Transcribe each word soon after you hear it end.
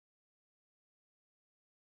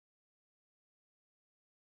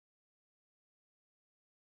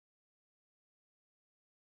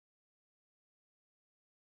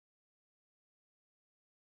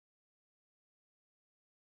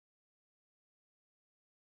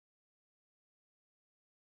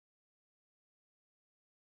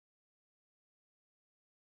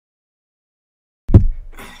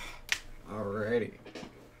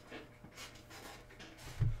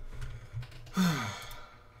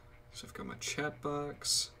So I've got my chat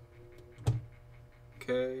box.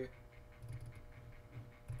 Okay.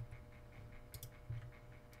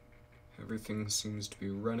 Everything seems to be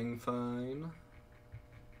running fine.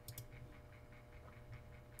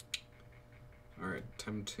 Alright,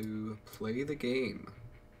 time to play the game.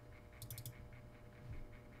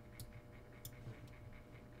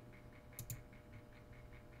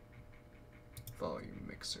 Volume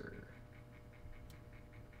mixer.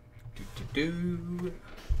 Do.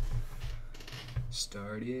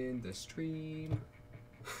 Starting the stream.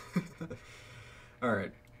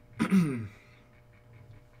 Alright.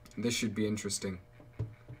 This should be interesting.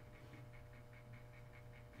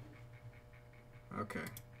 Okay.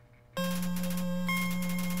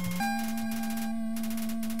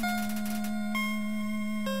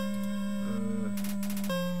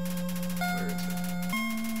 Where is it?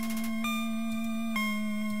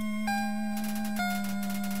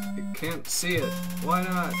 You can't see it. Why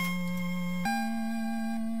not?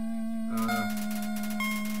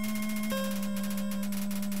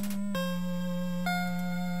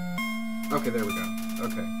 Okay, there we go.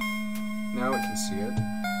 Okay. Now I can see it.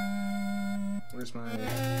 Where's my...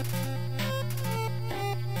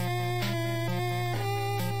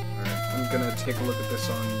 Alright, I'm gonna take a look at this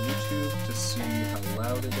on YouTube to see how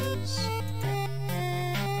loud it is.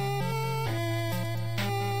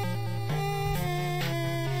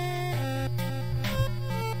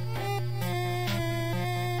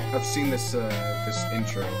 I've seen this this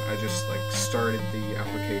intro. I just like started the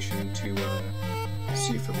application to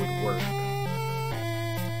see if it would work.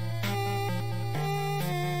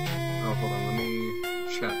 Oh, hold on, let me...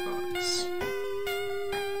 chat box.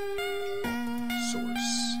 Source.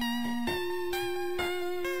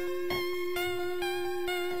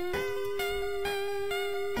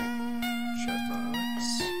 Chat box.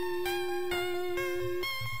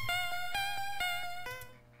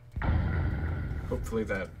 Hopefully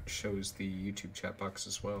that shows the YouTube chat box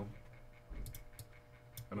as well.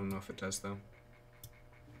 I don't know if it does though.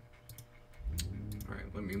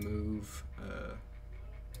 Alright, let me move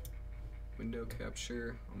window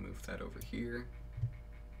capture. I'll move that over here.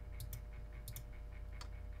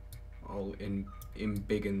 I'll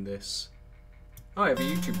embiggen this. Oh, I have a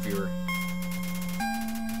YouTube viewer.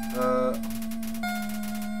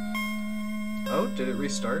 Oh, did it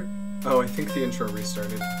restart? Oh, I think the intro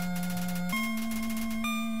restarted.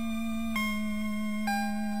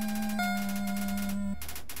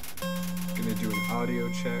 Gonna do an audio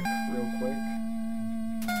check real quick.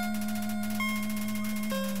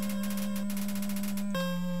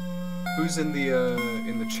 Who's in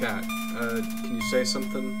the chat? Can you say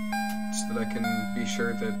something so that I can be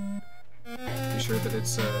sure that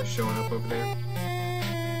it's showing up over there?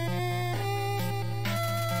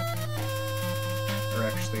 Or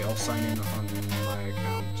actually, I'll sign in on my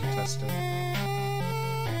account to test it.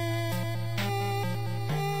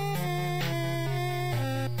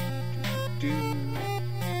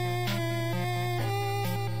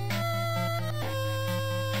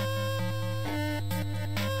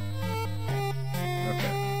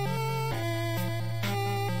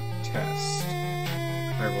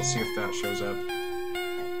 Alright, we'll see if that shows up.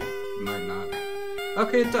 It might not.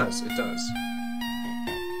 Okay, it does. It does.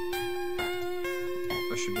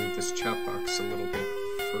 I should move this chat box a little bit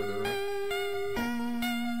further up.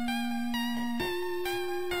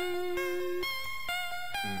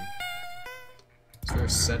 Is there a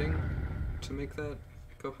setting to make that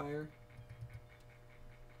go higher?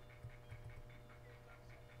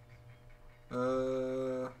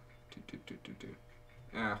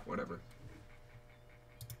 Ah, whatever.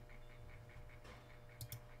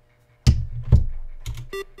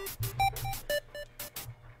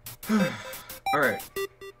 Alright.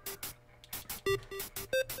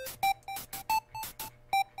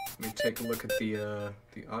 Let me take a look at the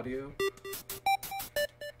audio.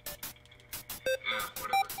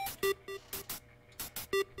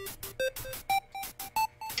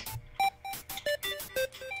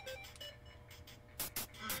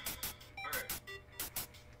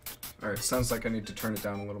 Alright, sounds like I need to turn it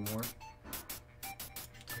down a little more.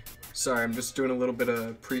 Sorry, I'm just doing a little bit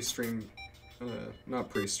of pre-stream, not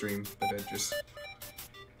pre-stream, but just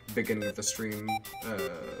beginning of the stream,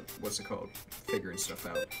 what's it called? Figuring stuff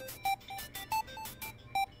out.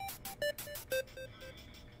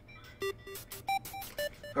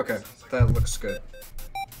 Okay, that looks good.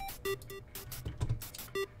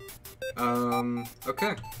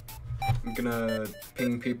 Okay. I'm gonna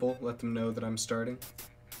ping people, let them know that I'm starting.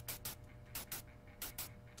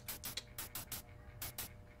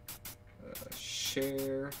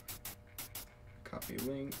 Share, copy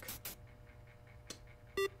link.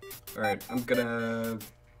 Alright, I'm gonna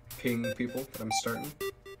ping people that I'm starting.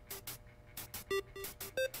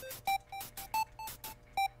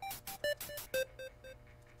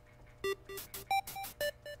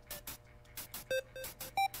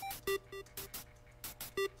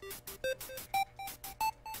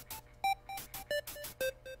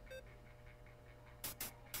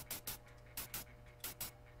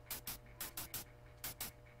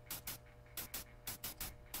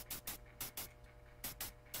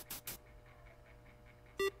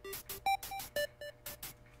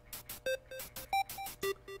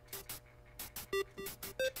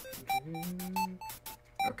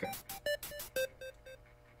 Okay.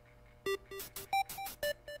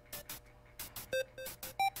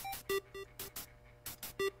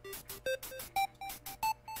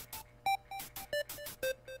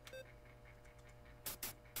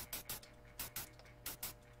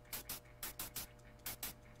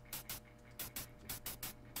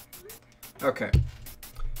 Okay.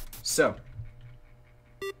 So,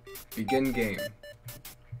 begin game.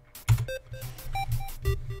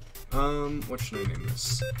 What should I name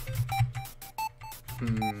this?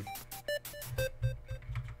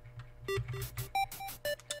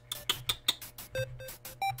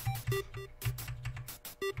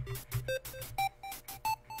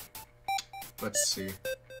 Let's see.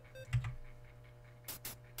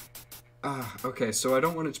 Okay, so I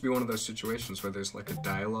don't want it to be one of those situations where there's like a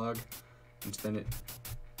dialogue, and then it...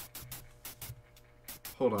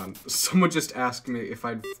 Hold on, someone just asked me if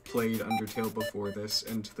I'd played Undertale before this,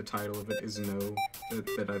 and the title of it is no,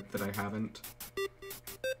 that I haven't.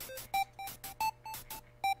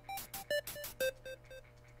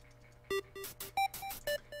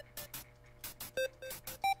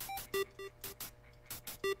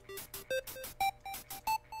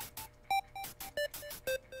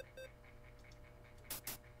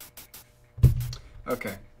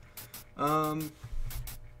 Okay. I'll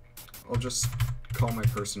just call my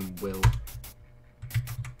person Will.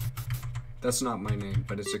 That's not my name,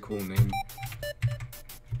 but it's a cool name.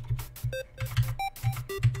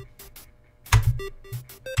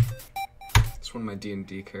 It's one of my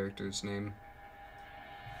D&D characters' name.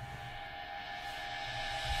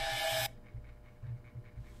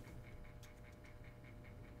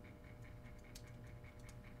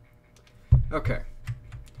 Okay.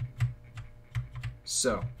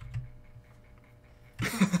 So,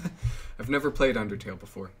 I've never played Undertale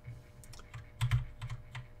before.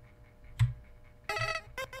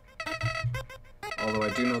 Although I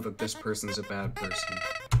do know that this person's a bad person.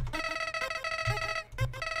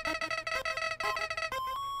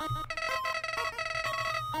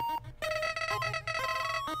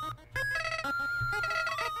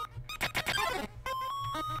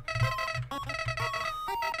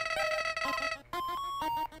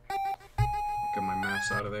 Get my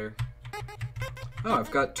mouse out of there. Oh,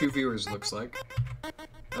 I've got 2 viewers, looks like.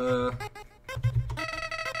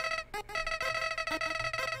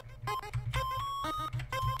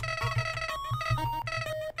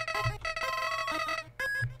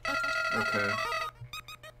 Okay.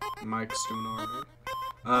 Mike's doing alright.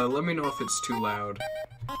 Let me know if it's too loud.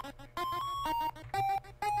 Okay,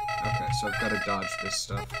 so I've got to dodge this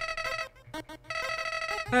stuff.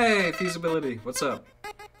 Hey, feasibility, what's up?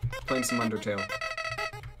 Playing some Undertale.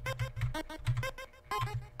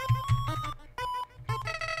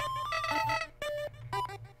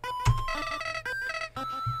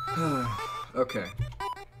 Okay.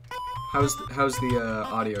 How's the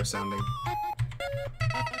audio sounding?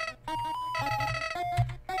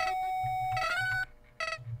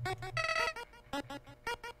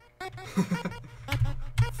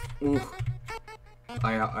 Ooh.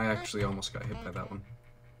 I actually almost got hit by that one.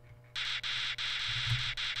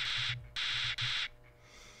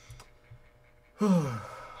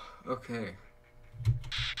 Okay.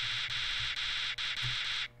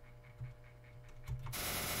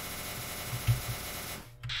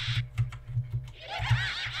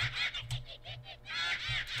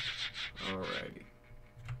 Alrighty.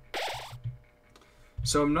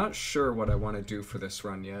 So I'm not sure what I want to do for this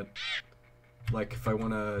run yet. Like, if I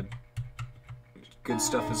want to... Good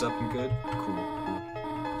stuff is up and good? Cool.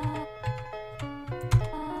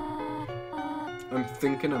 I'm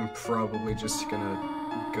thinking I'm probably just gonna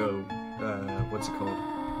go, what's it called?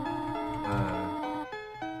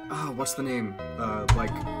 What's the name?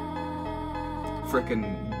 Like,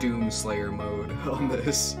 frickin' Doomslayer mode on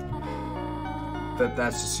this.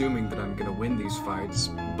 That's assuming that I'm gonna win these fights,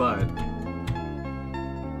 but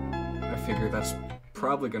I figure that's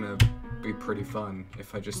probably gonna be pretty fun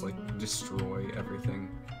if I just, like, destroy everything.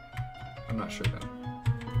 I'm not sure, though.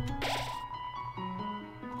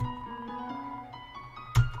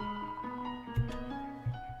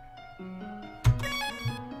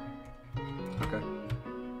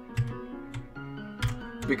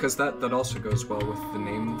 because that also goes well with the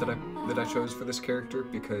name that I chose for this character,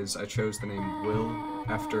 because I chose the name Will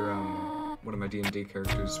after one of my D&D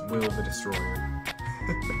characters, Will the Destroyer.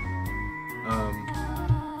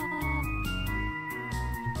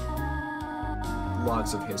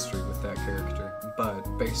 Lots of history with that character, but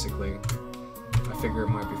basically, I figure it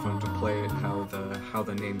might be fun to play it how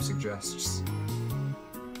the name suggests.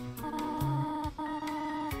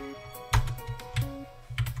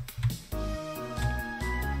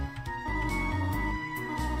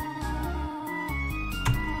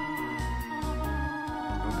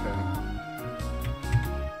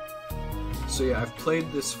 So yeah, I've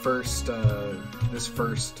played this first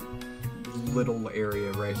little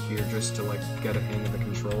area right here just to like get a hang of the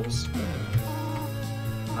controls.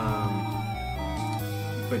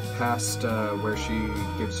 But past where she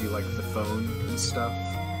gives you like the phone and stuff,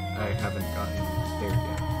 I haven't gotten there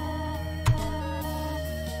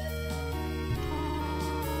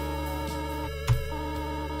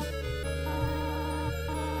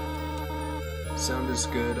yet. Sound is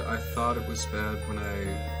good. I thought it was bad when I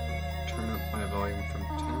turn up my volume from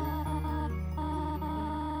 10.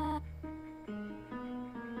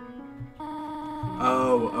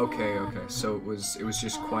 Oh, okay. So it was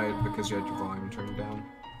just quiet because you had your volume turned down.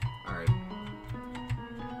 All right.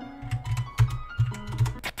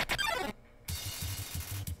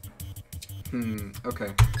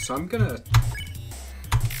 Okay. So I'm gonna.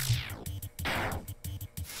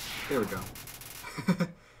 There we go.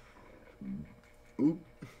 Oop.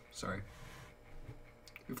 Sorry.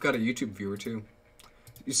 We've got a YouTube viewer too.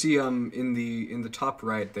 You see, in the top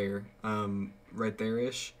right there, right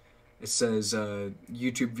there-ish, it says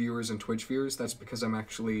YouTube viewers and Twitch viewers. That's because I'm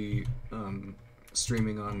actually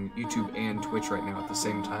streaming on YouTube and Twitch right now at the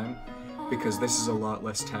same time, because this is a lot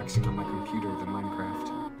less taxing on my computer than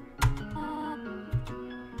Minecraft.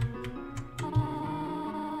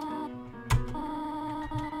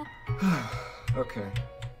 Okay.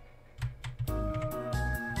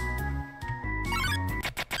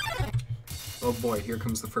 Oh boy, here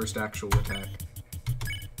comes the first actual attack.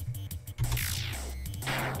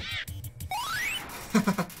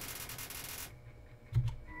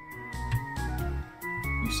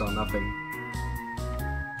 You saw nothing.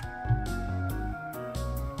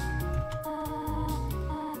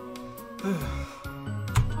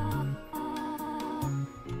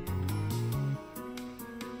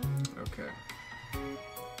 Okay.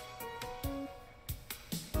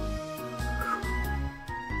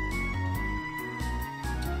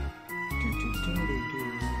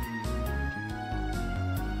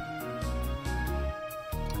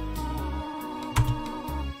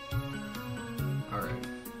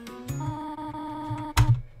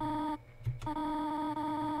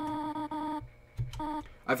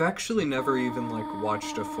 I've actually never even, like,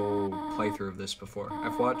 watched a full playthrough of this before.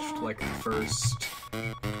 I've watched, like, the first,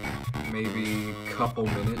 maybe, couple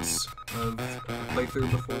minutes of a playthrough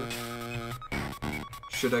before.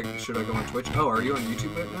 Should I go on Twitch? Oh, are you on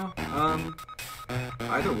YouTube right now?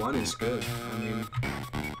 Either one is good. I mean,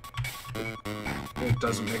 it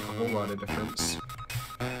doesn't make a whole lot of difference.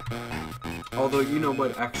 Although, you know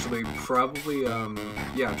what, actually, probably,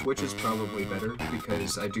 yeah, Twitch is probably better,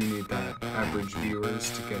 because I do need that average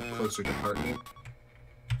viewers to get closer to partner.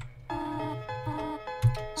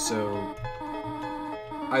 So,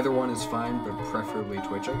 either one is fine, but preferably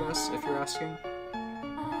Twitch, I guess, if you're asking.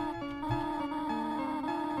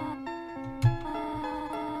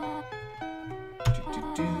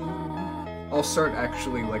 I'll start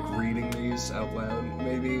actually, like, reading these out loud,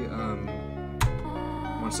 maybe,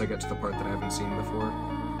 once I get to the part that I haven't seen before.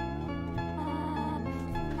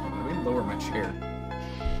 Let me lower my chair.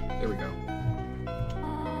 There we go.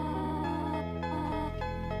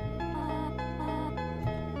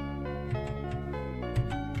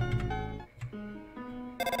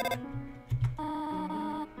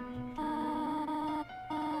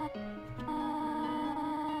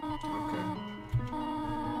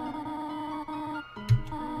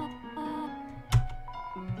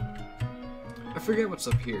 I forget what's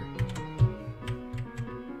up here.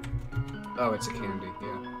 Oh, it's a candy,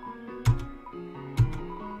 yeah.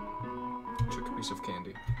 Took a piece of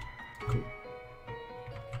candy. Cool.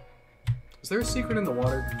 Is there a secret in the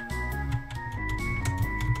water?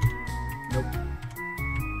 Nope.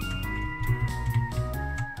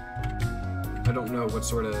 I don't know what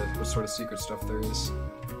sort of secret stuff there is.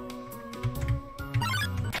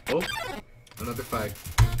 Oh, another fight.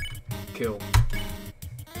 Kill.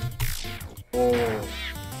 Oh.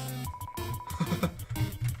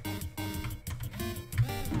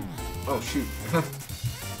 Oh, shoot.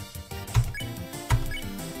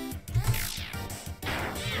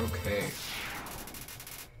 Okay.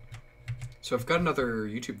 So I've got another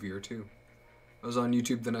YouTube viewer too. I was on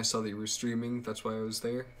YouTube, then I saw that you were streaming. That's why I was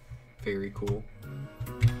there. Very cool.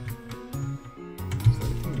 Is there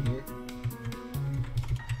anything in here?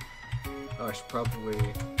 Oh, I should probably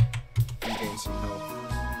regain some health.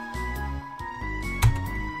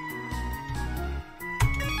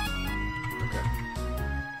 Okay.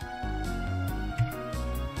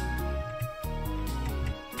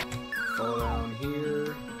 Fall down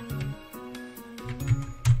here.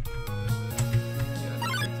 Yeah, I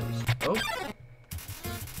don't think those. Oh!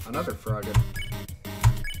 Another frogget.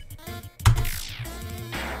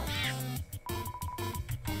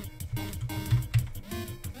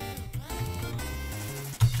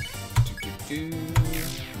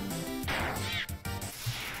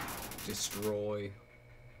 Destroy.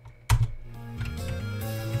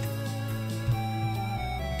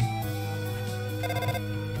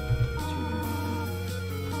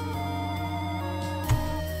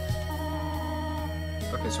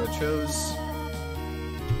 Okay, so I chose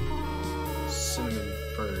cinnamon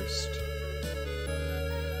first.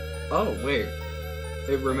 Oh, wait.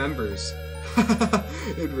 It remembers.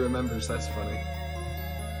 It remembers, that's funny.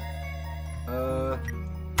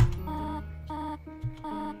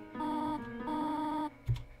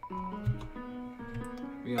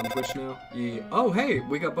 We on Twitch now? Yeah. Oh, hey!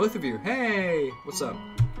 We got both of you. Hey! What's up?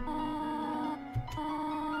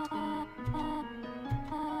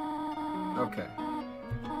 Okay.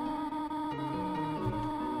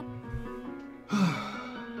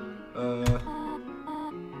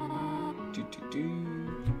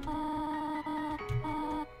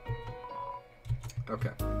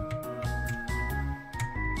 Okay.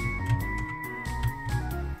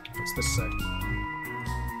 What's this say?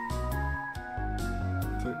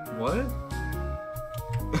 What?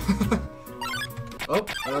 Oh,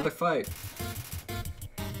 another fight.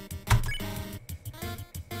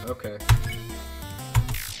 Okay.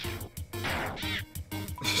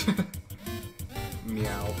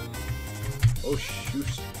 Meow. Oh, shoot.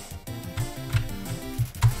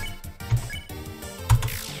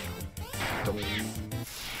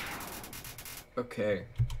 Okay,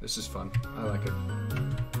 this is fun. I like it.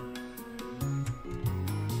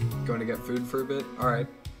 Going to get food for a bit? Alright,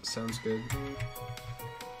 sounds good.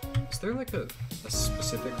 Is there like a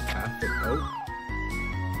specific path that... Oh,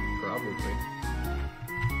 probably.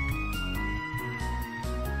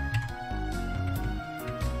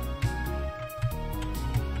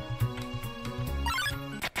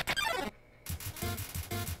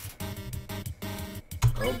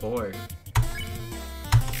 Oh boy.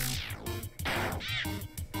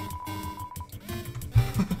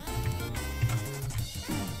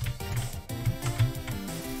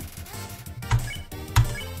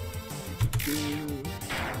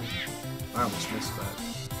 I almost missed that.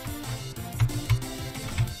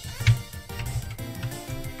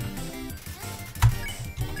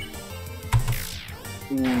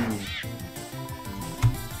 Ooh.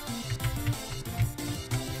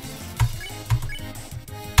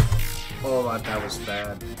 Oh, that was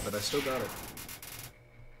bad, but I still got it.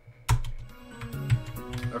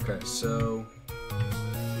 Okay, so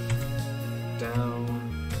down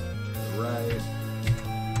to the right.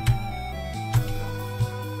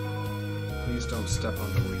 Please don't step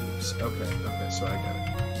on the leaves. Okay, so I got it.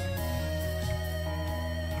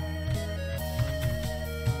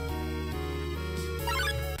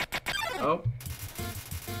 Oh.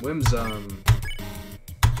 Whimsum.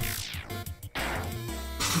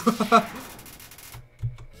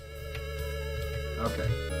 Okay.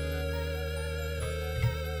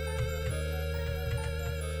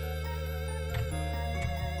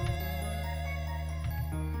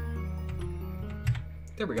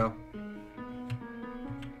 There we go.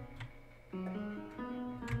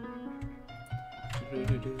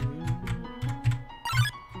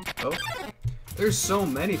 Oh, there's so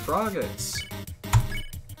many froggets.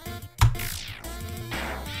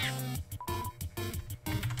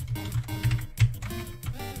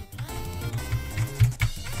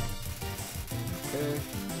 Okay.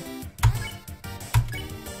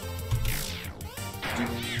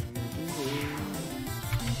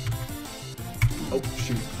 Oh,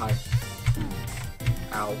 shoot. Hi.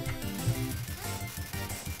 Ow.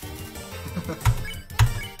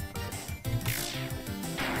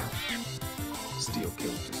 Steel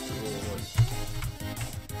kill destroyed.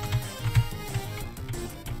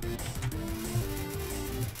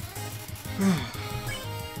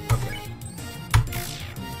 Okay.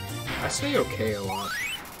 I say okay a lot.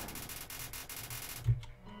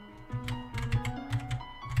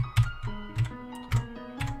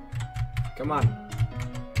 Come on.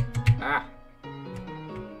 Ah.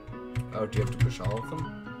 Oh, do you have to push all of them?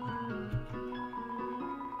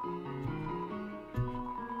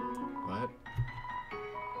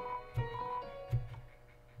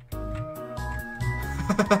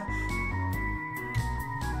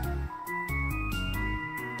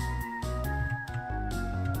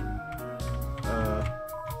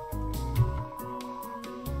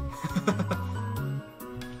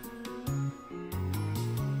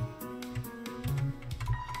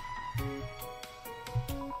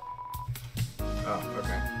 Oh,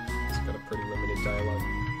 okay. It's got a pretty limited dialogue.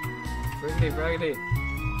 Friggity, friggity.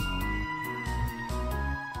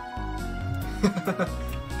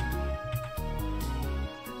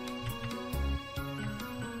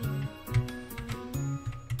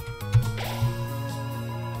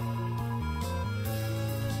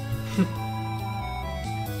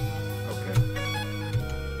 Okay.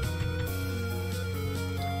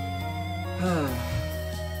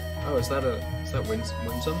 Oh, is that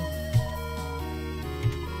Winsome?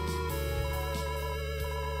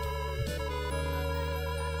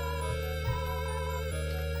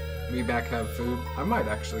 Me back have food. I might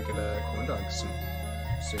actually get a corn dog soon.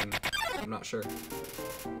 I'm not sure.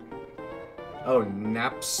 Oh,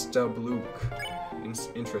 Napstablook.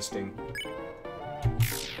 Interesting.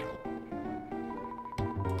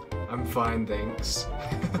 I'm fine, thanks.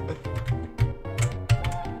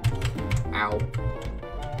 Ow.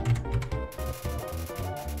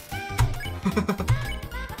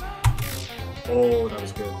 Oh, that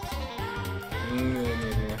was good.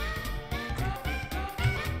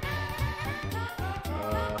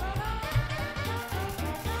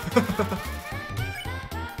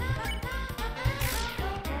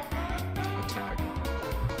 Attack.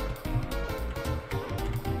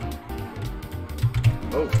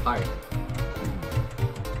 Oh, fire.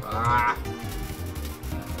 Ah.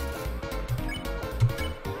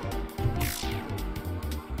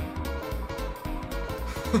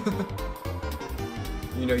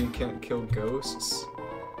 You know you can't kill ghosts.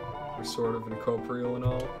 They're sort of incorporeal and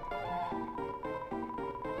all.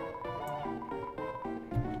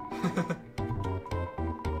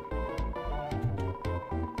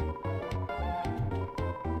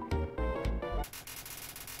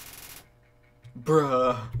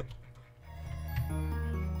 Bruh.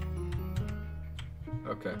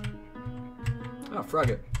 Okay. Oh, frog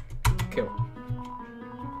it. Kill.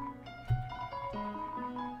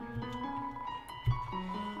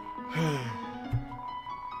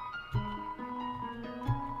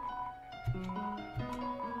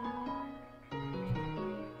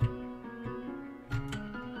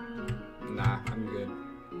 Nah, I'm good.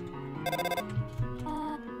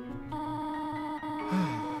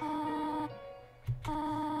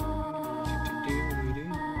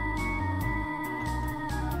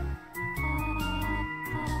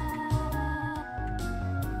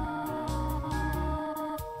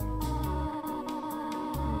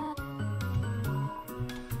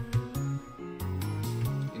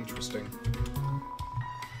 Interesting.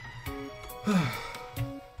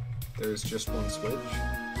 There's just one switch.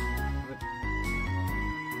 What?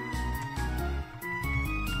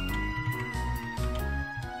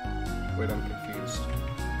 Wait, I'm confused.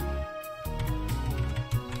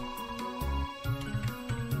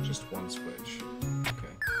 Just one switch.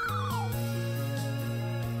 Okay.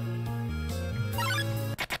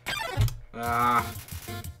 Ah!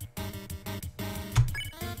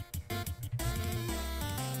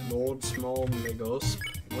 Lord Small Megosp.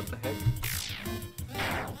 What the heck?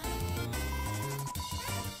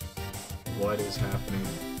 What is happening?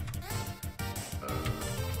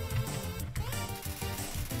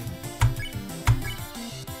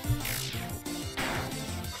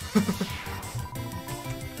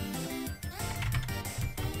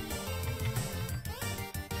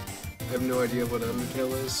 I have no idea what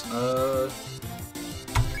Undertale is.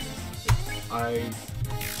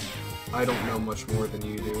 I don't know much more than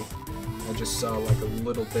you do. I just saw like a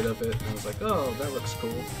little bit of it and I was like, oh, that looks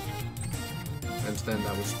cool. And then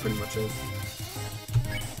that was pretty much it.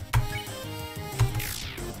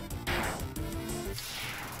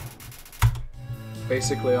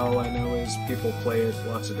 Basically all I know is people play it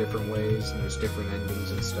lots of different ways and there's different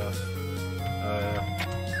endings and stuff.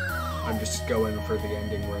 I'm just going for the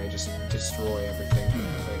ending where I just destroy everything,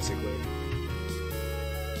 basically.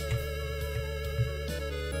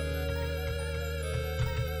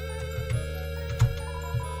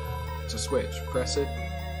 It's a switch. Press it.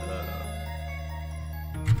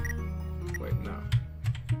 Wait, no.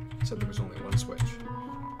 It said there was only one switch.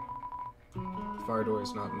 Fire door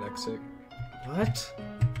is not an exit. What?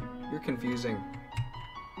 You're confusing.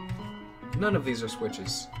 None of these are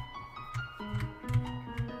switches.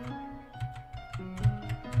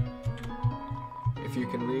 If you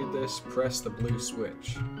can read this, press the blue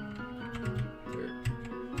switch. Here.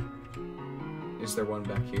 Is there one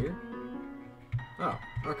back here? Oh,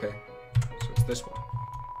 okay. So it's this one.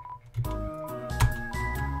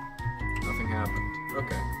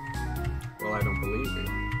 Okay. Well, I don't believe you.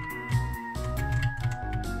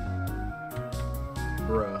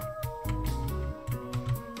 Bruh.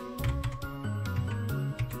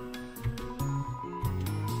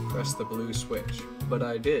 Press the blue switch. But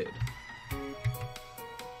I did.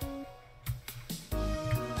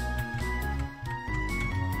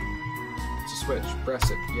 It's a switch. Press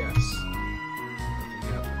it. Yes. Nothing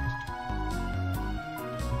happened.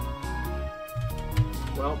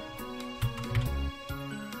 Well.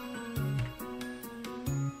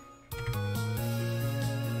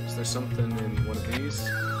 Is there something in one of these?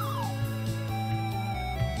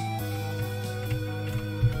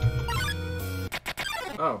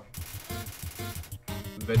 Oh.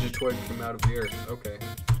 Vegetoid came out of the earth. Okay.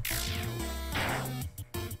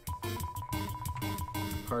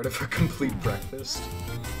 Part of a complete breakfast.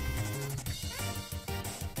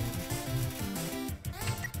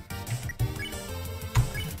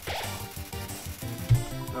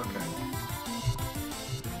 Okay.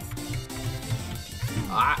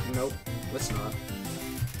 Ah, nope. Let's not.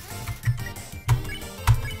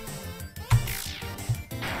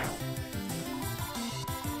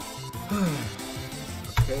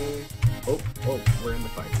 Okay. Oh, we're in the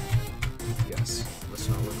fight. Yes. Let's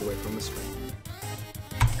not look away from the screen.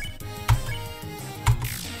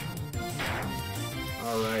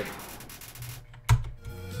 Alright.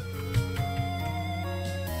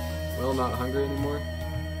 Well, not hungry anymore?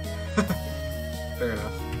 Fair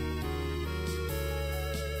enough.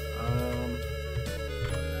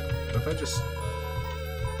 What if I just...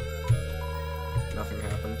 Nothing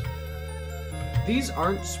happened. These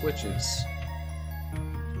aren't switches.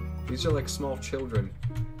 These are like small children.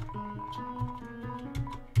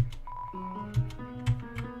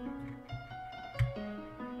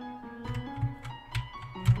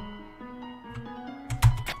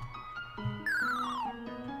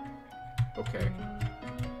 Okay.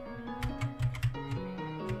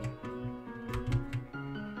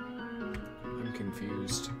 I'm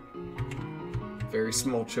confused. Very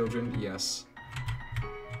small children, yes.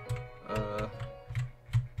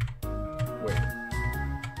 Wait.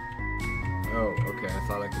 Oh, okay, I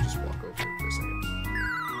thought I could just walk over it for a second.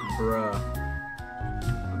 Bruh.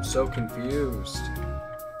 I'm so confused.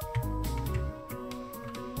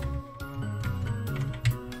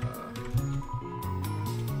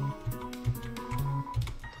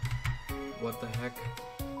 What the heck?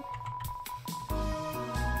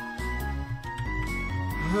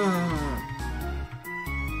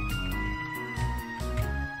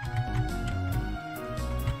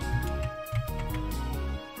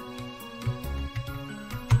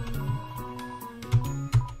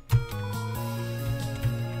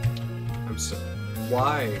 I'm so...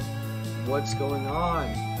 Why? What's going on?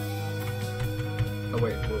 Oh,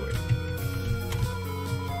 wait.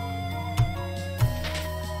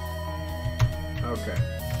 Okay.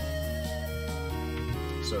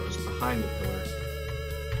 So it was behind the pillar.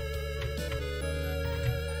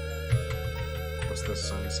 What's this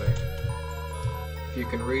sign say? If you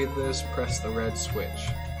can read this, press the red switch.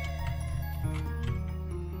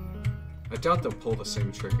 I doubt they'll pull the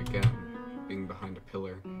same trick again, being behind a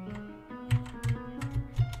pillar.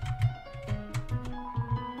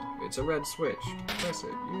 It's a red switch. Press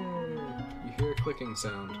it. Yay! You hear a clicking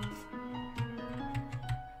sound.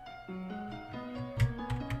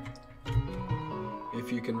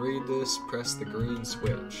 If you can read this, press the green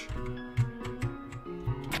switch.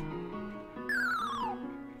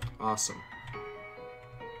 Awesome.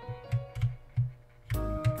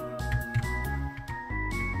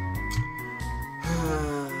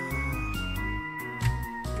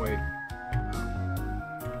 Wait.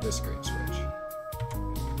 This green switch.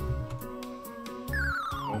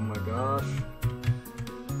 Oh my gosh.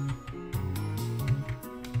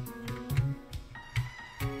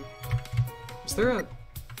 Is there a...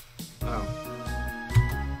 Oh.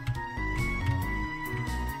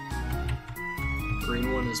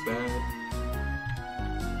 Green one is bad.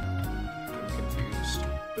 I'm confused,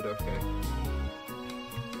 but okay.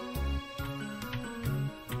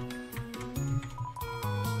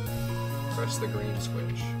 Press the green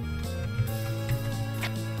switch.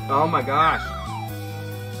 Oh my gosh!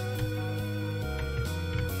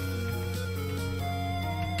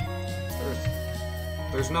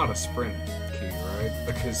 There's not a sprint key, right?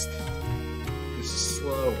 Because this is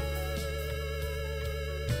slow.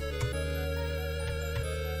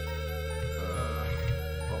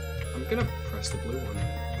 Well, I'm gonna press the blue one.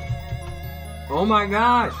 Oh my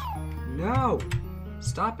gosh! No!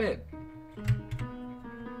 Stop it!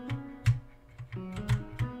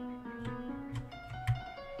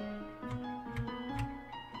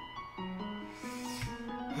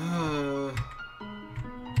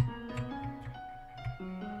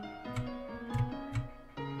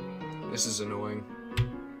 This is annoying.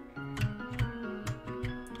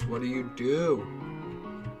 What do you do?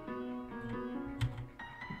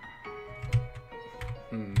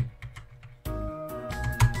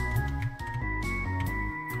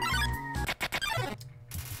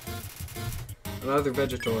 Another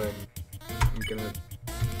Vegetoid. I'm gonna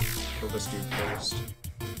kill this dude first.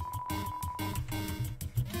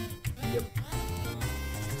 Yep.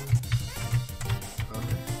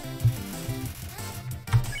 Okay.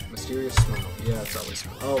 Mysterious smell. Yeah, it's always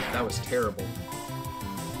smell. Oh, that was terrible.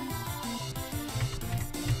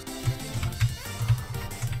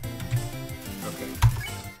 Okay.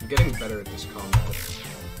 I'm getting better at this combat.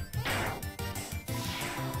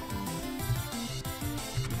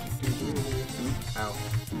 Ow.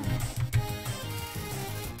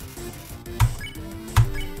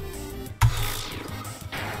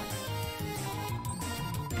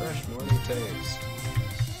 Fresh morning taste.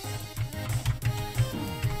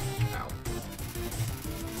 Ow.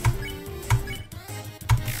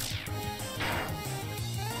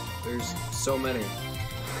 There's so many.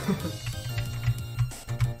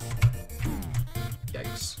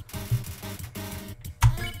 Yikes.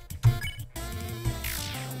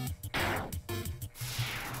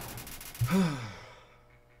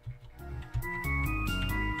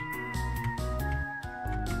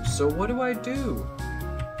 So what do I do?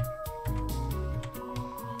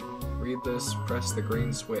 Read this, press the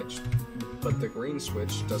green switch. But the green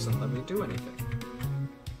switch doesn't let me do anything.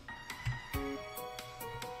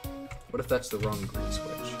 What if that's the wrong green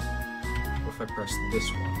switch? What if I press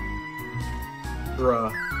this one?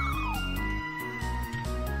 Bruh.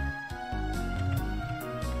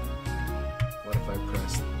 What if I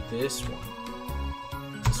press this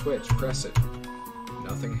one? It's a switch, press it.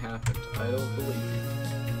 Nothing happened. I don't believe you.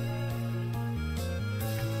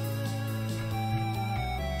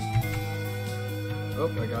 Oh,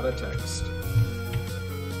 I got a text.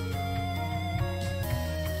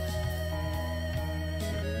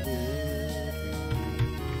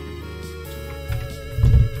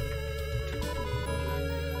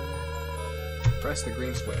 Press the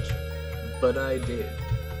green switch. But I did.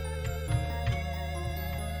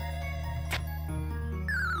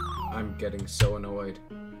 I'm getting so annoyed.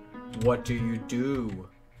 What do you do?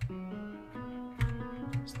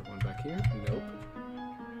 Is there one back here? Nope.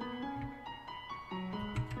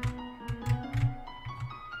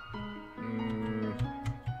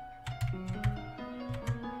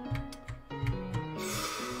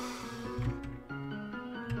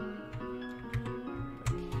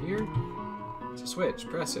 Back here? It's a switch.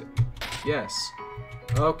 Press it. Yes.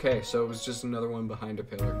 Okay, so it was just another one behind a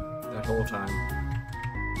pillar that whole time.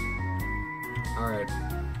 Alright.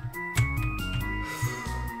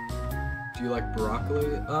 Do you like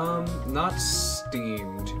broccoli? Not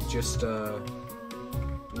steamed. Just,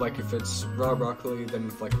 like if it's raw broccoli, then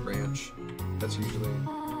with like ranch. That's usually...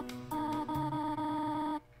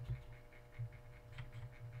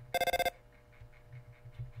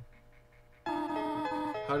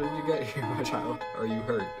 How did you get here, my child? Are you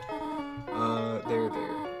hurt?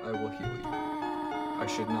 There. I will heal you. I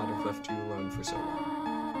should not have left you alone for so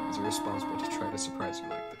long. It's irresponsible to try to surprise you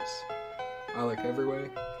like this. I like every way.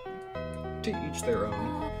 To each their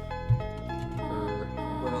own.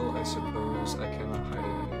 Well, I suppose I cannot hide it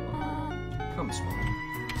any longer. Come, small.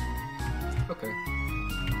 Okay.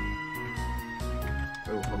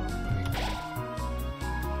 Oh, hold on. Let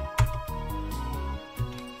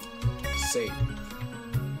me... Save.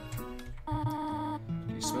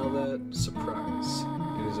 You smell that? Surprise.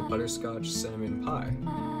 It is a butterscotch salmon pie.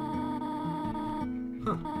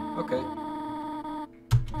 Huh, okay.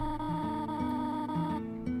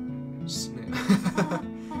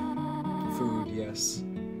 Food, yes.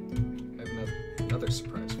 I have another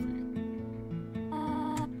surprise for you.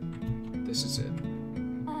 This is it.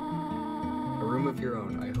 A room of your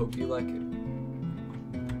own. I hope you like it.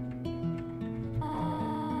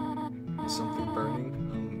 Is something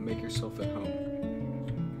burning? Make yourself at home.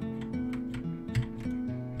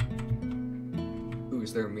 Ooh,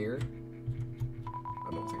 is there a mirror? I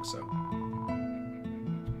don't think so.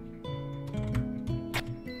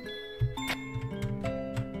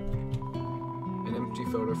 An empty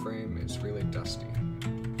photo frame is really dusty.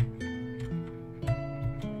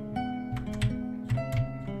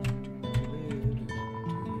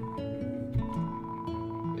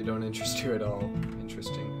 They don't interest you at all.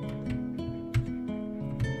 Interesting.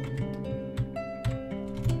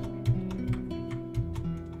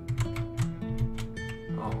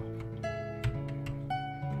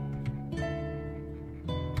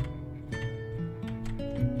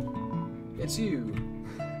 It's you!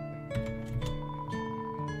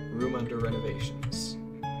 Room under renovations.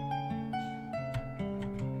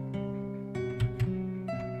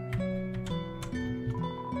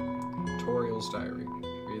 Toriel's diary.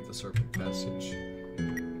 Read the circled passage.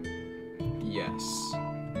 Yes.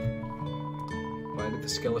 Why did the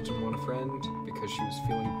skeleton want a friend? Because she was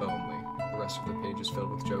feeling lonely. The rest of the page is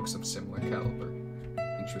filled with jokes of similar caliber.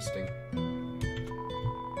 Interesting.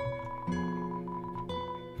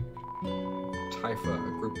 Typha,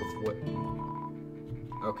 a group of what?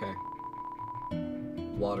 Okay.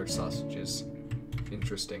 Water sausages.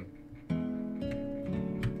 Interesting.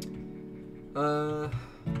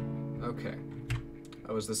 Okay.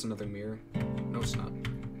 Oh, is this another mirror? No, it's not.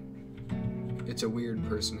 It's a weird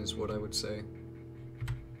person is what I would say.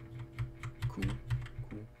 Cool.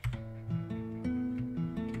 Cool.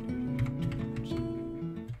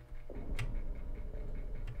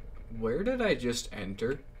 Where did I just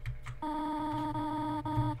enter?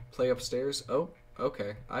 Play upstairs? Oh,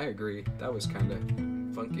 okay. I agree. That was kind of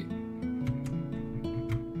funky.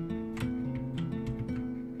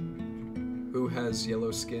 Who has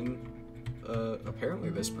yellow skin? Apparently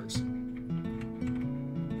this person.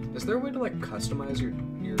 Is there a way to, like, customize your...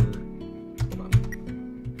 Hold on.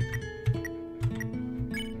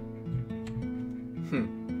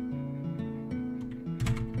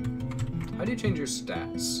 How do you change your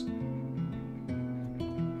stats?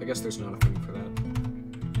 I guess there's not a thing for that.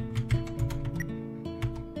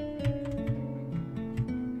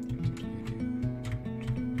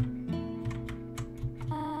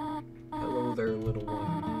 Hello there, little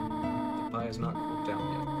one. The pie is not cooled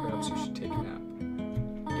down yet. Perhaps you should take a nap.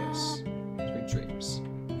 Yes. Sweet dreams.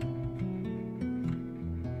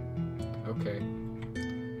 Okay.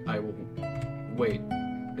 I will... Wait.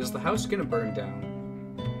 Is the house gonna burn down?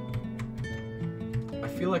 I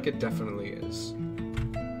feel like it definitely is.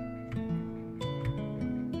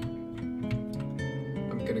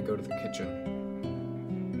 I'm gonna go to the kitchen.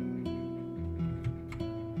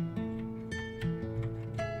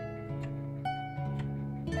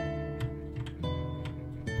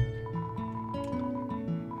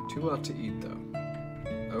 Too hot to eat, though.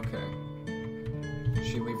 Okay. Should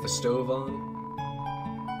she leave the stove on?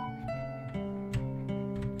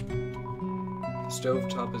 The stove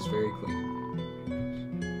top is very clean.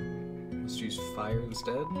 Let's use fire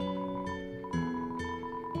instead?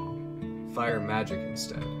 Fire magic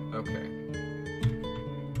instead. Okay.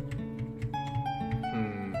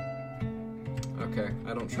 Okay,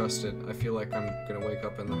 I don't trust it. I feel like I'm gonna wake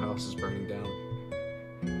up and the house is burning down.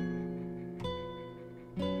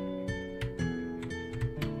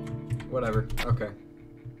 Whatever. Okay.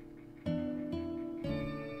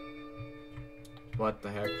 What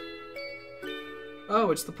the heck?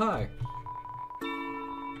 Oh, it's the pie.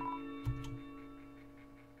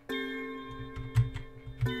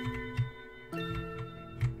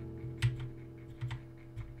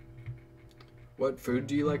 What food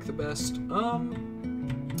do you like the best?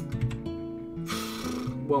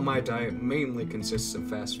 Well, my diet mainly consists of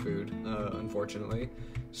fast food, unfortunately.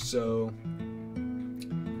 So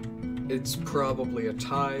it's probably a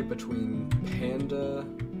tie between Panda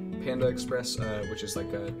Express, which is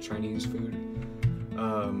like a Chinese food,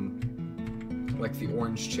 like the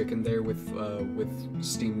orange chicken there with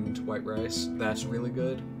steamed white rice. That's really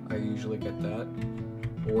good. I usually get that,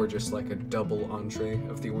 or just like a double entree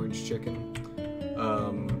of the orange chicken.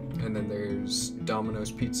 And then there's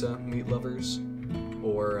Domino's Pizza, meat lovers,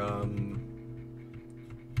 or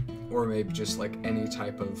maybe just like any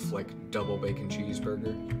type of like double bacon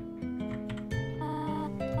cheeseburger.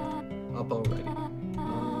 Up already.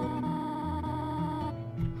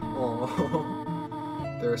 Oh,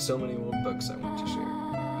 there are so many old books I want to share.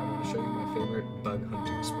 I want to show you my favorite bug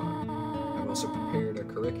hunting spot. I've also prepared a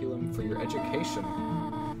curriculum for your education.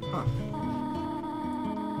 Huh.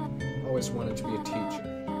 Always wanted to be a teacher.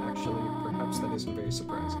 Actually, perhaps that isn't very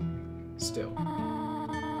surprising. Still,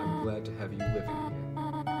 I'm glad to have you living here.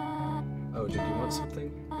 Oh, did you want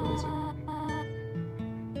something? What is it?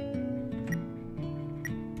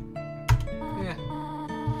 Yeah.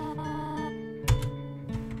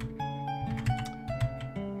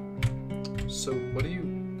 So, what do you...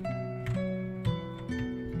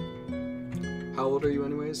 How old are you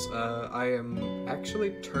anyways? I am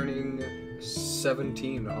actually turning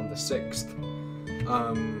 17 on the 6th.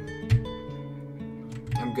 I'm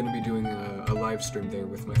gonna be doing a live stream there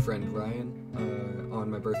with my friend Ryan on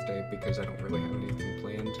my birthday because I don't really have anything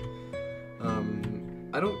planned.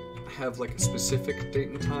 I don't have like a specific date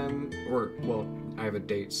and time, or, well, I have a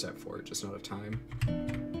date set for it, just not a time.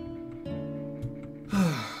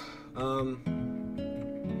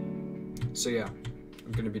 So yeah,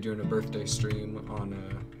 I'm gonna be doing a birthday stream on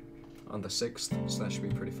the 6th, so that should be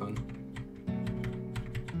pretty fun.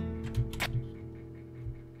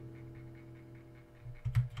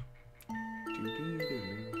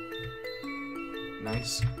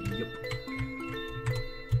 Nice. Yep.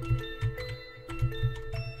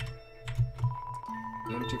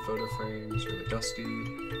 Empty photo frames, really dusty.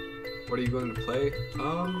 What are you going to play?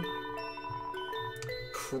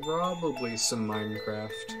 Probably some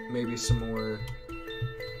Minecraft. Maybe some more.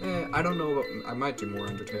 I don't know. I might do more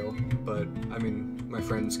Undertale, but I mean, my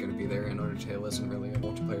friend's gonna be there, and Undertale isn't really a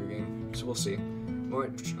multiplayer game, so we'll see.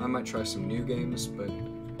 I might try some new games, but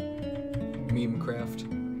Memecraft.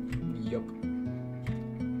 Yup.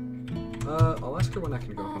 I'll ask her when I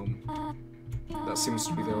can go home. That seems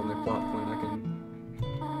to be the only plot point I can.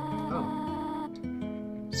 Oh.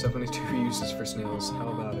 72 uses for snails. How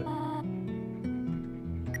about it?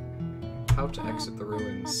 How to exit the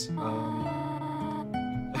ruins.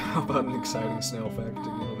 How about an exciting snail fact? Did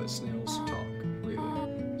you know that snails talk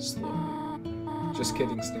really slowly? Just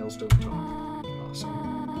kidding, snails don't talk. Awesome.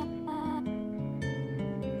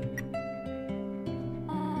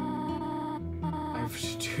 I have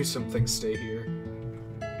to do something, stay here.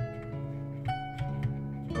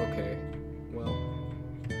 Okay, well.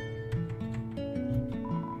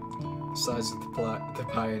 The size of the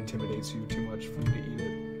pie intimidates you too much for me to eat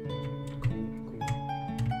it.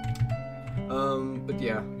 But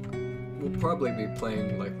yeah, we'll probably be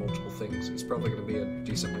playing like multiple things. It's probably going to be a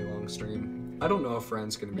decently long stream. I don't know if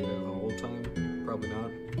Ryan's going to be there the whole time. Probably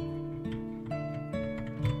not.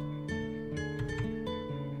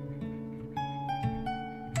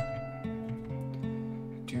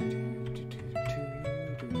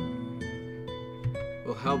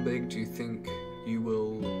 Well, how big do you think you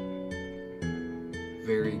will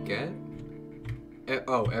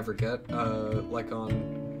ever get? Like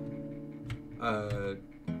on... I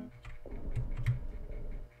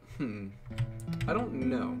don't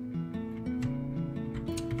know.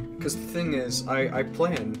 Because the thing is, I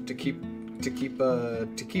plan to keep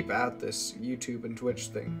at this YouTube and Twitch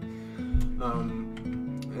thing.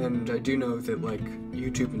 And I do know that like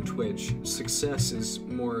YouTube and Twitch, success is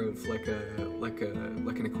more of like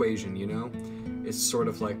an equation, you know? It's sort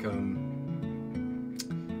of like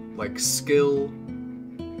skill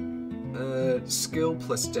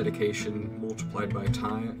plus dedication multiplied by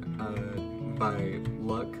time, by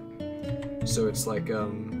luck. So it's like,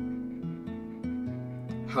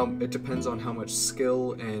 it depends on how much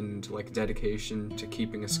skill and like dedication to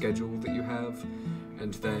keeping a schedule that you have,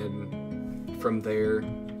 and then from there,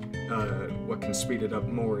 what can speed it up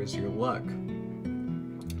more is your luck.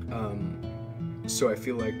 So I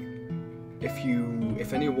feel like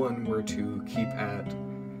if anyone were to keep at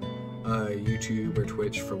YouTube or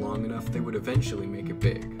Twitch for long enough, they would eventually make it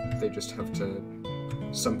big. They just have to.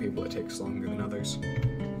 Some people it takes longer than others.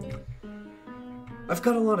 I've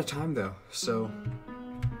got a lot of time though, so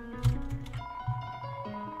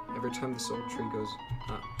every time the soul tree goes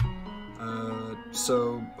up.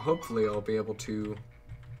 So hopefully I'll be able to,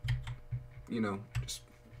 you know, just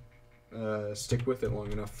stick with it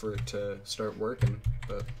long enough for it to start working,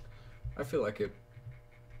 but I feel like it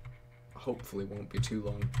hopefully won't be too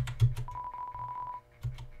long.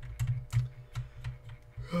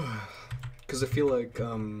 Because I feel like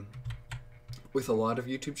with a lot of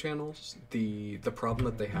YouTube channels, the problem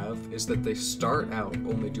that they have is that they start out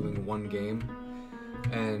only doing one game,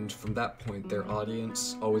 and from that point their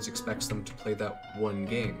audience always expects them to play that one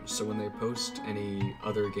game, so when they post any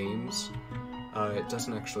other games, it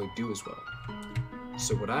doesn't actually do as well.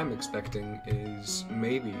 So what I'm expecting is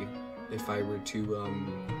maybe if I were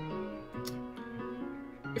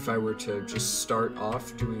to just start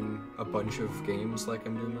off doing a bunch of games like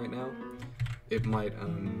I'm doing right now, it might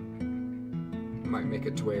make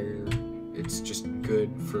it to where it's just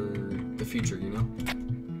good for the future, you know?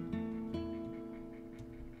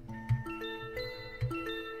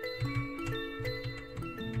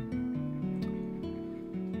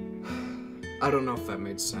 I don't know if that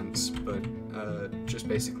made sense, but just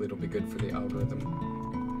basically it'll be good for the algorithm.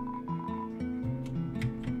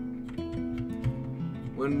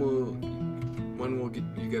 When will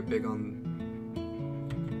you get big on?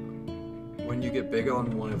 When you get big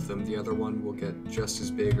on one of them, the other one will get just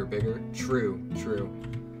as big or bigger. True.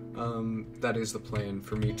 That is the plan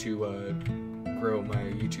for me to grow my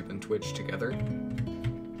YouTube and Twitch together.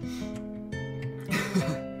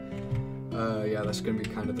 Yeah, that's gonna be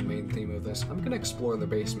kind of the main theme of this. I'm gonna explore the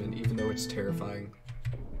basement, even though it's terrifying.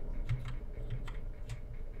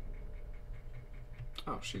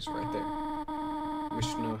 Oh, she's right there. Wish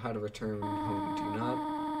to know how to return home, do you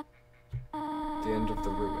not? The end of the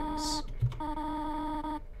ruins.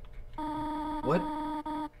 What?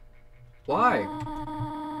 Why?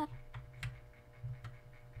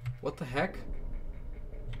 What the heck?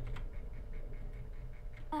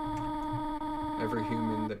 Every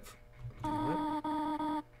human that... What?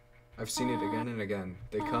 I've seen it again and again.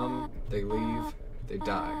 They come, they leave, they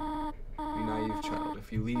die. You naive child,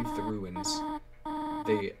 if you leave the ruins,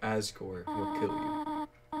 they, Asgore, will kill you.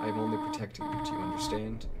 I am only protecting you, do you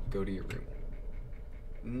understand? Go to your room.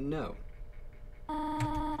 No.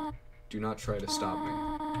 Do not try to stop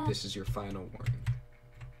me. This is your final warning.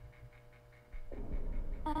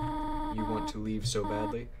 You want to leave so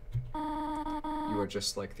badly? You are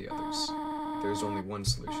just like the others. There is only one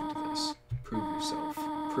solution to this. Prove yourself.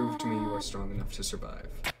 Prove to me you are strong enough to survive.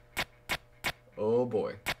 Oh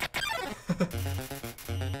boy.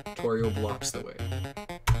 Torio blocks the way.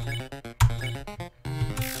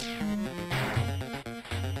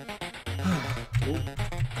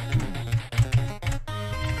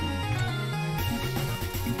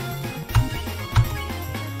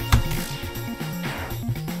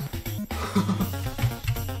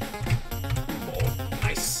 Oh,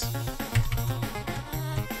 nice.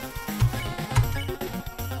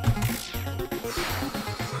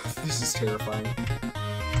 This is terrifying.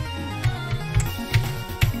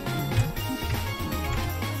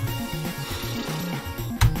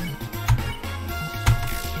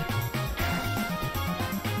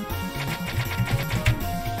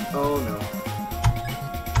 Oh no.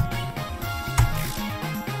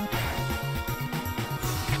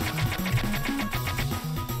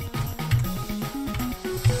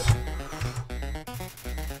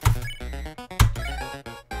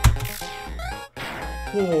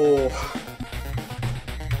 Oh.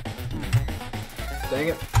 Dang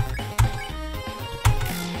it.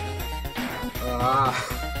 Ah.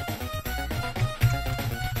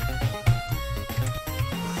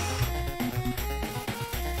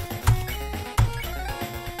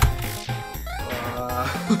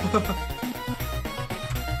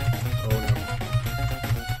 Oh no.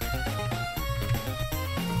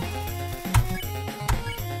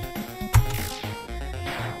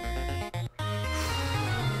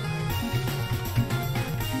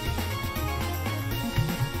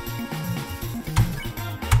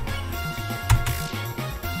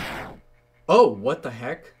 Oh, what the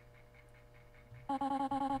heck?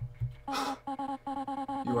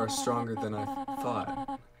 You are stronger than I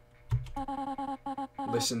thought.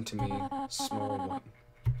 Listen to me, small one.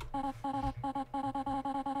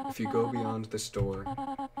 If you go beyond this door,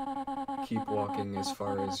 keep walking as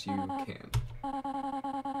far as you can.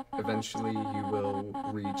 Eventually, you will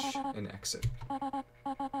reach an exit.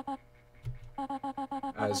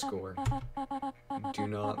 Asgore. Do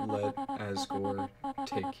not let Asgore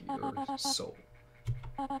take your soul.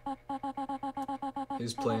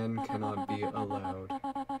 His plan cannot be allowed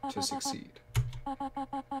to succeed.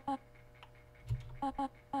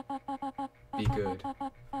 Be good,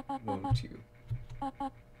 won't you?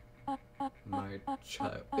 My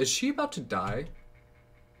child. Is she about to die?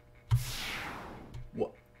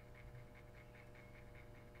 What?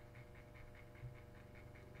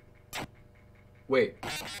 Wait.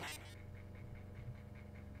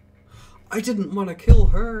 I didn't want to kill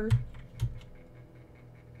her.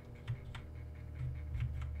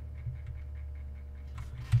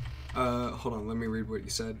 Hold on, let me read what you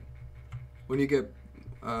said. When you get,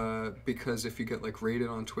 because if you get, like, rated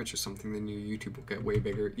on Twitch or something, then your YouTube will get way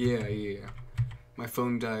bigger. Yeah. My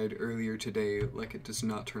phone died earlier today, like, it does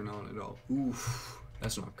not turn on at all. Oof,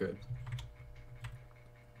 that's not good.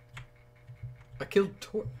 I killed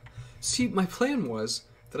Tor. See, my plan was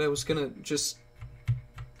that I was gonna just...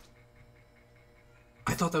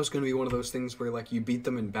 I thought that was gonna be one of those things where, like, you beat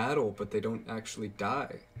them in battle, but they don't actually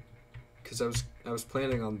die. Because I was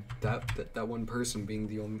planning on that one person being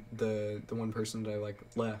the one person that I, like,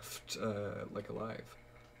 left like alive,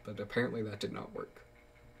 but apparently that did not work.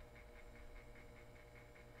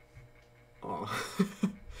 Oh,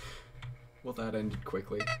 well, that ended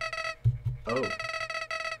quickly. Oh,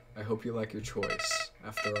 I hope you like your choice.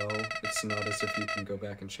 After all, it's not as if you can go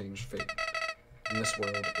back and change fate. In this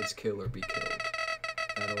world, it's kill or be killed.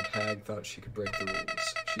 That old hag thought she could break the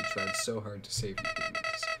rules. She tried so hard to save you humans.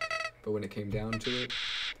 But when it came down to it,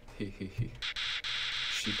 she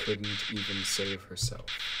couldn't even save herself.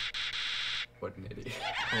 What an idiot.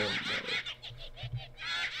 Oh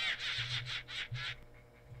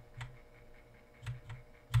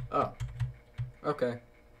no. Oh. Okay.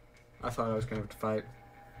 I thought I was gonna have to fight.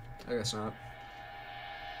 I guess not.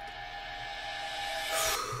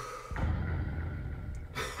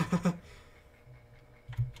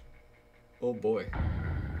 Oh boy.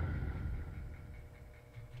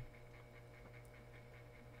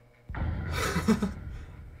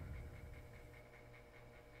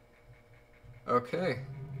 Okay.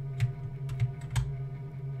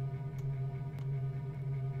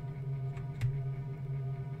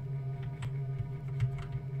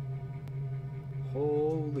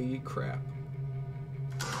 Holy crap.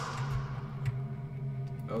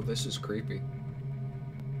 Oh, this is creepy.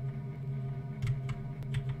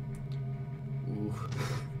 Ooh.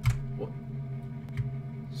 What?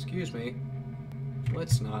 Excuse me.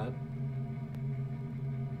 Let's not.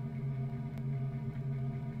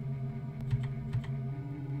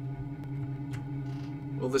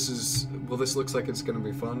 Well, this looks like it's gonna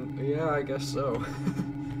be fun. Yeah, I guess so.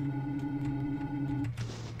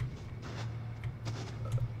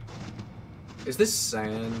 Is this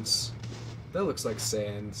Sans? That looks like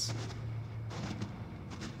Sans.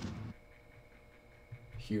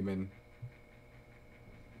 Human.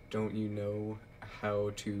 Don't you know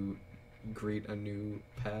how to greet a new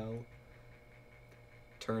pal?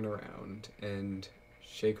 Turn around and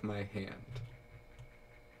shake my hand.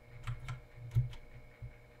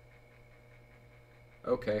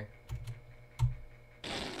 Okay.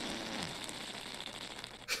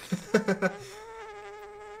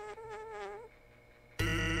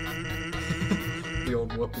 The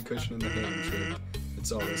old whoopee cushion in the hand trick.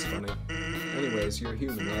 It's always funny. Anyways, you're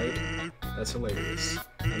human, right? That's hilarious.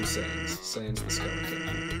 I'm Sans the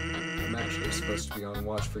skeleton. I'm actually supposed to be on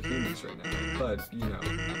watch for humans right now, but, you know,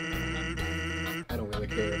 I don't really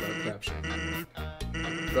care about capturing them.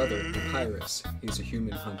 Brother, Papyrus, he's a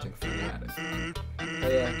human hunting fanatic.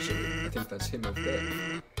 Hey, actually, I think that's him over there.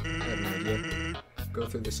 I have an idea. Go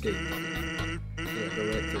through this gate. Yeah, go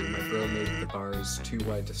right through. My bro made the bars too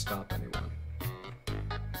wide to stop anyone.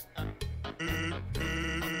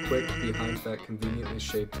 Quick, behind that conveniently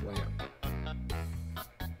shaped lamp.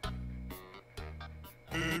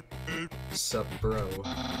 Sup, bro?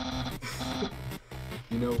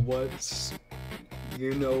 You know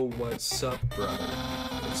what's up, brother?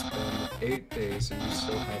 It's been 8 days and you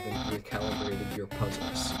still haven't recalibrated your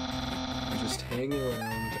puzzles. You're just hanging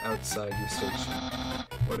around outside your station.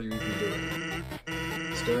 What are you even doing?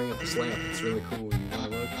 Staring at this lamp, it's really cool. You wanna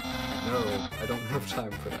look? No, I don't have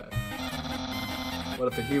time for that. What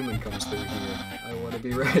if a human comes through here? I wanna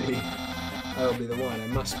be ready. I'll be the one, I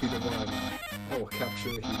must be the one. I will capture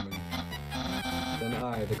a human. Then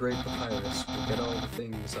I, the great Papyrus, will get all the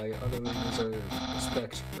things I utterly deserve.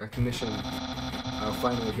 Respect, recognition. I'll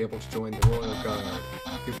finally be able to join the Royal Guard.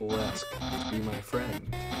 People will ask to be my friend.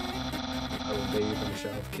 I will bathe in a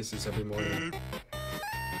shower of kisses every morning.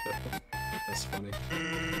 That's funny.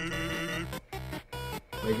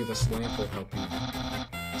 Maybe this lamp will help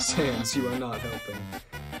you. Sans, you are not helping.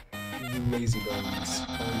 You lazy bones.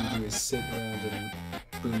 All you do is sit around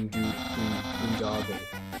and boondoggle.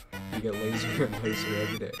 You get lazier and lazier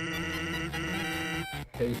every day.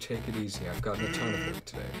 Hey, take it easy. I've gotten a ton of work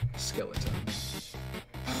today. Skeleton.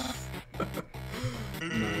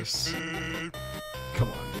 Nice. Come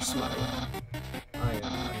on, you're smiling. I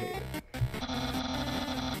hate it.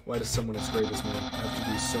 Why does someone as great as me have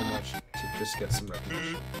to do so much to just get some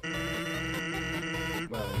recognition?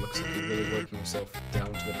 Well, it looks like you're really working yourself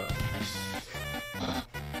down to the bone.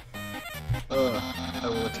 I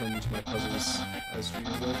will attend to my puzzles. As for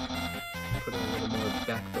your work, put a little more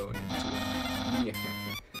backbone into it.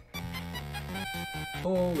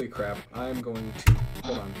 Holy crap, I'm going to...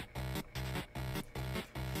 Hold on.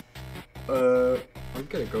 I'm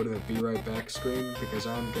gonna go to the be right back screen because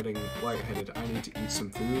I'm getting lightheaded. I need to eat some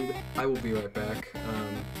food. I will be right back.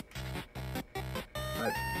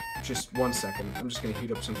 Just 1 second. I'm just gonna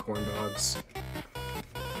heat up some corn dogs.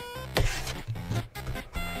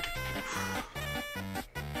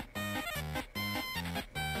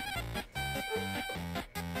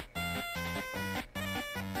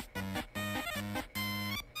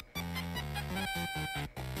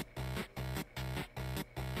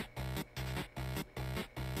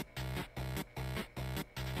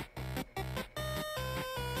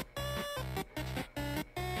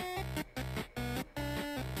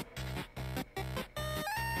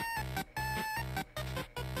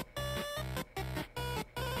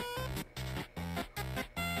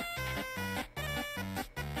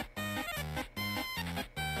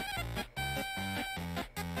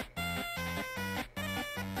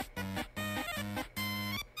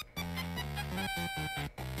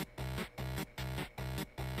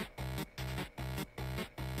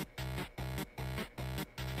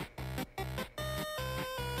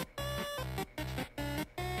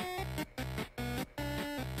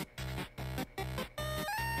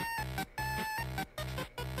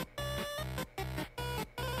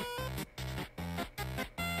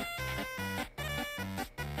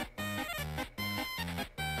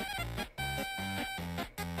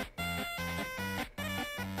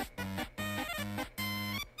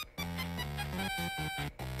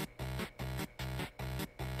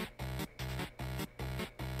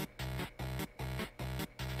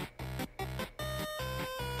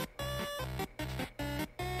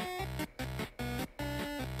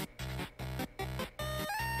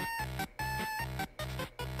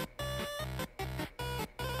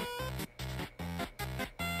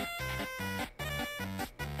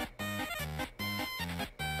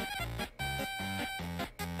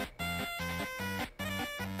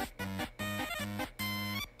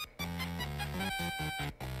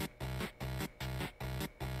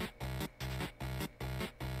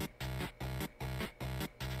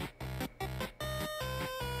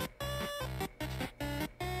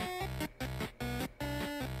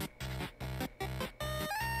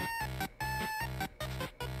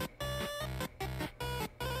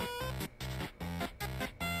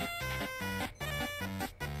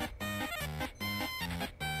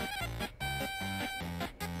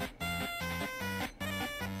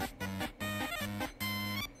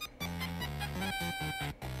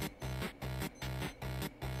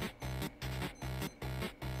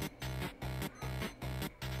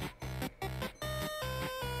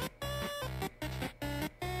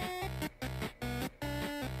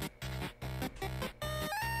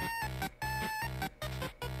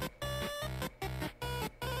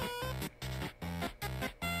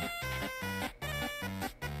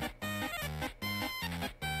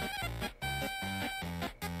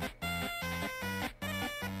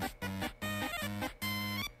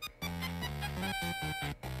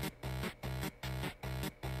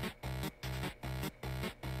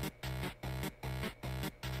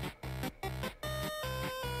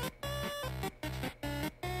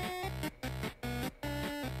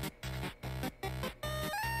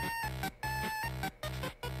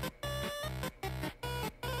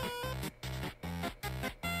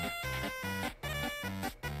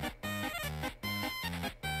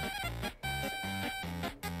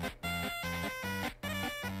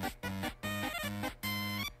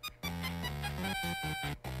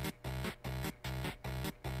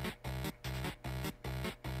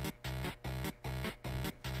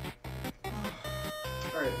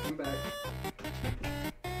 Alright, I'm back.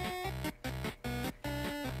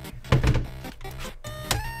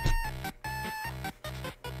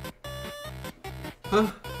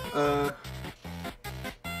 Huh?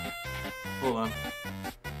 Hold on.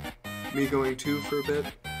 Me going too for a bit?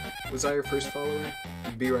 Was I your first follower?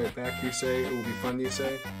 Be right back, you say? It will be fun, you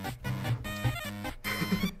say?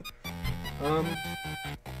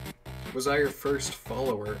 Was I your first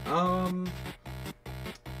follower?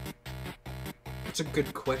 That's a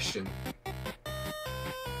good question.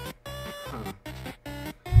 Huh.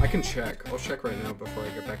 I can check. I'll check right now before I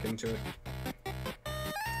get back into it.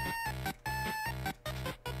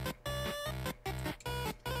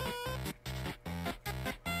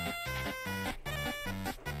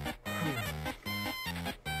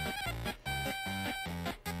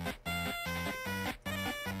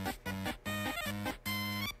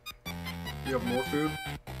 You have more food?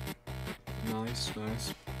 Nice,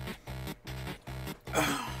 nice.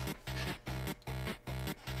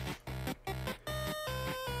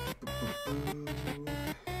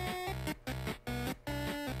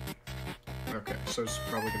 Okay, so it's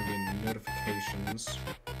probably gonna be notifications.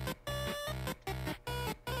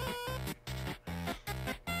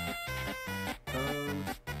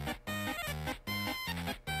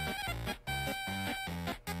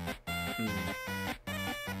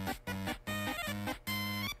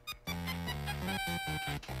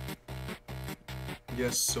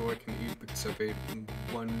 Yes, so I can eat because I've ate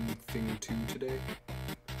one thing too today.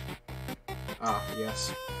 Ah,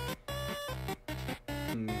 yes.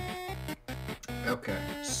 Okay,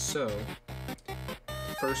 so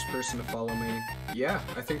first person to follow me. Yeah,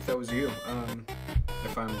 I think that was you.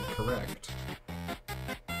 If I'm correct.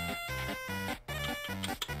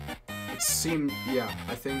 It seemed, yeah,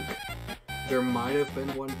 I think there might have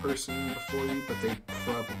been one person before you, but they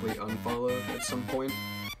probably unfollowed at some point.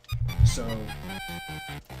 So,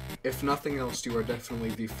 if nothing else, you are definitely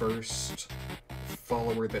the first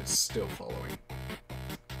follower that's still following.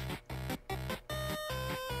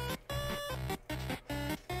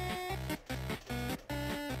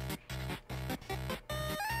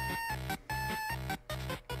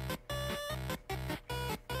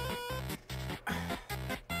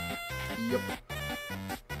 Yup.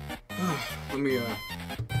 Let me, hold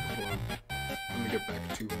on. Let me get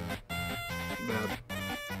back to, that.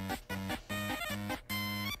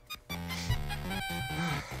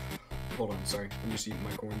 Hold on, sorry. I'm just eating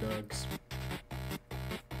my corn dogs.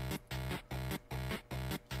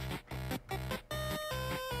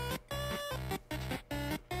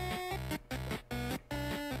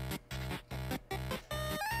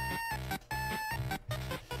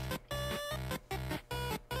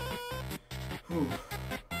 Whew.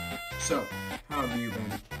 So, how have you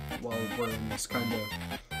been while we're in this kind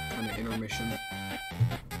of intermission?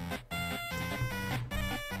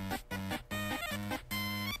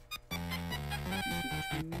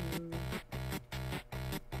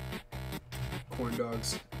 Corn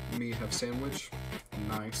dogs, me have sandwich.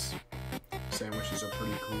 Nice. Sandwiches are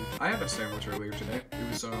pretty cool. I had a sandwich earlier today. It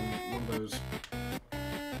was one of those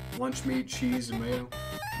Lunch meat, cheese, and mayo.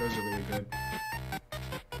 Those are really good.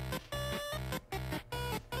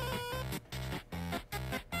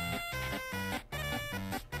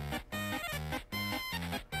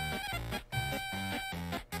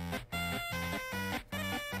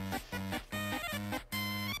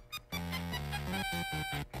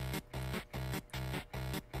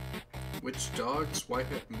 Which dogs? Why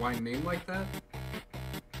name like that?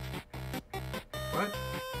 What?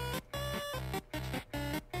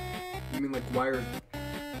 You mean like why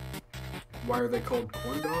are they called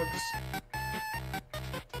corn dogs?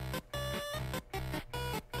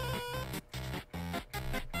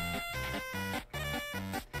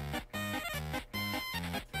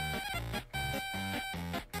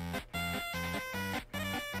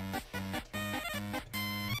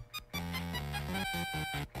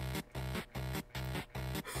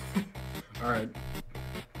 Alright.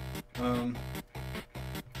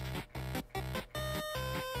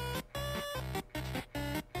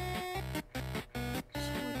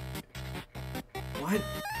 What?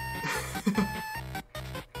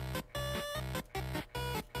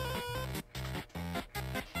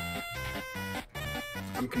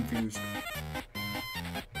 I'm confused.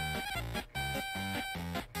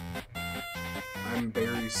 I'm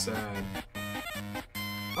very sad.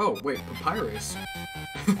 Oh, wait, papyrus.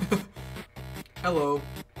 Hello.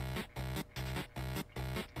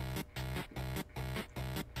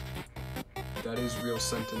 That is real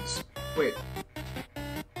sentence. Wait.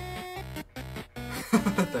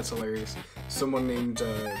 That's hilarious. Someone named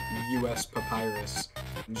US Papyrus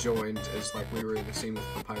joined as like we were the same with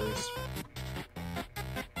Papyrus.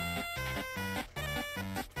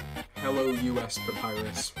 Hello, US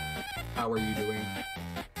Papyrus. How are you doing?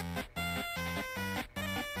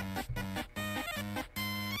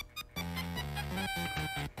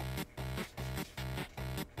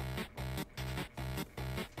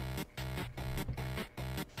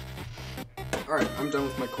 Alright, I'm done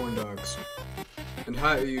with my corn dogs. And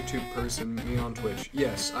hi, YouTube person, me on Twitch.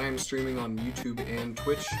 Yes, I am streaming on YouTube and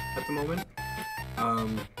Twitch at the moment.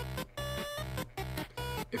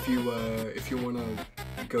 If you wanna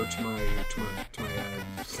go to my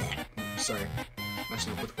sorry,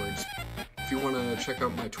 messing up with words. If you wanna check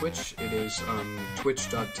out my Twitch, it is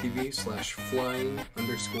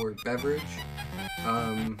twitch.tv/flying_beverage.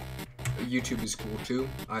 YouTube is cool too,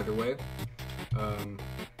 either way.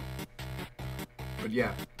 But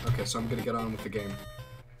yeah, okay, so I'm gonna get on with the game.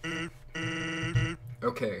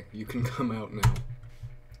 Okay, you can come out now.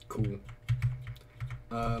 Cool.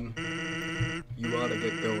 You ought to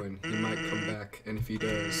get going. He might come back, and if he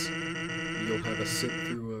does, you'll have a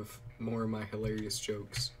sit-through of more of my hilarious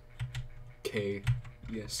jokes. K.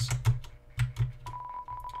 Yes.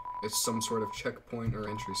 It's some sort of checkpoint or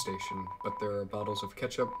entry station, but there are bottles of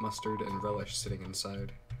ketchup, mustard, and relish sitting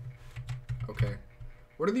inside. Okay.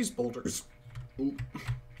 What are these boulders? Ooh.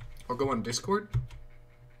 I'll go on Discord?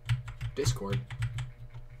 Discord?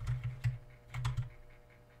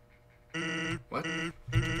 What?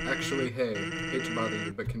 Actually, hey, hate to bother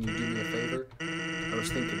you, but can you do me a favor? I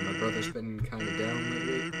was thinking, my brother's been kinda down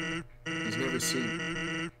lately.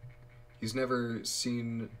 He's never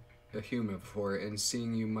seen a human before, and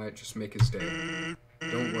seeing you might just make his day.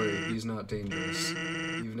 Don't worry, he's not dangerous,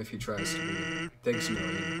 even if he tries to be. Thanks a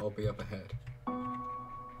million, I'll be up ahead.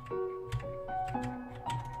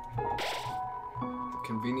 The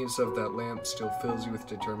convenience of that lamp still fills you with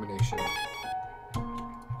determination.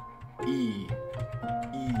 E.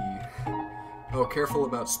 Oh, careful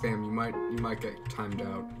about spam. You might get timed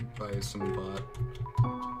out by some bot.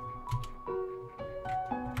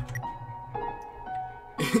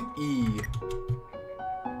 E.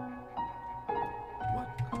 What?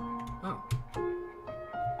 Oh.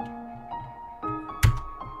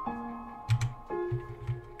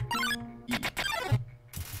 E.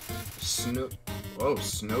 Snow. Oh,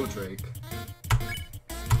 Snowdrake.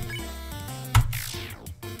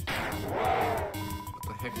 What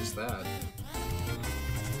the heck is that?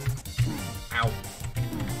 Ow.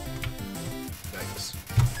 Yikes.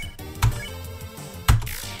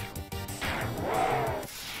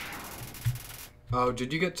 Oh,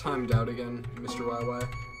 did you get timed out again, Mr. YY?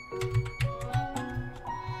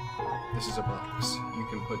 This is a box. You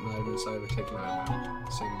can put an item inside or take an item out.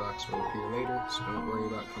 The same box will appear later, so don't worry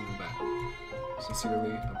about coming back.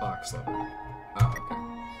 Sincerely, a box lover. Oh, okay.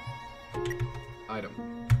 Item.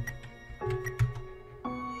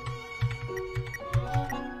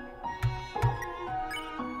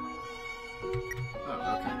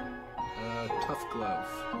 Oh, okay. Tough glove.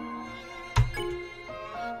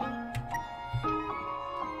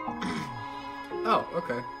 Oh,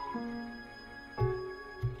 okay.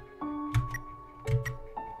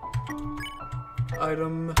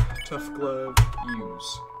 Item, tough glove,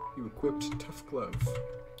 use. You equipped tough glove.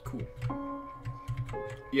 Cool.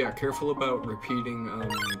 Yeah, careful about repeating,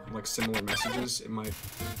 like, similar messages. It might...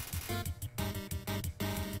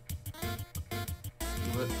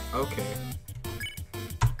 What? Okay.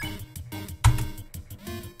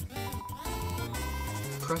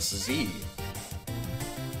 Press Z.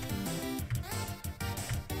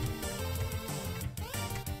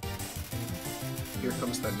 Here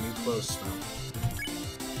comes that new clothes smell.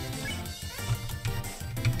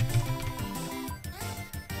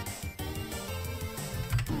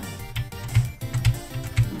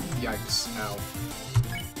 Yikes, ow.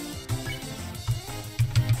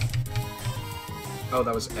 Oh,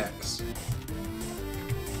 that was X.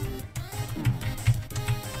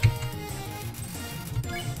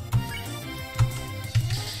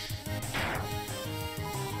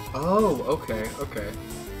 Oh, okay, okay.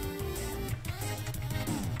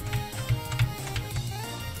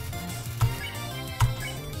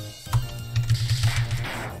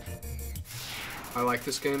 I like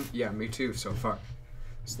this game. Yeah, me too, so far.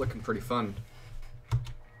 It's looking pretty fun.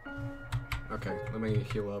 Okay, let me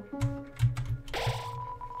heal up.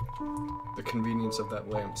 The convenience of that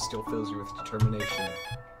lamp still fills you with determination.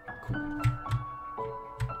 Cool.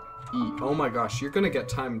 E. Oh my gosh, you're gonna get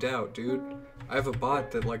timed out, dude. I have a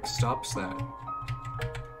bot that, like, stops that.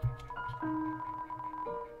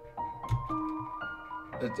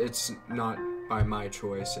 It's not by my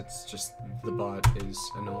choice, it's just the bot is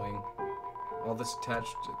annoying. All this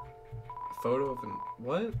attached to a photo of an...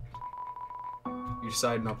 What? You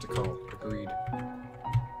decide not to call. Agreed.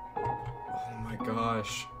 Oh my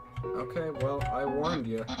gosh. Okay, well, I warned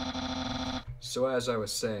you. So as I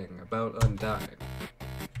was saying, about Undying.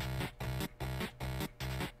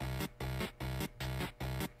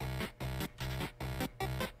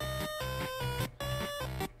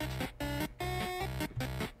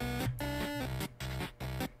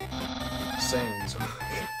 Sans.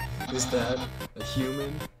 Is that a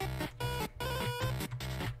human?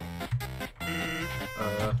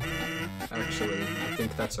 Actually, I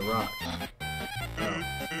think that's a rock. Oh.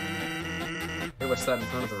 Hey, what's that in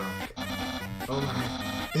front of the rock? Oh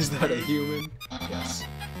my, is that a human? Yes.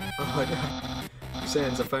 Oh my god.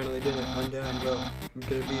 Sans, I finally did it. Undying, bro. I'm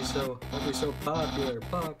gonna be so, I'll be so popular.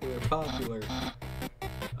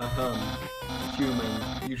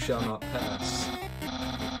 Human, you shall not pass.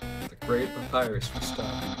 The great papyrus will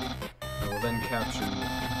stop you. I will then capture you.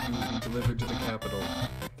 You will be delivered to the capital.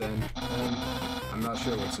 Then, I'm not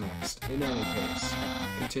sure what's next. In any case,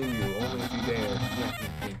 continue only if you dare.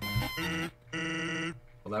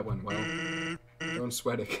 Well, that went well. Don't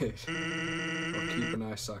sweat it, kid. I'll keep an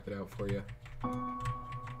eye socket out for you.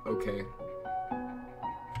 Okay.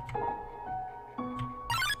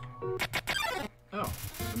 Oh,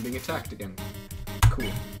 I'm being attacked again.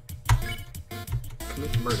 Cool.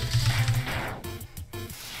 Commit murder.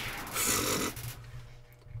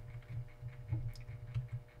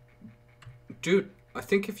 Dude, I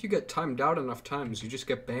think if you get timed out enough times, you just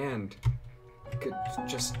get banned.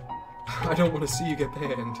 Just... I don't want to see you get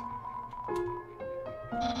banned.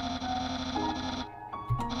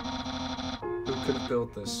 Who could have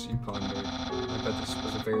built this, you ponder? I bet this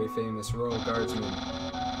was a very famous royal guardsman.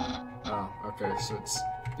 Oh, okay, so it's...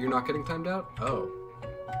 You're not getting timed out? Oh.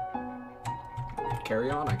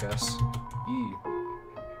 Carry on, I guess. E.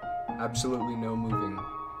 Absolutely no moving.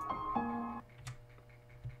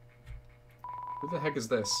 Who the heck is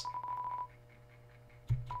this?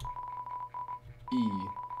 E.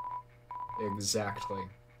 Exactly.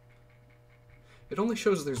 It only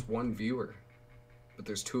shows there's one viewer, but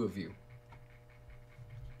there's two of you.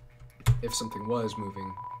 If something was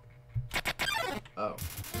moving. Oh.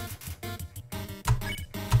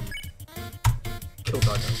 Kill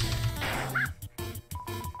doggo.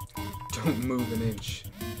 Don't move an inch.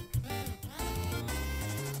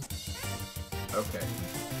 Okay.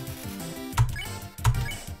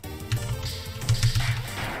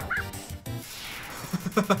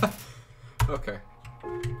 Okay.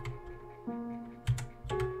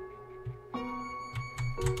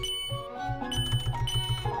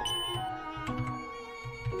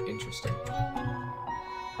 Interesting.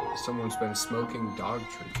 Someone's been smoking dog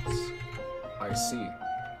treats. I see.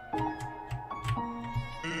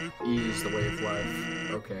 E is the way of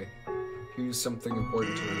life. Okay. Here's something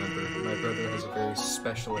important to remember. My brother has a very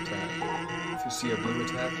special attack. If you see a blue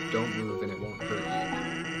attack, don't move and it won't hurt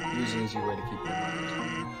you. Use an easy way to keep it in mind.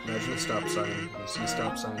 Imagine a stop sign. You see a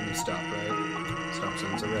stop sign, you stop, right? Stop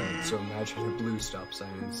signs are red, so imagine a blue stop sign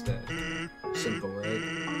instead. Simple, right?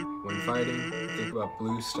 When fighting, think about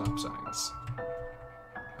blue stop signs.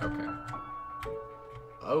 Okay.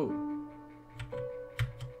 Oh.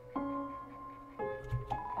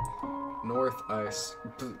 North ice.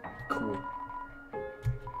 Cool.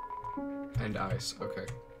 And ice. Okay.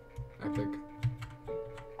 I think.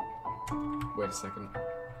 Wait a second.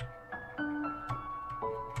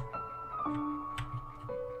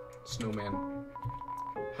 Snowman.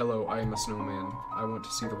 Hello, I am a snowman. I want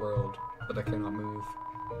to see the world, but I cannot move.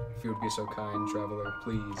 If you would be so kind, traveler,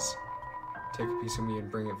 please take a piece of me and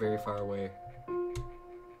bring it very far away.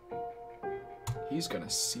 He's gonna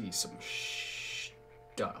see some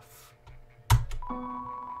stuff.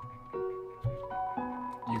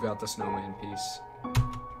 You got the snowman piece.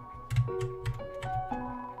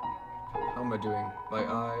 How am I doing? By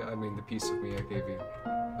I mean the piece of me I gave you.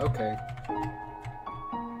 Okay.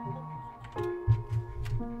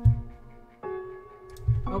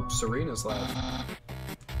 Oh, Serena's left.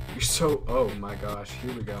 You're so... Oh my gosh,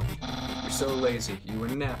 here we go. You're so lazy. You were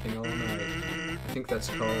napping all night. I think that's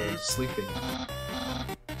called sleeping.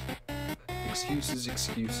 Excuses,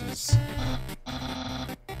 excuses.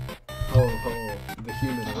 Ho ho, the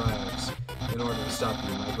human arrives. In order to stop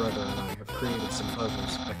you, my brother and I have created some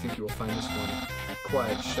puzzles. I think you will find this one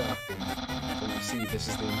quite shocking. For you see, this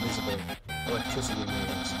is the invisible electricity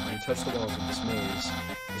maze. When you touch the walls of this maze,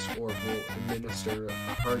 this orb will administer a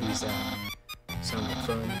hearty zap. Sound like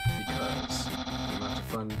fun? Because the amount of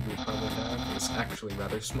fun you will probably have is actually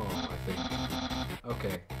rather small, I think.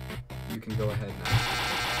 Okay, you can go ahead now.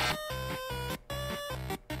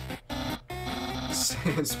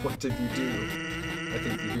 Sans, what did you do? I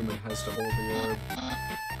think the human has to hold the orb.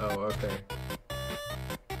 Oh, okay.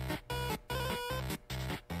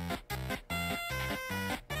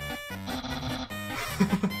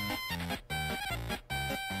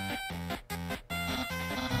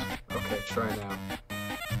 Okay, try now.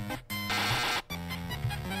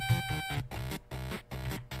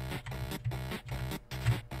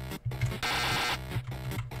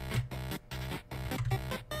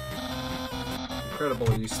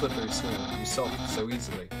 Incredible, you slippery snail. You solved it so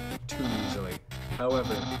easily. Too easily.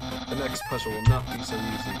 However, the next puzzle will not be so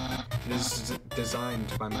easy. It is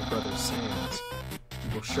designed by my brother Sans. You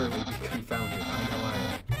will surely be confounded. I know I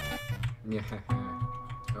am. Yeah.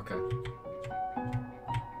 Okay.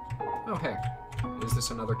 Oh, hey. Is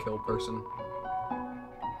this another kill person?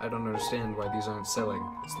 I don't understand why these aren't selling.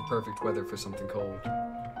 It's the perfect weather for something cold.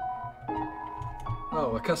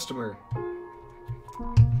 Oh, a customer.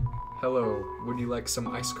 Hello, would you like some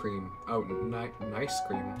ice cream? Oh, nice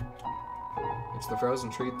cream. It's the frozen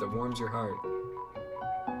treat that warms your heart.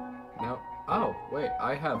 Now, oh, wait,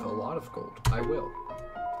 I have a lot of gold. I will.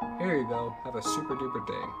 Here you go. Have a super duper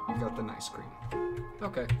day. You got the nice cream.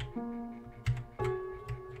 Okay.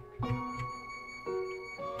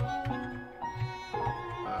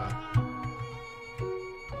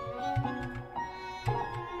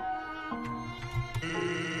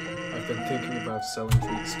 I've been thinking about selling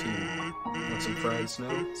treats too. Want some fried snow?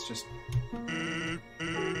 It's just...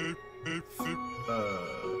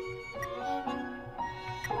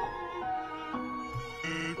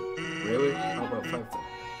 Really? How about 5 then?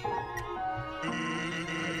 I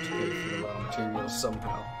have to pay for the raw materials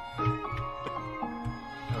somehow.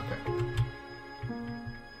 Okay.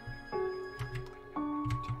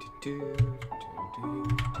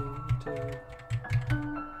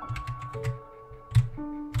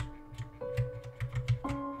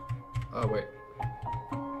 Oh, wait.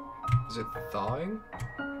 Is it thawing?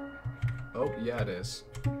 Oh, yeah, it is.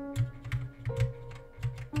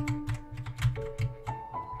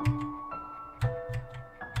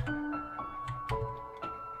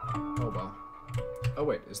 Oh, well. Oh,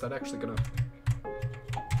 wait, is that actually gonna...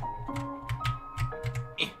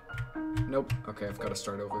 Nope. Okay, I've got to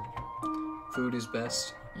start over. Food is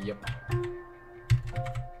best. Yep.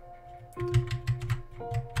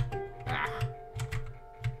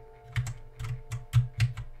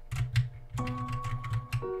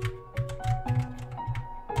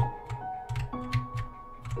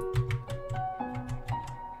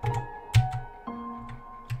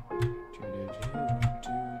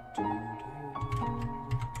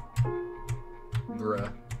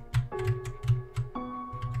 Bruh.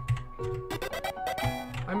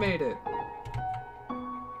 I made it!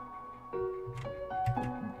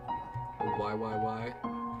 Why?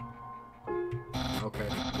 Okay.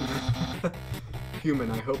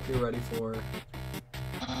 Human, I hope you're ready for...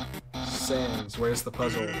 Sans, where's the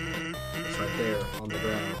puzzle? It's right there, on the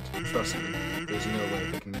ground. Trust me, there's no way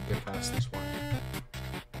they can get past this one.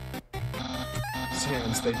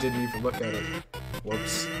 Sans, they didn't even look at it.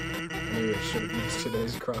 Whoops. Maybe I should have used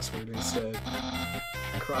today's crossword instead.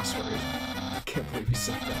 Crossword? I can't believe you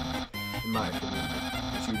said that. In my opinion,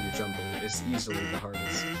 Junior Jumble is easily the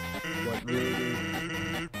hardest. What, really,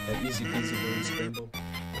 dude? That easy peasy word scramble?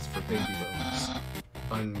 That's for baby bones.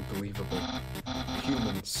 Unbelievable.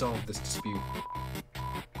 Human, solve this dispute.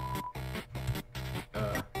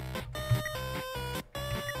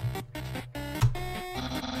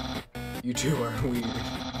 You two are weird.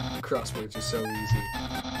 Crosswords are so easy.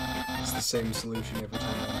 It's the same solution every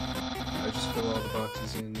time. I just fill all the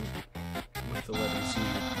boxes in with the letter Z,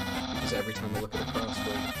 because every time I look at a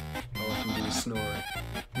crossword, all I can do is snore.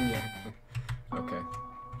 Yeah. Okay.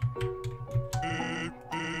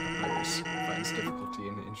 Iris finds difficulty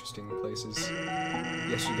in interesting places.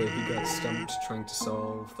 Yesterday he got stumped trying to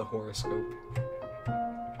solve the horoscope.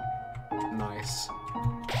 Nice.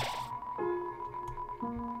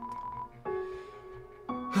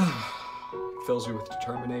 Fills you with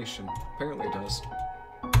determination. Apparently it does.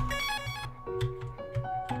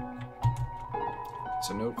 It's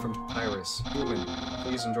a note from Papyrus. Human,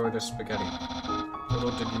 please enjoy this spaghetti.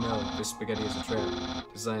 Little did you know, this spaghetti is a trap,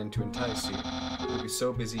 designed to entice you. You'll be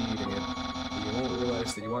so busy eating it, that you won't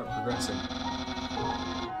realize that you aren't progressing.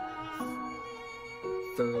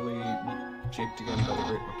 Thoroughly japed again by the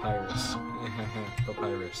great Papyrus.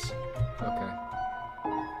 Papyrus. Okay.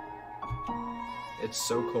 It's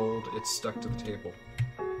so cold, it's stuck to the table.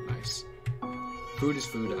 Nice. Food is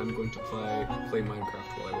food. I'm going to play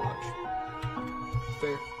Minecraft while I watch.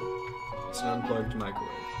 Fair. It's an unplugged microwave.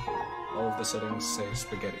 All of the settings say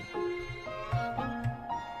spaghetti.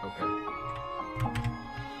 Okay.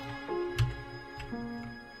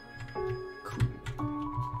 Cool.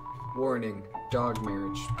 Warning. Dog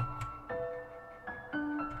marriage.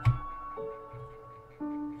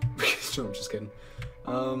 No, I'm just kidding.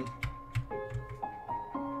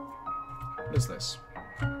 What is this?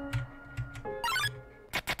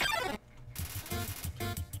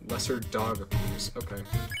 Lesser dog appears. Okay.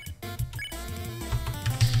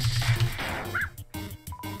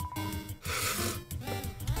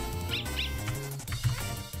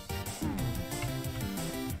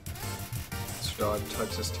 This dog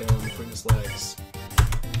tucks his tail in between his legs.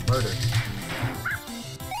 Murder.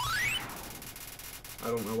 I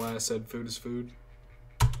don't know why I said food is food.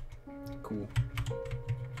 Cool.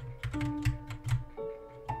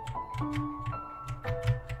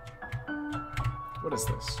 What is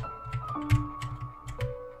this?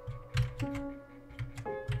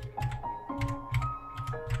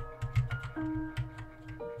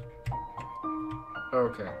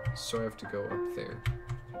 Okay, so I have to go up there.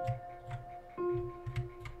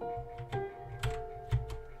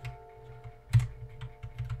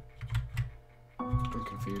 I'm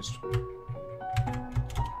confused.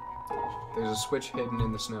 There's a switch hidden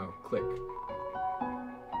in the snow. Click.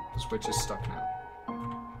 The switch is stuck now.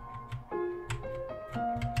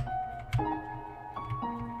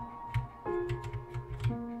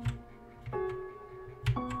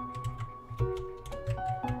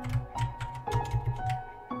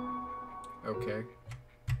 Okay.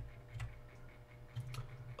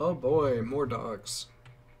 Oh boy, more dogs.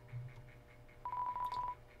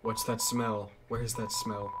 What's that smell? Where's that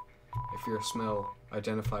smell? If you're a smell,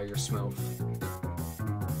 identify your smell.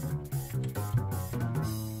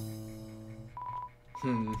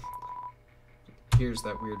 Here's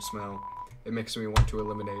that weird smell. It makes me want to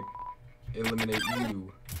eliminate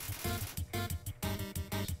you.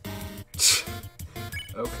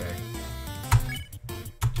 Okay.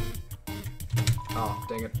 Oh,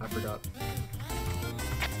 dang it, I forgot.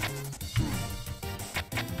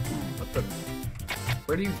 What the?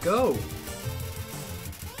 Where do you go?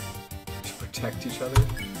 To protect each other?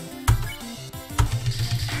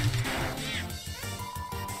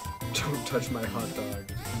 Don't touch my hot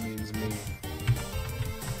dog. It means me.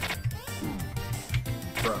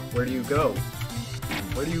 Bruh, where do you go?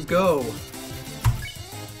 Where do you go?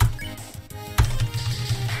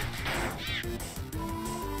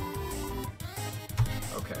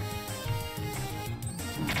 Okay.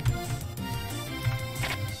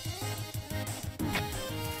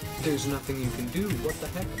 There's nothing you can do. What the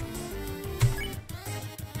heck?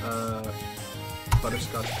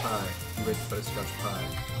 Butterscotch pie. With butterscotch pie.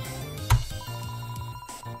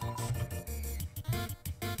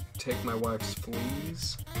 Take my wife's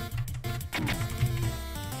fleas.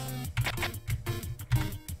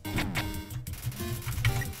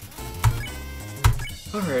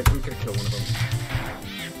 Alright, I'm gonna kill one of them.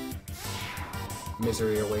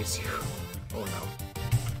 Misery awaits you. Oh no.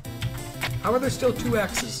 How are there still 2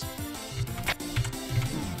 axes?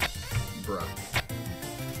 Bruh.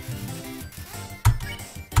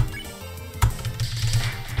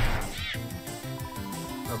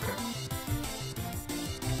 Okay.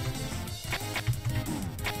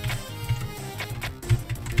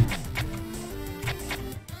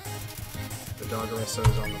 The Doggeressa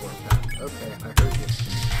is on the warpath. Okay, I heard you.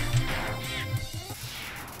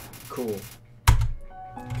 Cool.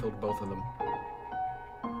 Killed both of them.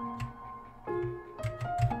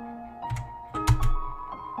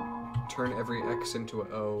 Turn every X into an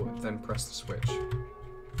O, then press the switch.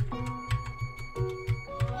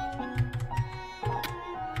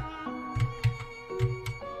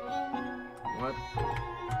 What?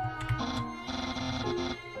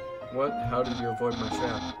 What? How did you avoid my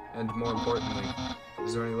trap? And more importantly,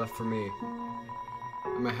 is there any left for me?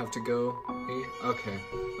 I might have to go. Hey? Okay.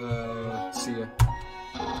 See ya.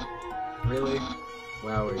 Really?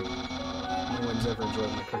 Wowie. No one's ever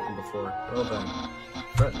enjoyed my cooking before. Well then.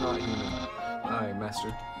 Fret not, human. I,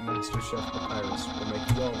 Master Chef Papyrus, will make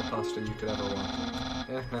you all the pasta you could ever want.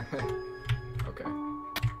 Okay.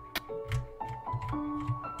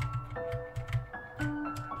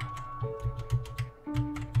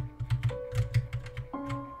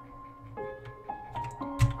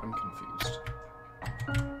 I'm confused.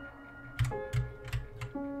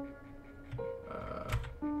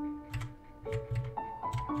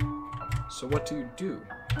 So what do you do?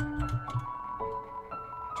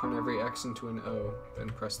 Turn every X into an O, then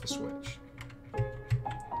press the switch.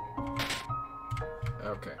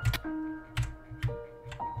 Okay.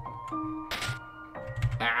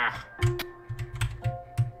 Ah!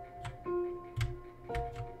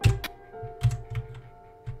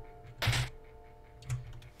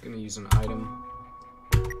 Gonna use an item.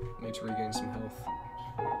 Need to regain some health.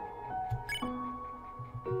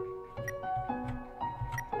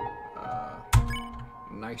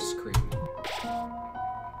 Ice cream.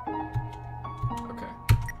 Okay.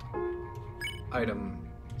 Item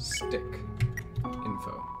stick.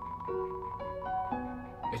 Info.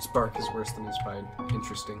 Its bark is worse than its bite.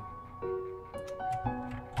 Interesting.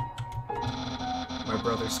 My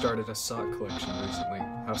brother started a sock collection recently.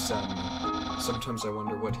 How saddening. Sometimes I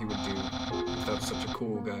wonder what he would do without such a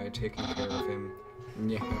cool guy taking care of him.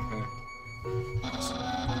 Yeah. Awesome.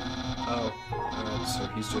 Oh, so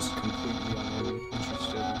he's just completely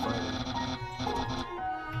uninterested in fighting.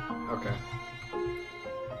 Okay.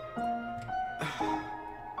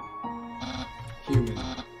 Human.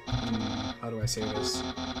 How do I say this?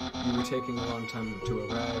 You were taking a long time to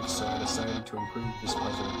arrive, so I decided to improve this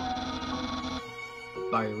puzzle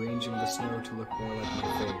by arranging the snow to look more like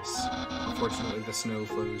my face. Unfortunately, the snow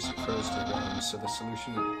froze to the ground, so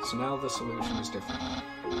now the solution is different.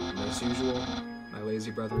 And as usual, my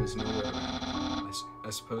lazy brother is nowhere around. I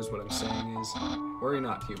suppose what I'm saying is, worry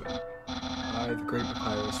not, human. I, the great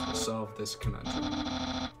Papyrus, will solve this conundrum.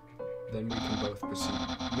 Then we can both proceed.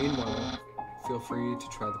 Meanwhile, feel free to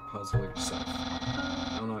try the puzzle yourself.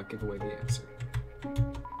 I'll not give away the answer.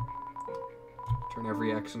 Turn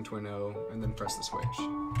every X into an O, and then press the switch.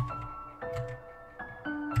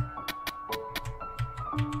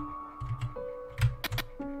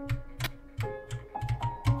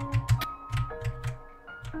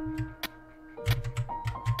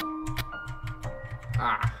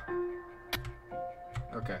 Ah!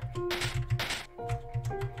 Okay.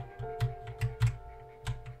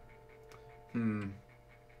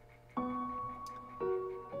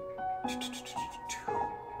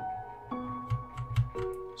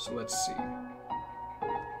 So let's see.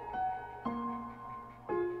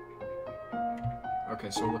 Okay,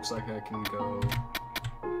 so it looks like I can go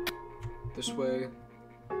this way.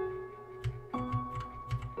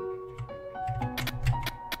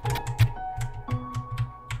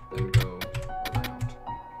 Then go around.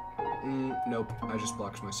 Nope, I just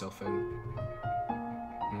blocked myself in.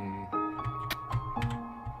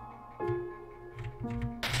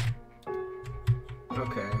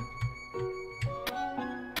 Okay.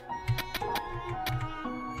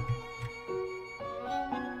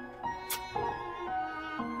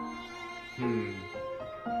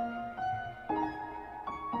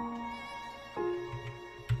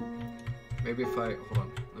 Maybe if I... Hold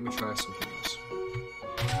on. Let me try something else.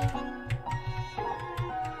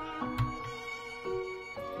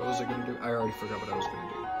 What was I gonna do? I already forgot what I was gonna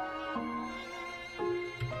do.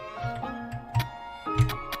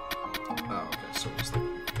 Oh, okay. So it's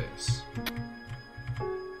like this.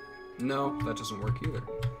 No, that doesn't work either.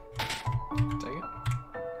 Dang it.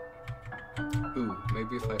 Ooh,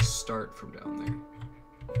 maybe if I start from down there.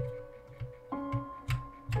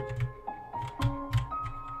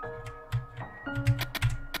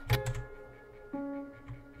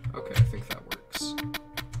 Okay, I think that works.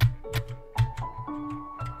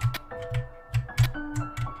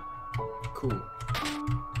 Cool.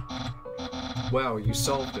 Wow, you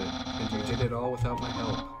solved it, and you did it all without my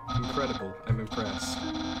help. Incredible, I'm impressed.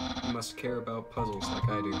 You must care about puzzles like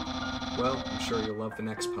I do. Well, I'm sure you'll love the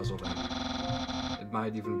next puzzle then. It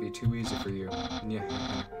might even be too easy for you. Yeah.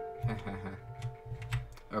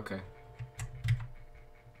 Okay.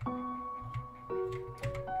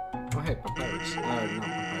 Oh hey, Papyrus. Not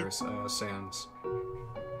Papyrus, Sans.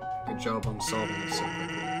 Good job on solving it so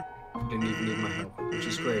quickly. You didn't even need my help, which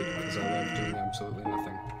is great, because I love doing absolutely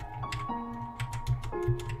nothing.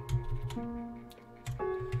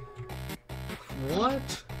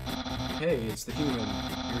 What? Hey, it's the human.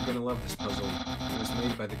 You're gonna love this puzzle. It was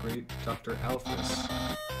made by the great Dr. Alphys.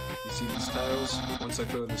 You see these tiles? Once I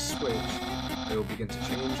throw this switch, they will begin to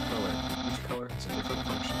change color. Each color has a different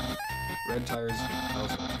function. Red tiles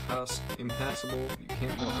are impassable, you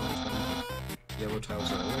can't walk on them. Yellow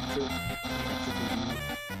tiles are electric view.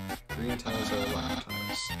 Green tiles are alarm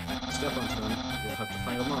tiles. Step onto them, you'll have to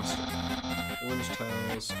find a monster. Orange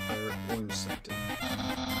tiles are orange scented.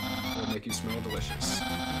 They'll make you smell delicious.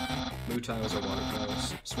 Blue tiles are water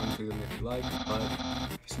tiles. Swim through them if you like, but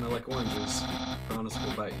if you smell like oranges, piranhas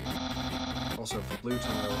will bite you. Also, if the blue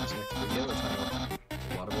tile is next to the yellow tile,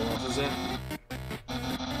 the water will also zap you.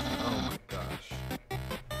 Oh my gosh.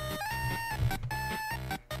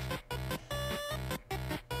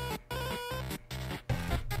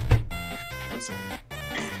 One second.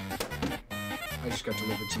 I just got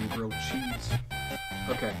delivered some grilled cheese.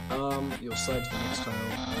 Okay, you'll slide to the next tile,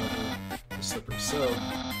 however, the slippery so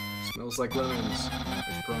smells like lemons,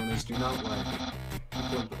 which piranhas do not like.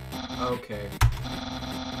 Okay.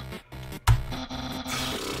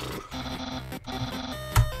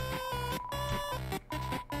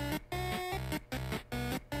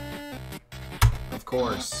 Of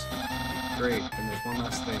course. Great, and there's one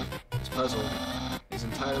last thing. This puzzle is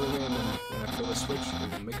entirely random. When I pull the switch,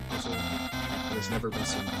 it will make a puzzle that has never been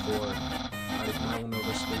seen before. I will know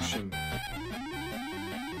the solution.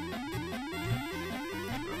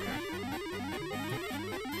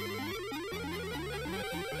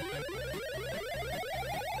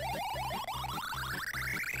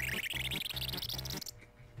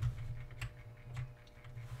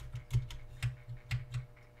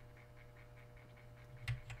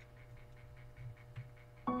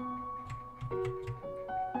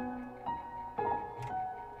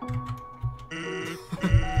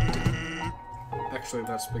 Actually,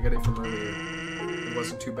 that spaghetti from earlier, it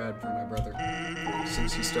wasn't too bad for my brother.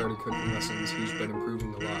 Since he started cooking lessons, he's been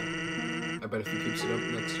improving a lot. I bet if he keeps it up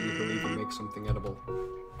next year, he'll even make something edible.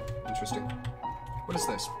 Interesting. What is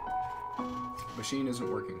this? The machine isn't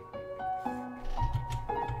working.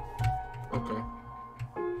 Okay.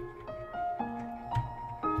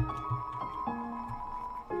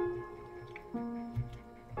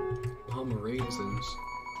 Palmer raisins.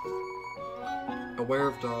 Aware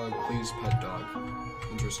of dog, please pet dog.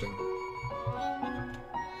 Interesting.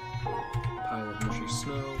 Pile of mushy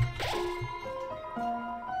snow.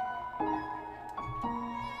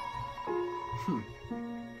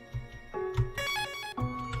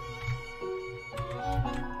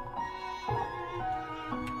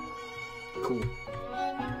 Cool.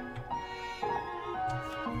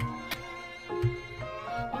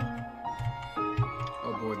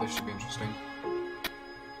 Oh boy, this should be interesting.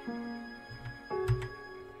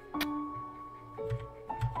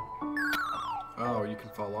 Oh, you can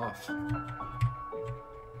fall off.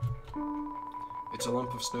 It's a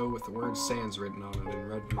lump of snow with the word Sans written on it in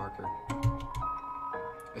red marker.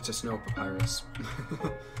 It's a snow papyrus.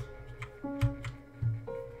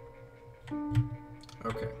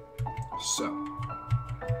 Okay, so.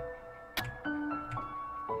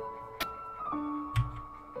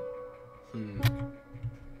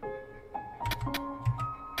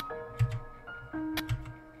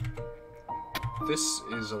 This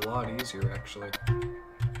is a lot easier, actually.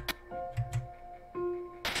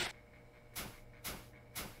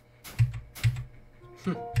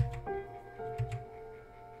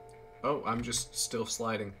 Oh, I'm just still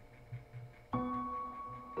sliding.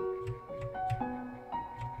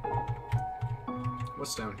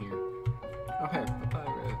 What's down here? Oh, hey,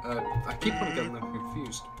 papyrus. I keep on getting them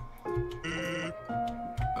confused.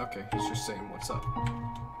 Okay, he's just saying what's up.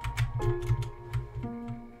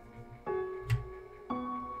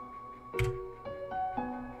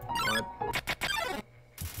 What?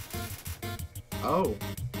 Oh,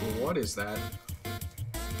 well, what is that?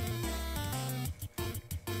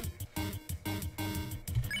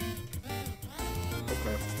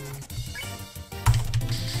 Okay.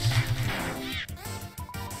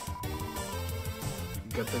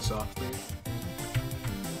 Get this off me.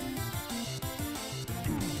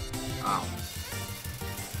 Ow.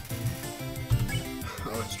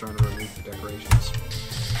 Oh, it's trying to remove the decorations.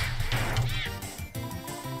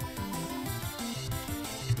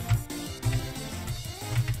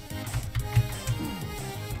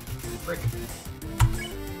 Frick.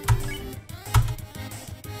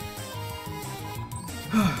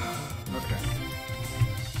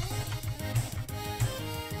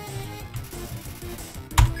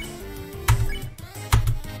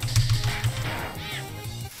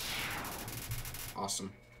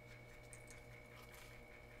 Awesome.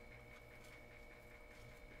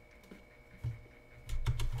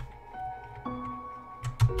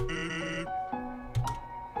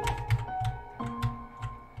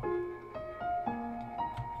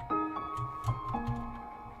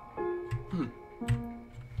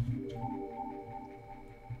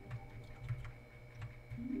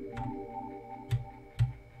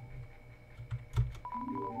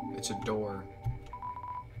 It's a door.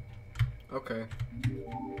 Okay.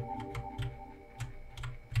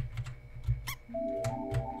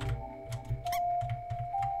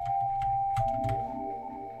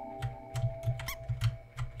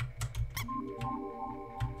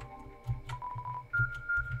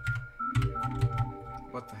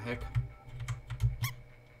 What the heck?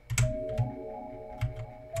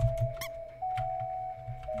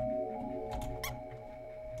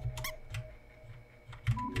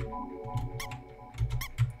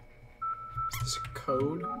 Is this a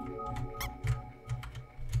code?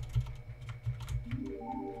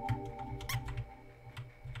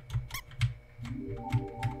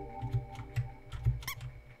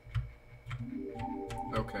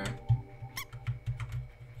 Okay.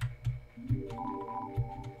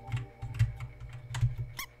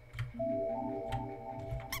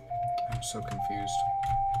 I'm so confused.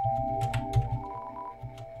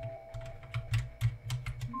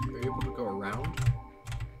 Are you able to go around?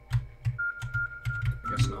 I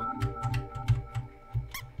guess not.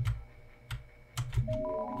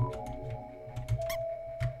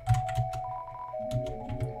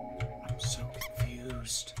 I'm so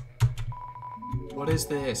confused. What is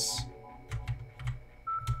this?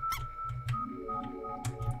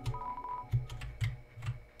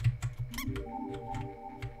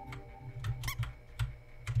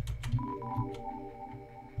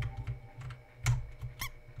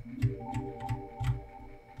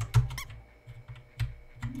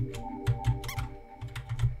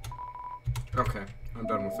 Okay, I'm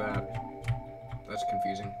done with that. That's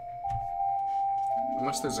confusing.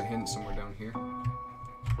 Unless there's a hint somewhere down here.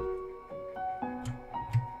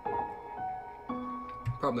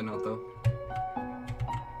 Probably not, though.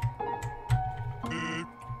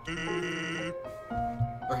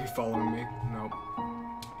 Are you following me? Nope.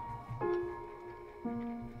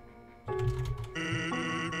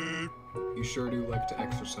 You sure do like to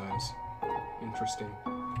exercise. Interesting.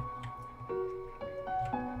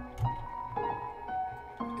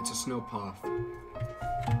 It's a snowpoth.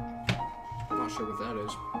 Not sure what that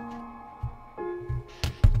is.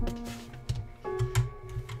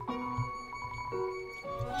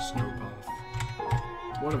 Snowpoth.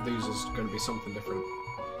 One of these is going to be something different.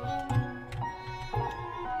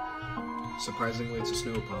 Surprisingly, it's a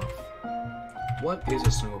snowpoth. What is a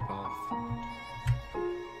snowpoth?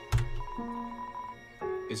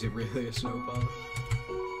 Is it really a snowpoth?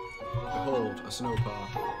 Behold, a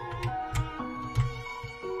snowpoth.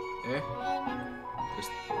 Eh?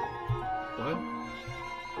 What?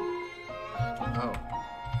 Oh.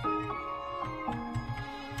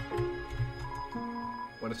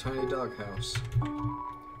 What a tiny doghouse.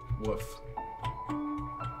 Woof.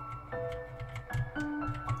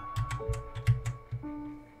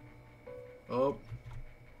 Oh.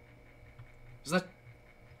 Is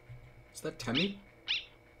that Temmie?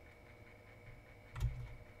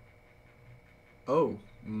 Oh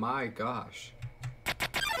my gosh.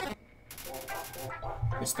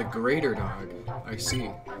 It's the greater dog. I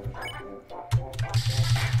see.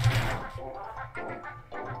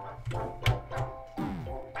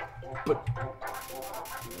 But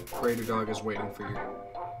greater dog is waiting for you.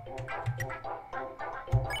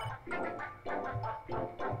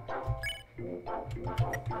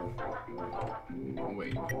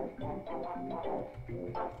 Wait.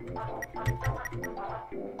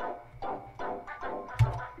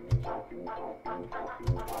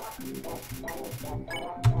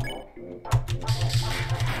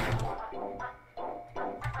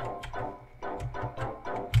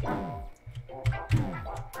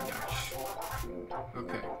 Gosh.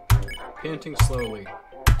 Okay. Panting slowly.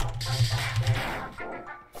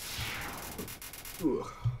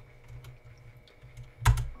 Ugh.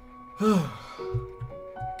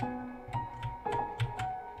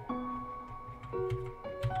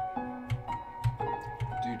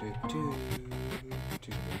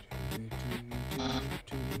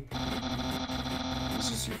 This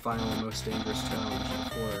is your final and most dangerous challenge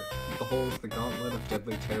before behold the gauntlet of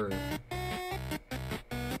deadly terror.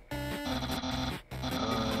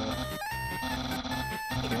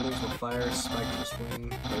 Cannons will fire, spikes will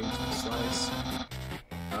swing, blades will slice.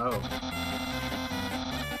 Oh.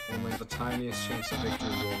 Only the tiniest chance of victory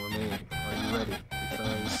will remain. Are you ready?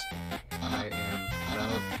 Because I am.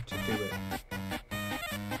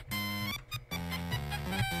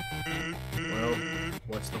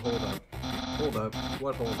 hold up.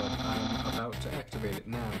 What hold up? I'm about to activate it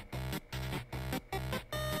now.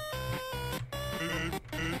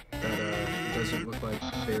 That doesn't look like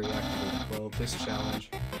very activated. Well, this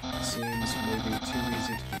challenge seems maybe too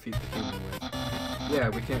easy to defeat the human with. Yeah,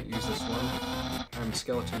 we can't use this one. I'm a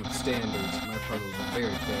skeleton with standards. My puzzles are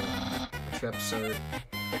very fair. My traps are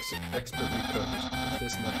expertly cooked.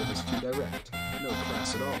 This method is too direct. No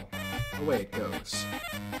class at all. Away it goes.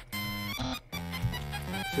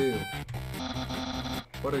 Phew.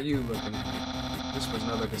 What are you looking at? This was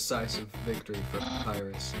another decisive victory for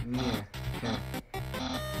Papyrus. Yeah. Heh.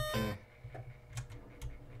 Heh.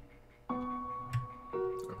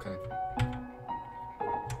 Okay.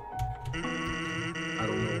 I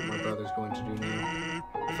don't know what my brother's going to do now.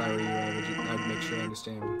 If I were you, I'd make sure I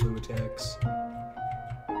understand blue attacks.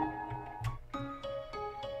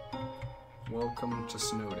 Welcome to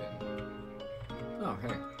Snowden. Oh,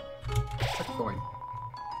 hey. Checkpoint.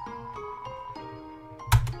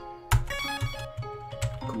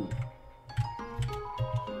 Cool.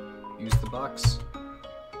 Use the box.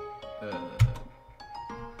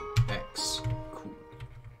 X. Cool.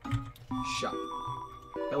 Shop.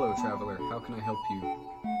 Hello, traveler. How can I help you?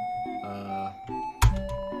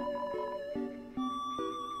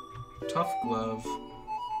 Tough glove.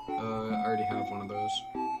 I already have one of those.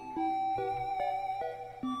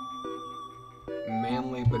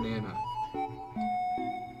 Manly banana.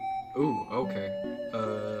 Ooh, okay.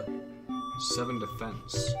 7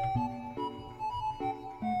 defense.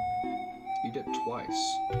 Eat it twice.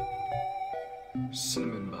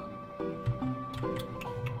 Cinnamon bun.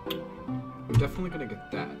 I'm definitely gonna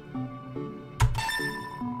get that.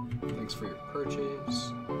 Thanks for your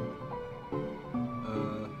purchase.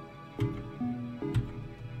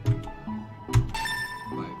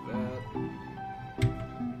 Buy that.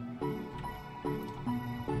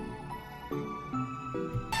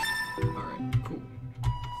 Alright, cool.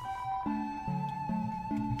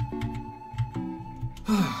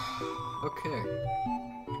 Okay.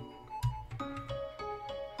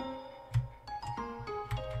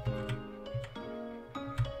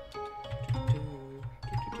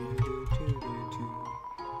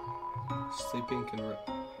 Sleeping can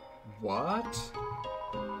what?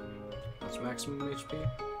 What's maximum HP?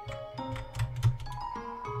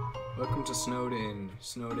 Welcome to Snowden,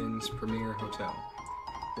 Snowden's premier hotel.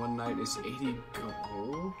 One night is 80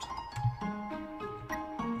 gold?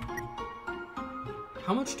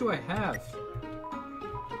 How much do I have?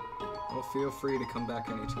 Well, feel free to come back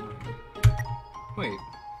anytime. Wait.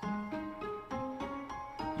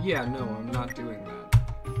 Yeah, no, I'm not doing that.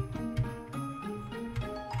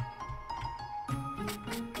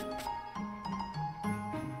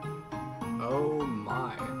 Oh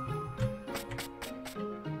my.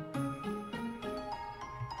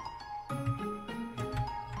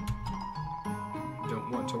 Don't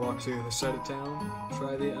want to walk to the other side of town?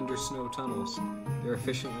 Try the under snow tunnels. They're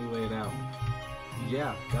efficiently laid out.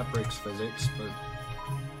 Yeah, that breaks physics, but...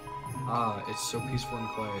 Ah, it's so peaceful and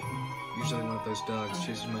quiet. Usually one of those dogs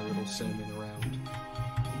chases my little cinnamon around.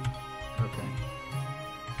 Okay.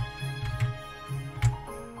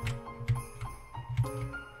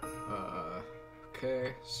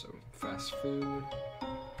 Okay, so fast food.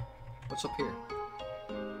 What's up here?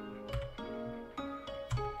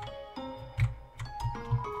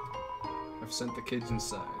 I've sent the kids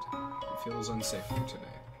inside. It feels unsafe here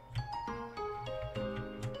today.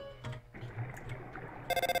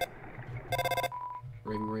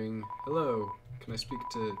 Ring ring. Hello. Can I speak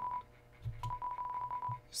to...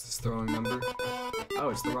 Is this the wrong number? Oh,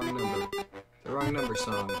 it's the wrong number. The wrong number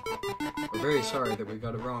song. We're very sorry that we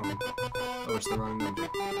got it wrong. Oh, it's the wrong number.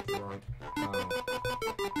 The wrong...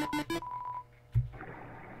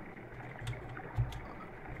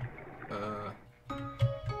 Oh.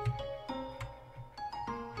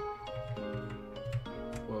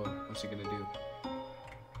 Well, what's he gonna do?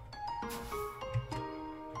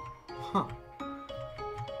 Huh.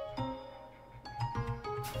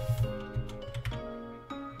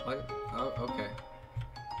 What? Oh, okay.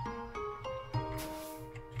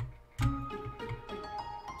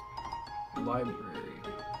 Library.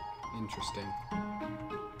 Interesting.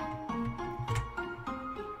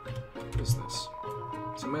 What is this?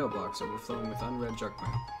 It's a mailbox overflowing with unread junk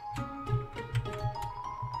mail.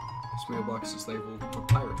 This mailbox is labeled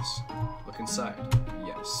Papyrus. Look inside.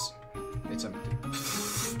 Yes. It's empty.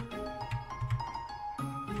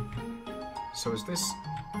 So is this...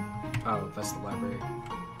 Oh, that's the library.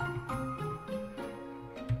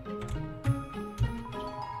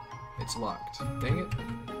 It's locked. Dang it.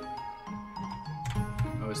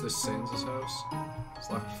 Oh, is this Sans' house? It's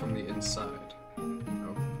locked from the inside.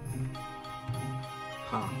 Oh.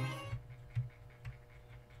 Huh.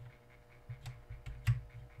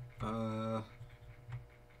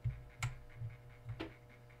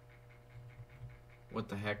 What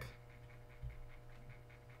the heck?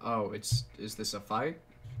 Oh, is this a fight?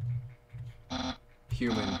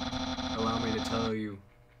 Human, allow me to tell you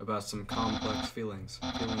about some complex feelings.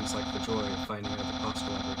 Feelings like the joy of finding out the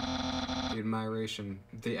possible other,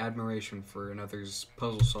 the admiration for another's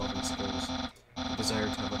puzzle-solving skills, the desire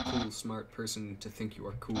to have a cool, smart person to think you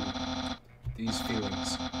are cool. These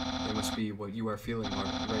feelings, they must be what you are feeling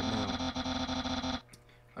right now.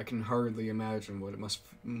 I can hardly imagine what it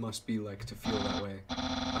must be like to feel that way.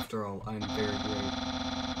 After all, I am very great.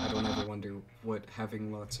 I don't ever wonder what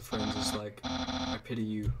having lots of friends is like. I pity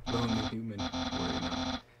you, lonely human. Worry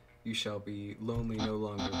not. You shall be lonely no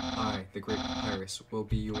longer. I, the great papyrus, will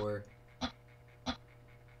be your...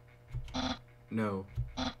 No.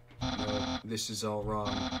 No, this is all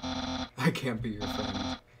wrong. I can't be your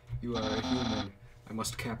friend. You are a human. I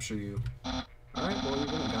must capture you. Alright, well, you're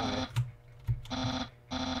gonna die.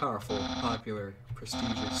 Powerful, popular,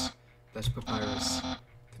 prestigious. That's Papyrus,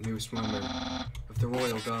 the newest member of the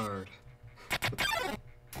Royal Guard.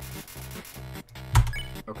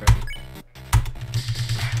 Okay.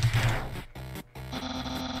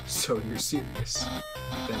 So you're serious.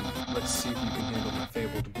 Then, let's see if you can handle my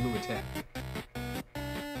fabled blue attack.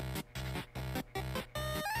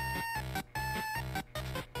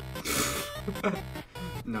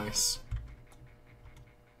 Nice.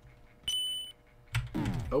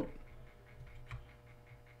 Oh.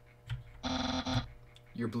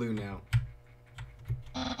 You're blue now.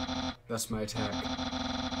 That's my attack.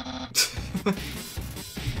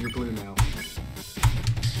 You're blue now.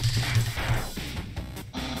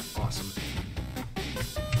 Awesome.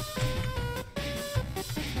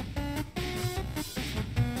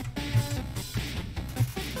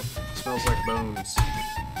 Smells like bones.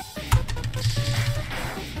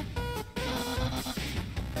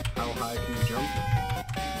 How high can you jump?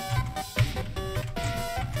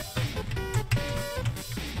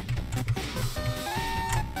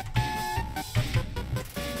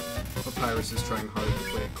 Papyrus is trying hard to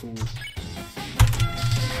play it cool.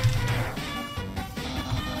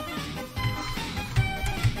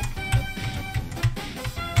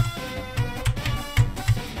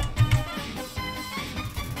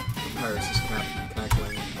 Papyrus is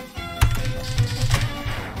cackling.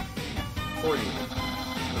 40. I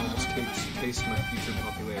can almost taste my future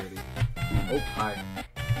popularity. Oh, hi.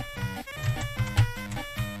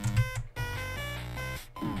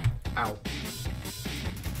 Ow.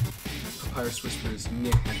 Papyrus whispers,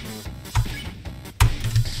 "Nyeh."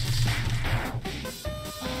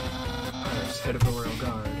 Papyrus, head of the Royal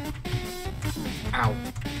Guard. Ow.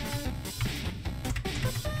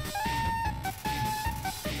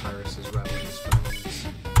 Papyrus is rattling his bones.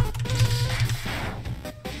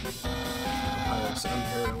 Papyrus,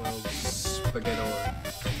 unparalleled spaghettor.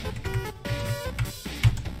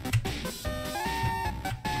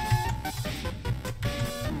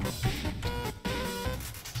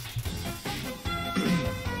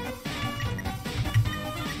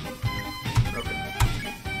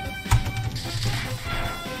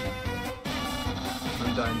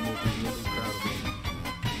 Undyne will be really proud of me.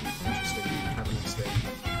 Interesting. Have a nice day.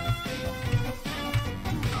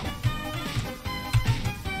 Ow.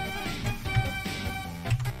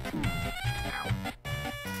 Ow.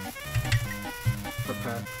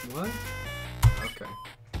 What? Okay.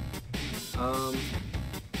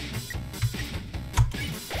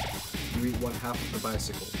 You eat one half of the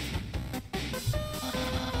bicycle.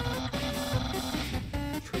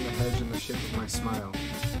 Trim the hedge in the shape of my smile.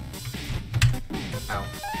 Ow.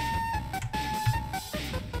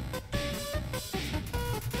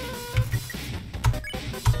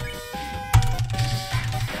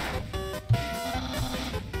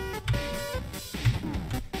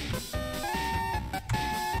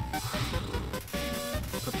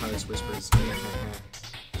 Papyrus whispers,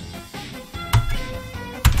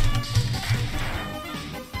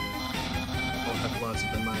 I'll have lots of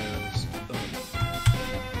admirers.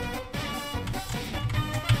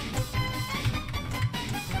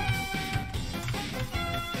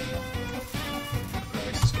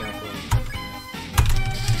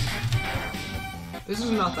 This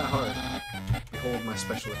is not that hard. Behold my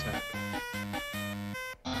special attack.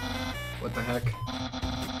 What the heck?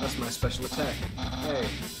 That's my special attack. Hey,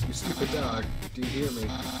 you stupid dog. Do you hear me?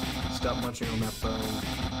 Stop munching on that bone.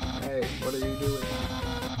 Hey, what are you doing?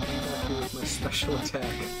 I'm back here with my special attack.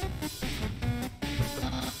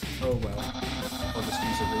 Oh well. I'll just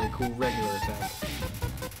use a really cool regular attack.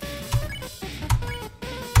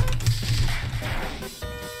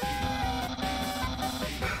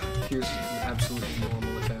 Here's an absolutely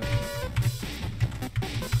normal attack.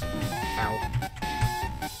 Ow.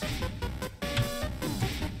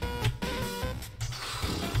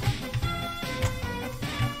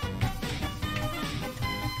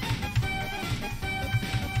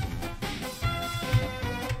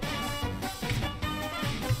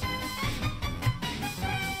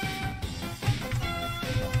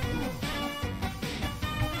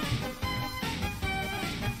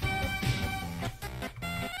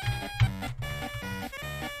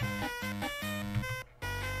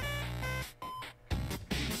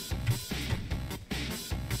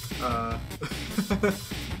 Uh...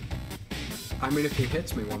 I mean, if he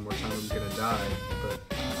hits me one more time, I'm gonna die, but...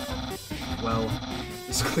 Well,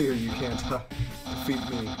 it's clear you can't, defeat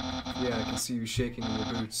me. Yeah, I can see you shaking in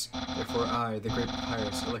your boots. Therefore I, the great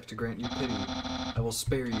Papyrus, elect to grant you pity. I will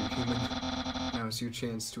spare you, human. Now is your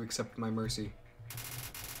chance to accept my mercy.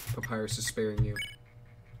 Papyrus is sparing you.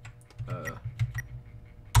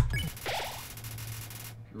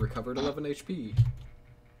 You recovered 11 HP.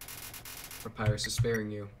 Papyrus is sparing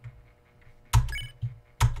you.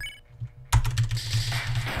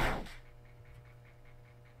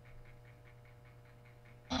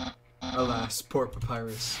 Alas, poor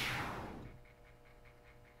Papyrus.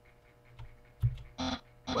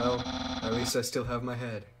 Well, at least I still have my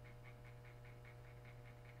head.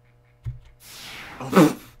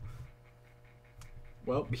 Oh.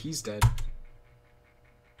 Well, he's dead.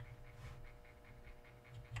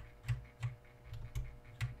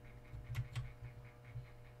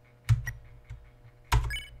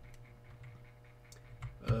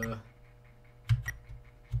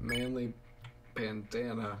 Manly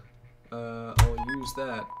bandana. I'll use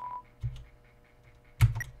that.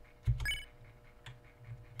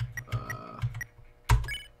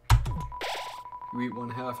 You eat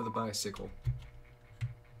 1/2 of the bicycle.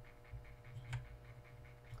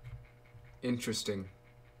 Interesting.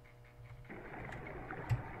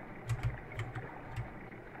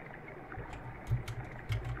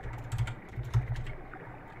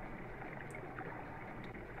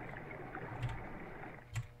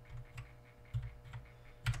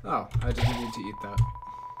 Oh, I didn't need to eat that.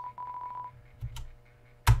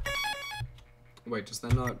 Wait, does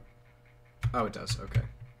that not... Oh, it does, okay.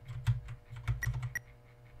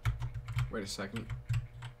 Wait a second.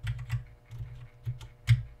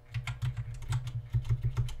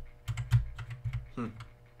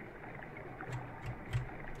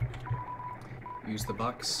 Use the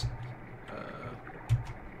box.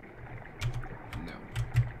 No.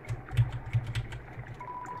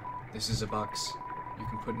 This is a box. You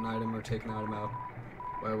can put an item or take an item out.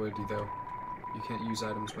 Why would you, though? You can't use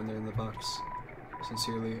items when they're in the box.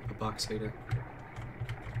 Sincerely, a box hater.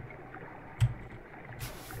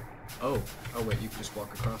 Oh. Oh, wait, you can just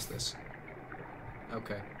walk across this.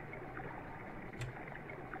 Okay.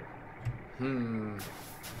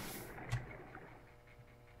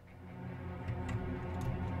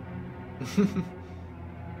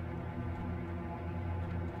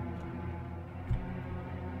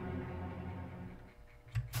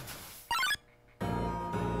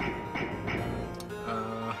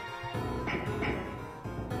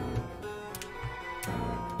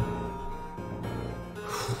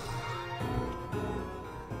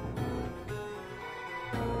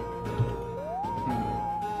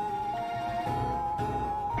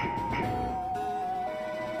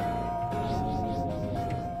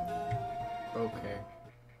 Okay.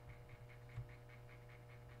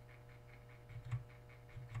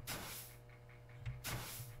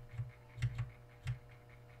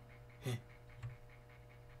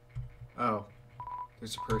 Oh,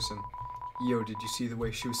 there's a person. Yo, did you see the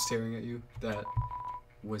way she was staring at you? That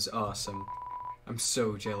was awesome. I'm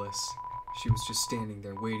so jealous. She was just standing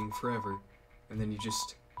there waiting forever, and then you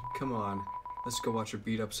just... Come on, let's go watch her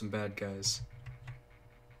beat up some bad guys.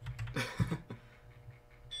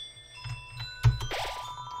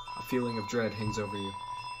 A feeling of dread hangs over you,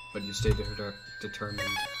 but you stay determined.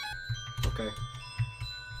 Okay.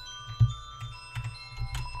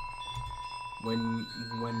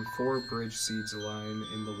 When 4 bridge seeds align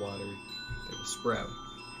in the water, they will sprout.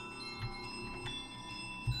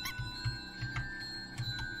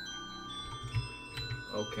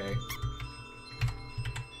 Okay.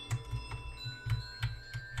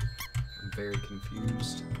 I'm very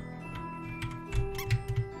confused.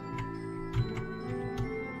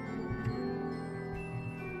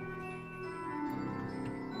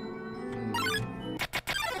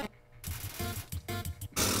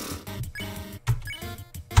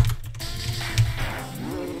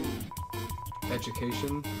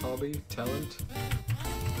 Education, hobby, talent.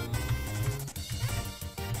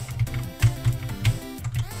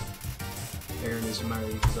 Aaron is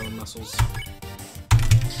admiring his own muscles.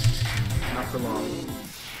 Not for long.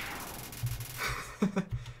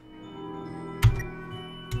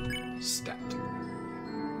 Stat.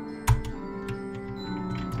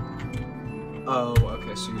 Oh,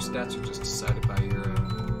 okay, so your stats are just decided by your,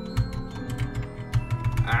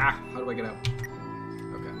 how do I get out?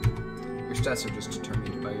 Your stats are just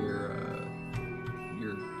determined by your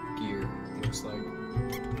gear, it looks like.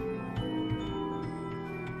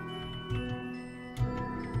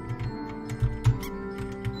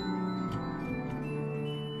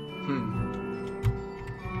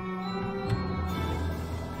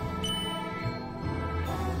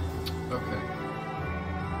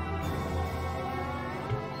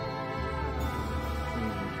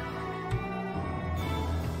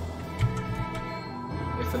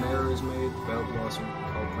 If an error is made, the Veiled Blossom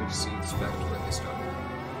call seeds back to where they started.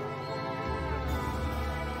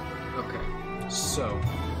 Okay, so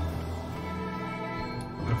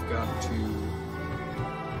I've got to.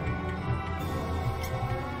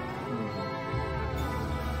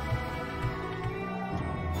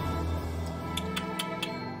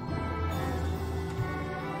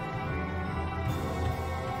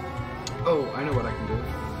 Oh, I know what I can do.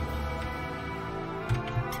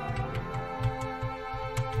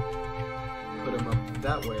 Put him up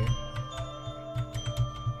that way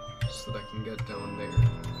so that I can get down there.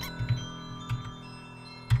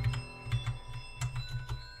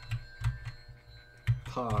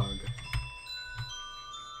 Pog.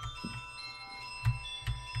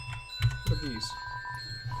 What are these?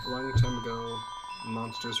 A long time ago,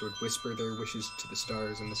 monsters would whisper their wishes to the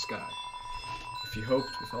stars in the sky. If you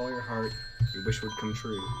hoped with all your heart, your wish would come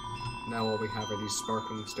true. Now all we have are these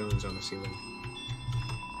sparkling stones on the ceiling.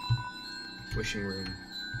 Wishing room.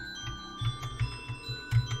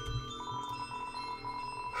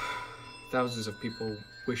 Thousands of people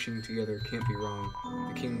wishing together can't be wrong.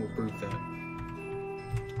 The king will prove that.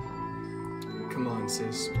 Come on,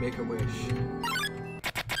 sis, make a wish.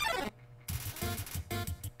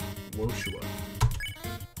 Woshua.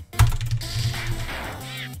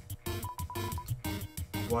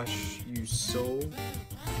 Wash you soul.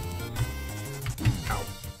 Ow.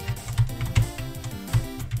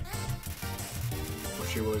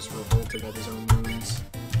 Woshua was revolted at his own wounds.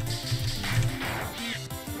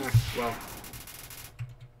 Well.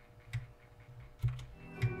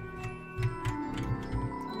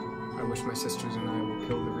 I wish my sisters and I will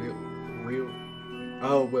kill the real...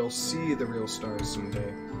 Oh, we'll see the real stars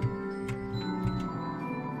someday.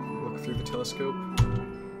 Look through the telescope.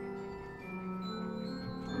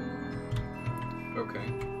 Okay.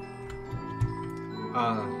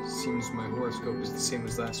 Seems my horoscope is the same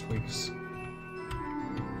as last week's.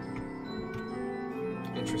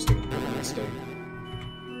 Interesting. Have a nice day.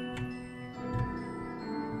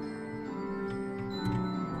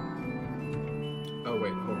 Oh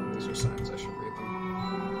wait, hold on, these are signs, I should read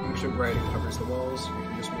them. Ancient writing covers the walls, you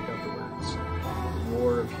can just make out the words.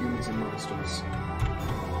 War of humans and monsters.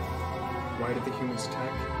 Why did the humans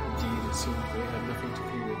attack? Indeed, it seemed they had nothing to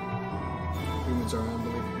fear. Humans are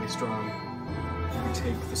unbelievably strong. We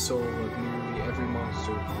take the soul of nearly every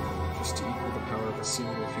monster just to equal the power of a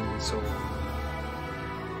single human soul.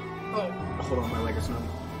 Oh, hold on, my leg is numb.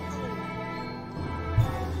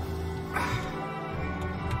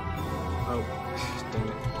 Oh, dang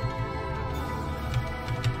it.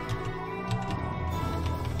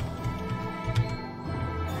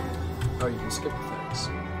 Oh, you can skip effects.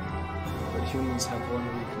 But humans have one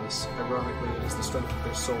weakness. Ironically, it is the strength of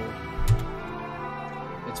their soul.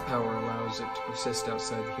 Its power allows it to persist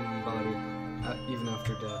outside the human body, even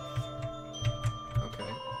after death.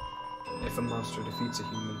 Okay. If a monster defeats a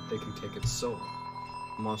human, they can take its soul.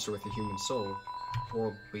 A monster with a human soul,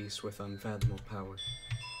 horrible beast with unfathomable power.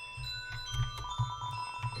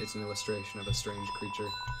 It's an illustration of a strange creature.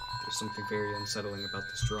 There's something very unsettling about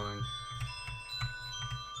this drawing.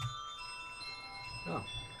 Oh.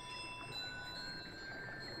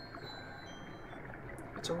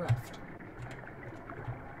 It's a raft.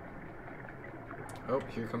 Oh,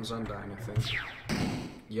 here comes Undyne, I think.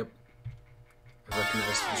 Yep. I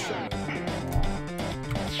recognize the shadow.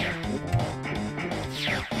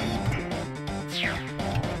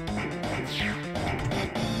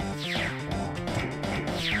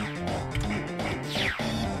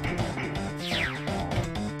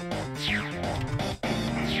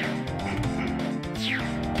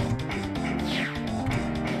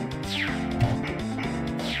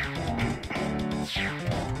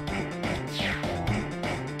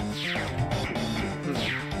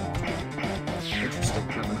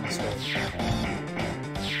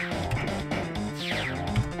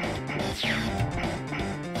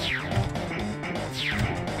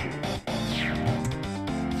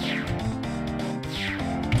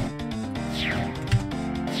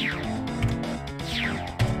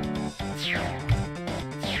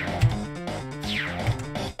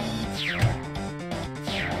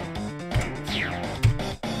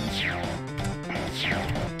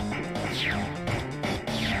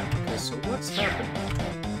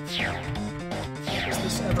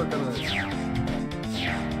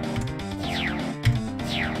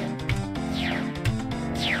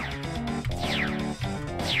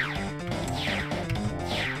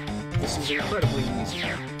 Incredibly easy.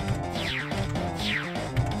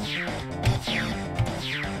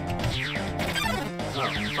 Oh,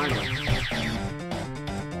 finally.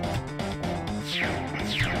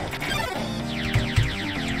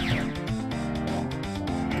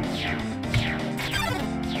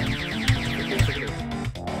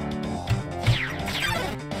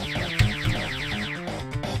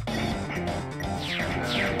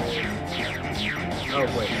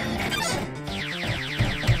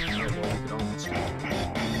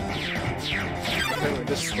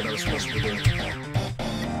 this is what I was supposed to do.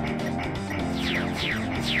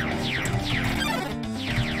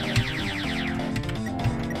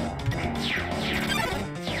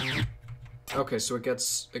 Okay, so it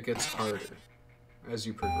gets harder as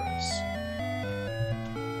you progress.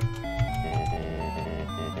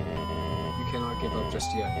 You cannot give up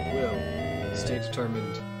just yet. Will. Stay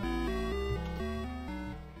determined.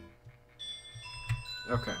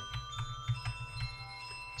 Okay.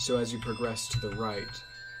 So as you progress to the right,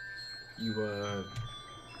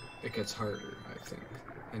 it gets harder, I think.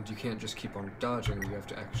 And you can't just keep on dodging, you have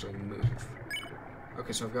to actually move.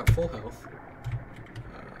 Okay, so I've got full health.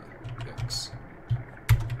 X.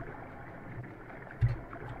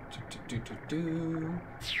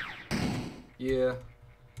 Yeah,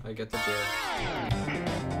 I get the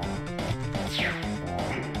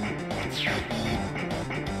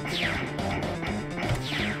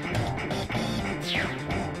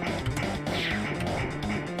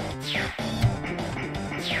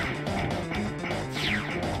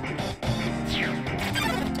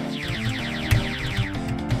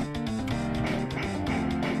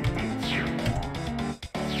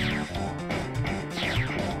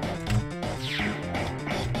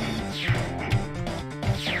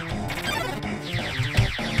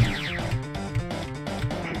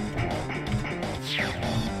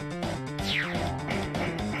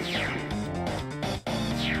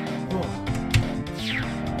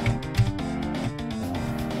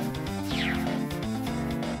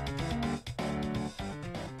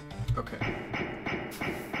Okay.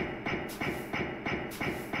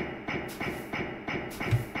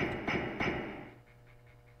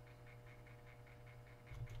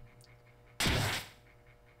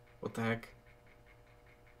 What the heck?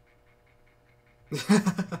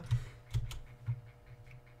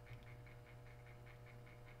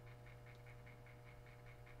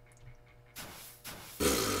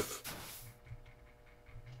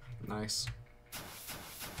 Nice.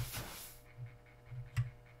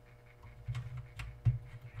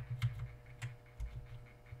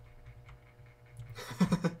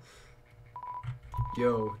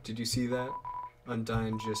 Yo, did you see that?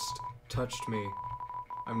 Undyne just touched me.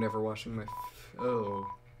 I'm never washing my oh.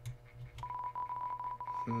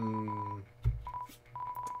 I'm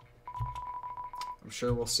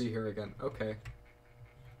sure we'll see her again. Okay.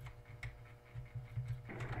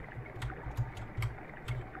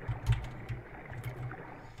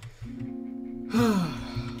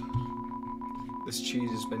 This cheese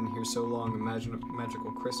has been here so long, imagine a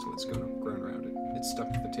magical crystal has grown around it. It's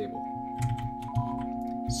stuck to the table.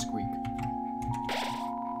 Squeak.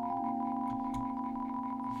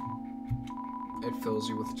 It fills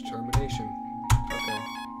you with determination. Okay.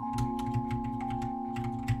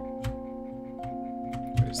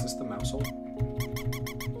 Wait, is this the mouse hole?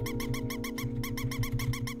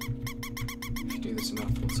 If you do this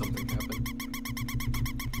enough, will something happen?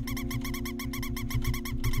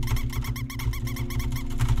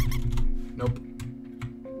 Nope.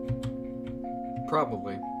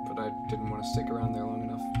 Probably, but I didn't want to stick around there long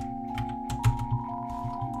enough.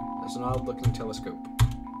 There's an odd-looking telescope.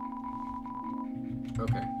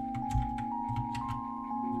 Okay.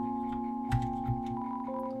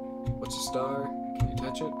 What's a star? Can you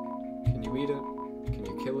touch it? Can you eat it? Can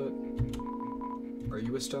you kill it? Are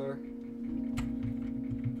you a star?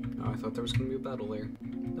 Oh, I thought there was gonna be a battle there.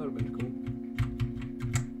 That would have been cool.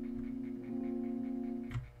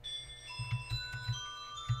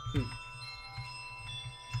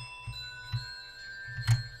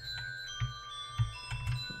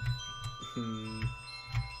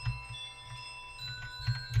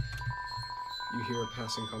 You hear a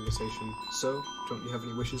passing conversation. So, don't you have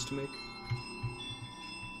any wishes to make?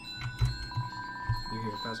 You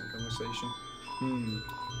hear a passing conversation.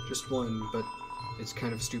 Just one, but it's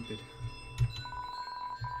kind of stupid.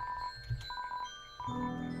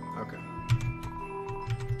 Okay.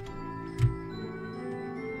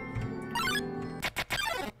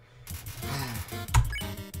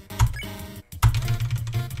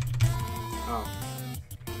 Oh.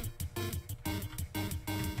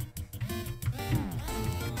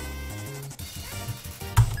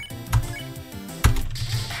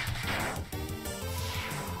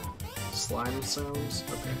 Slime sounds?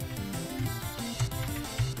 Okay.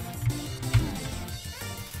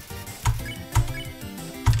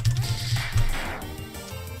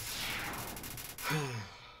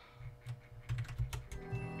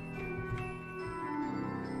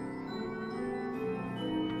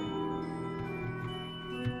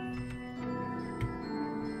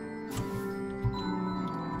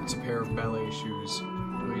 It's a pair of ballet shoes.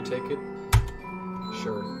 Will you take it?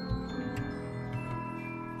 Sure.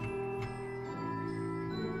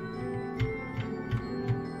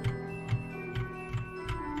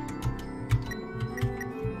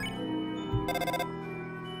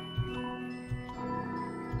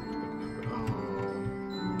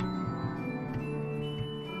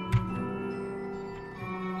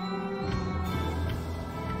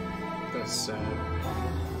 sad.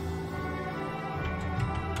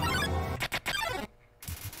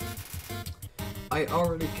 I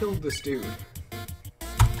already killed this dude.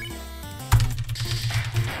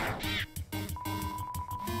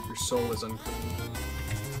 Your soul is unclean.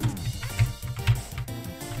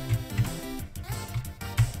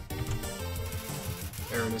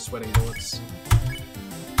 Aaron is sweating bullets.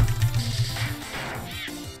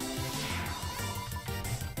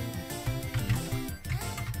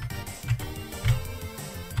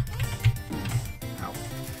 Ow.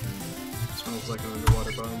 Smells like an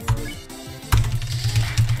underwater bomb world.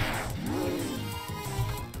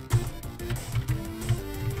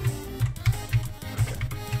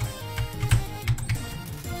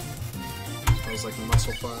 Like a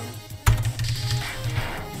muscle farm.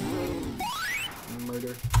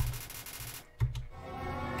 Murder.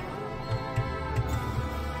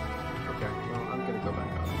 Okay, well, I'm gonna go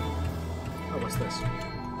back up. Oh, what's this?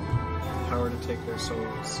 Power to take their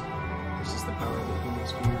souls. This is the power that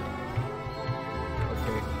humans viewed.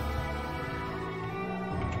 Okay.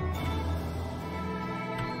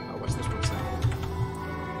 Oh, what's this one saying?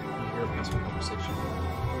 You hear a passive conversation.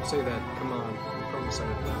 Don't say that. Come on. I promise I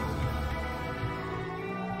won't lie.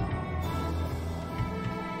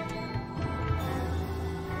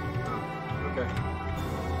 Okay.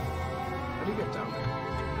 How do you get down there?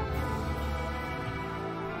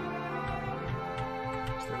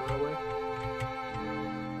 Is there another way?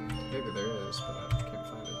 Maybe there is, but I can't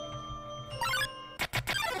find it.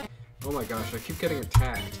 Oh my gosh, I keep getting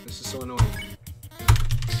attacked. This is so annoying.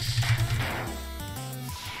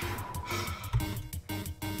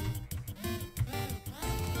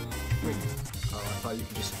 Wait. Oh, I thought you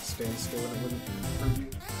could just stand still and it wouldn't hurt you.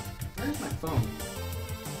 Where's my phone?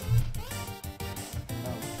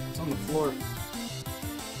 It's on the floor.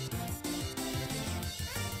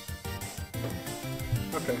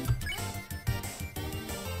 Okay.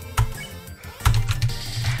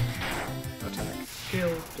 Attack.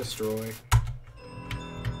 Kill. Destroy.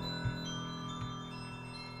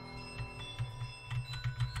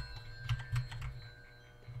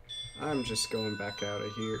 I'm just going back out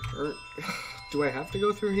of here. Do I have to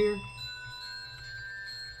go through here?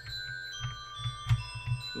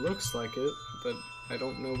 Looks like it, but I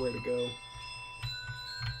don't know where to go.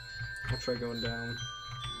 I'll try going down.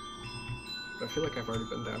 But I feel like I've already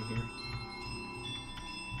been down here.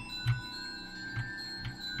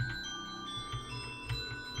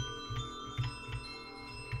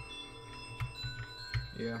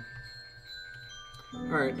 Yeah.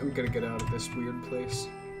 Alright, I'm gonna get out of this weird place.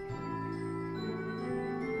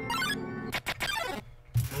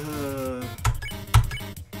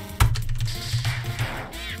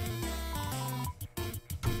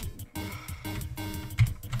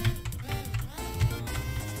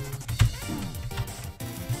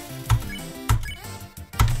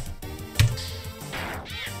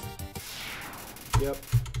 Yep.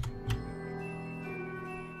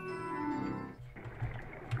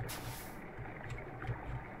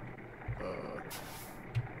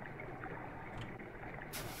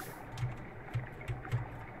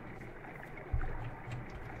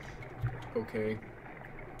 Okay.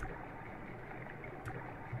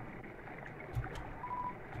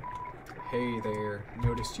 Hey there.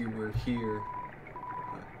 Noticed you were here.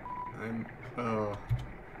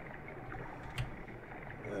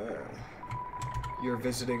 You're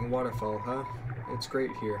visiting Waterfall, huh? It's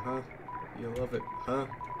great here, huh? You love it, huh?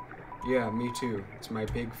 Yeah, me too. It's my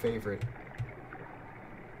big favorite.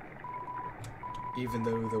 Even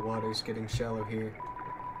though the water's getting shallow here,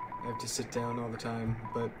 I have to sit down all the time,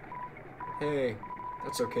 but hey,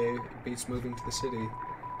 that's okay. It beats moving to the city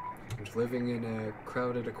and living in a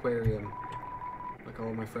crowded aquarium like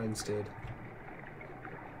all my friends did.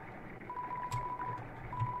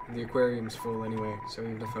 The aquarium's full anyway, so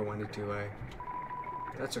even if I wanted to,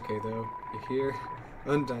 that's okay though. You hear?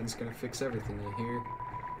 Undyne's gonna fix everything, you hear?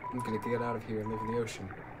 I'm gonna get out of here and live in the ocean.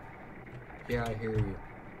 Yeah, I hear you.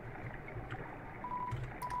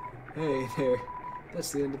 Hey there.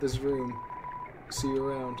 That's the end of this room. See you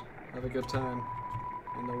around. Have a good time.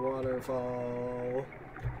 In the waterfall.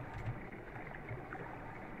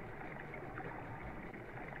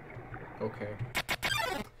 Okay.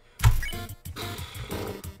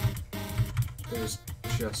 There's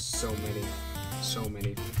just so many. So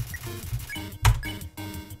many.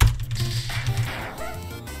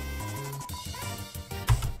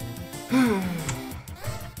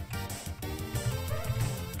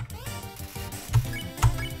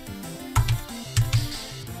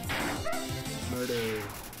 Murder.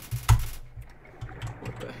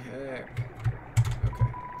 What the heck?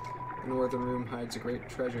 Okay. The northern room hides a great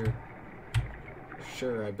treasure.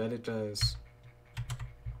 Sure, I bet it does.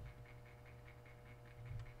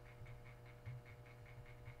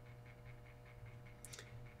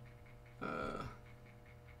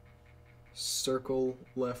 Circle,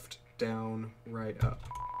 left, down, right, up.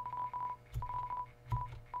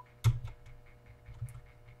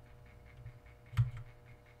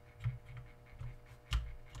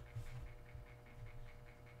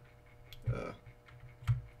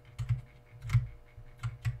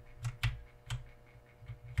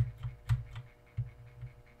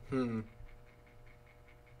 Hmm.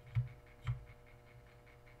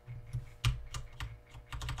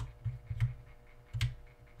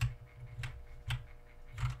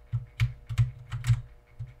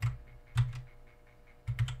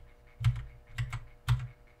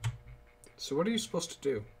 So what are you supposed to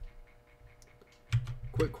do?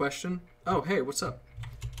 Quick question. Oh, hey, what's up?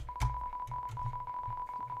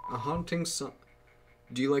 A haunting song.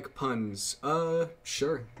 Do you like puns?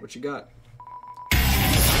 Sure. What you got?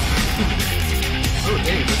 Oh,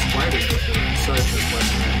 dang, that's quieter than before. Sorry for the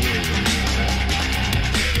question.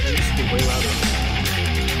 That used to be way louder.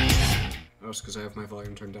 Oh, it's because I have my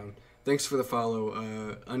volume turned down. Thanks for the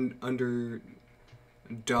follow. Under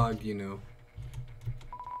dog, you know.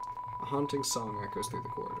 A haunting song echoes through the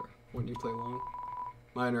corridor. Wouldn't you play along?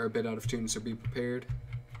 Mine are a bit out of tune, so be prepared.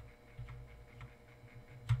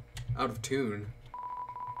 Out of tune?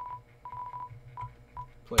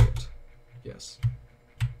 Play it. Yes.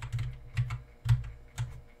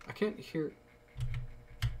 I can't hear...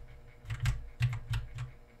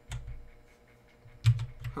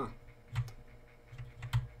 Huh.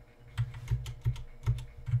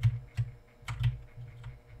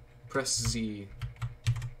 Press Z.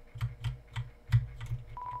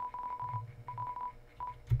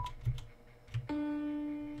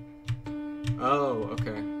 Oh,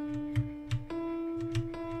 okay.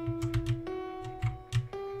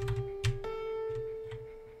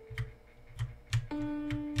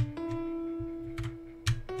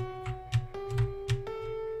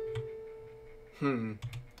 Hmm.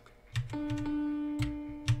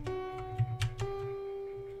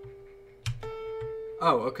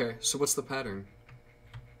 Oh, okay. So what's the pattern?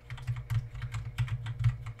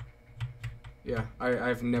 Yeah,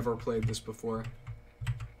 I've never played this before.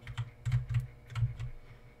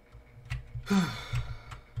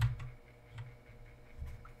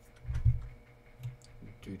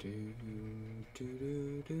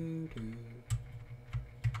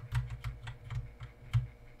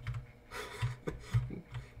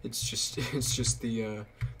 It's just the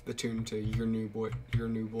tune to your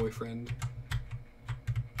new boyfriend.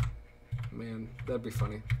 Man, that'd be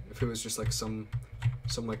funny if it was just like some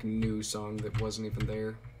like new song that wasn't even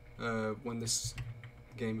there when this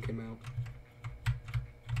game came out.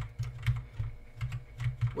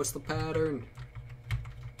 What's the pattern?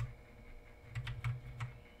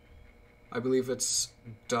 I believe it's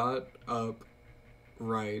dot up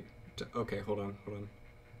right. Okay, hold on.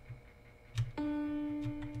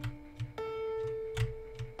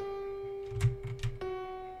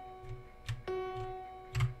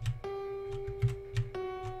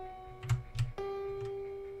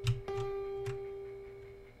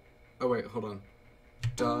 Oh wait, hold on.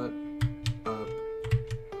 Dot up.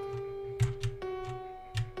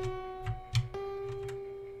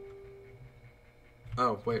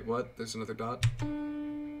 Oh wait, what? There's another dot?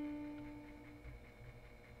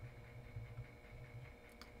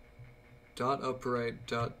 Dot upright,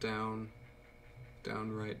 dot down,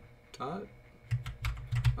 down right, dot?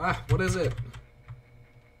 Ah, what is it?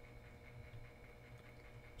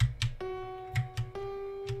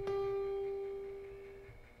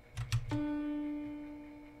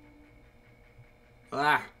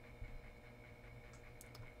 Ah!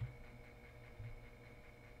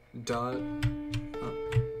 Dot up.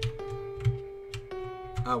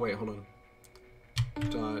 Ah, wait, hold on.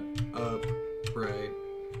 Dot up, right,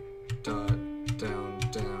 dot down,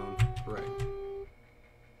 down, right.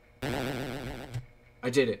 I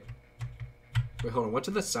did it. Wait, hold on. What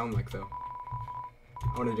did this sound like, though?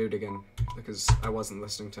 I want to do it again, because I wasn't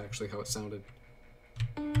listening to actually how it sounded.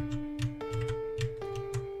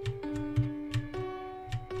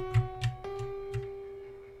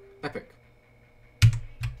 Epic.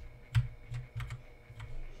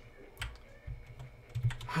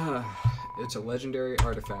 It's a legendary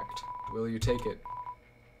artifact. Will you take it?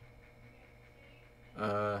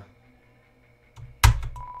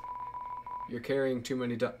 You're carrying too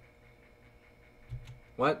many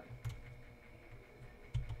What?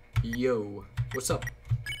 Yo. What's up?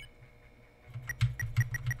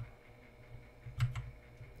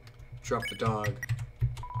 Drop the dog.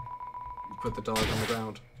 You put the dog on the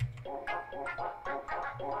ground.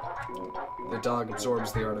 The dog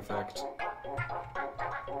absorbs the artifact.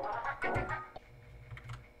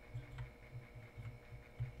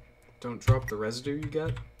 Don't drop the residue you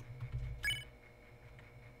get?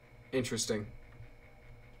 Interesting.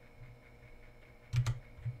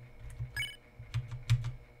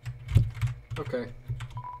 Okay.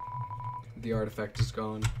 The artifact is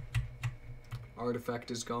gone. Artifact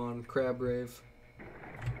is gone. Crab rave.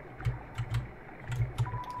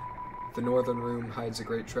 The northern room hides a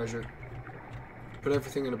great treasure. Put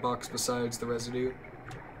everything in a box besides the residue.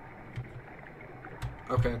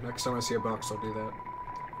 Okay, next time I see a box, I'll do that.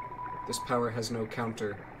 This power has no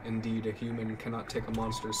counter. Indeed, a human cannot take a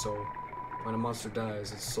monster's soul. When a monster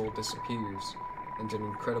dies, its soul disappears, and an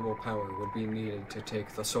incredible power would be needed to take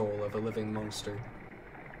the soul of a living monster.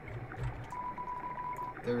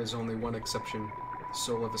 There is only one exception, the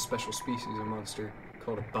soul of a special species of monster,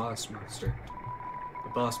 called a boss monster. A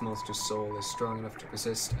boss monster's soul is strong enough to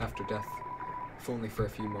persist after death, if only for a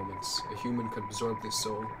few moments. A human could absorb this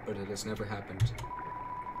soul, but it has never happened.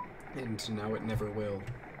 And now it never will.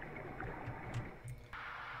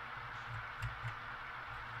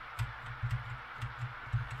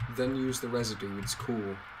 Then use the residue, it's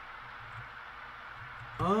cool.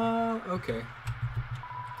 Okay.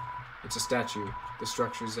 It's a statue. The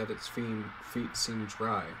structures at its feet seem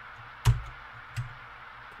dry.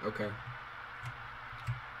 Okay.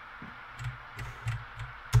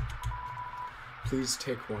 Please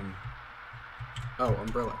take one. Oh,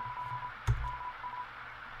 umbrella.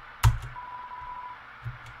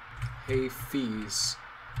 Hey, fees.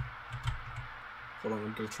 Hold on,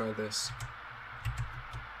 I'm gonna try this.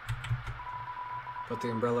 Put the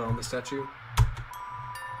umbrella on the statue.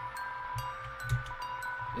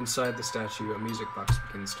 Inside the statue, a music box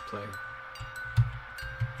begins to play.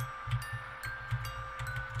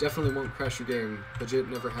 Definitely won't crash your game. Legit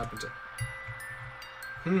never happened to...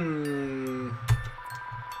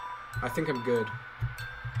 I think I'm good.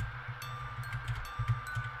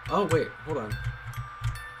 Oh, wait, hold on.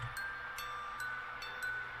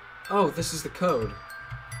 Oh, this is the code.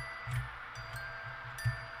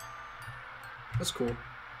 That's cool.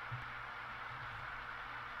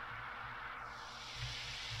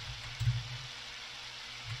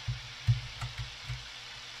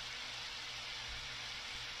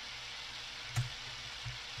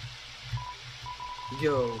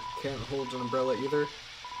 Yo, can't hold an umbrella either.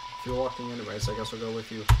 If you're walking anyways, I guess I'll go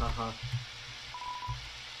with you. Haha.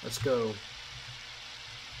 Let's go.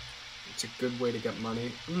 It's a good way to get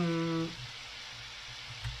money.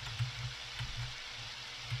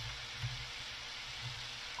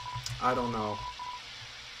 I don't know.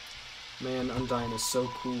 Man, Undyne is so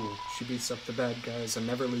cool. She beats up the bad guys and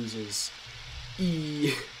never loses.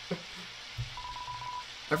 E.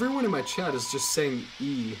 Everyone in my chat is just saying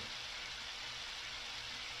E.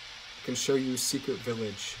 I can show you Secret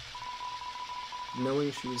Village.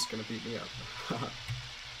 Knowing she was gonna beat me up.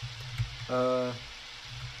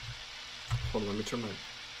 Hold on, let me turn my...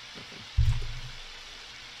 Okay.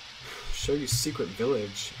 Show you Secret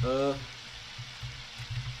Village.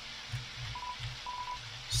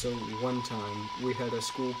 So one time, we had a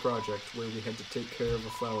school project where we had to take care of a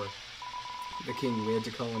flower. The king, we had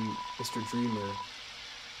to call him Mr. Dreamer,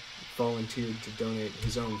 volunteered to donate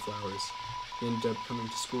his own flowers. He ended up coming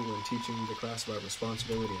to school and teaching the class about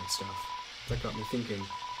responsibility and stuff. That got me thinking,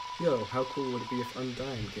 yo, how cool would it be if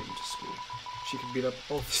Undyne came to school? She could beat up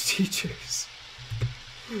all the teachers.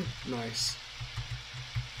 Nice.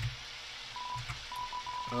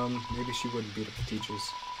 Maybe she wouldn't beat up the teachers.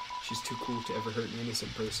 She's too cool to ever hurt an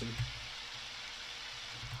innocent person.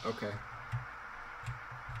 Okay.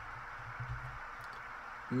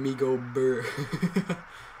 Migo Burr.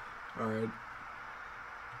 Alright.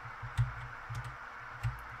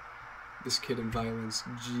 This kid in violence,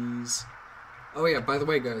 jeez. Oh yeah, by the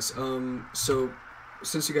way guys, so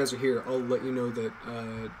since you guys are here, I'll let you know that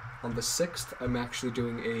on the 6th, I'm actually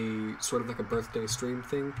doing a sort of like a birthday stream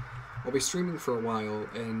thing. I'll be streaming for a while,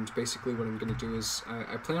 and basically what I'm going to do is,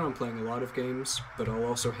 I plan on playing a lot of games, but I'll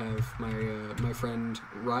also have my friend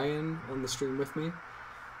Ryan on the stream with me,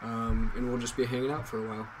 and we'll just be hanging out for a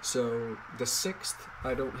while. So, the 6th,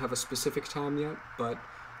 I don't have a specific time yet, but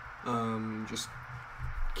just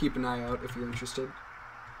keep an eye out if you're interested.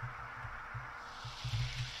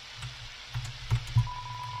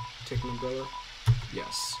 Take an umbrella?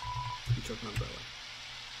 Yes, you took an umbrella.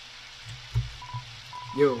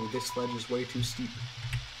 Yo, this ledge is way too steep.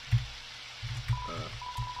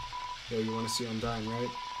 Yo, you want to see Undyne, right?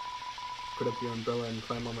 Put up your umbrella and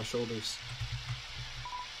climb on my shoulders.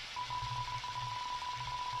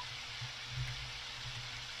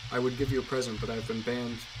 I would give you a present, but I've been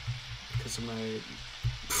banned because of my...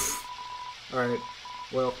 Alright,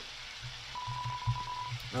 well,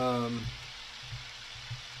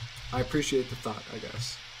 I appreciate the thought, I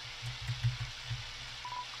guess.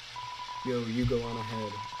 Yo, you go on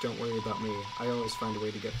ahead. Don't worry about me. I always find a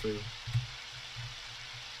way to get through.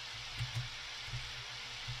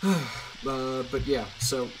 But yeah,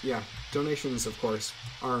 so, yeah, donations, of course,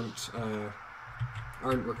 aren't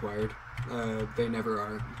required. They never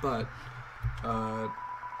are, but,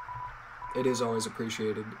 it is always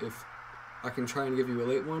appreciated if I can try and give you a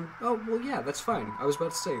late one. Oh, well, yeah, that's fine. I was about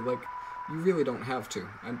to say, like, you really don't have to.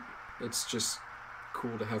 It's just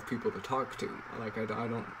cool to have people to talk to. Like, I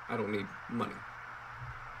don't need money.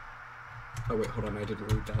 Oh, wait, hold on, I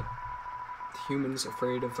didn't read that. The humans,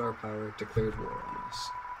 afraid of our power, declared war on us.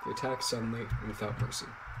 They attacked suddenly and without mercy.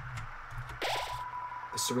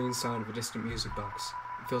 The serene sound of a distant music box.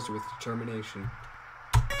 It fills you with determination.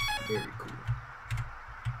 Very cool.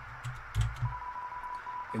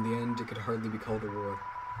 In the end, it could hardly be called a war.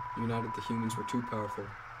 United, the humans were too powerful,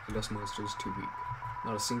 and us monsters too weak.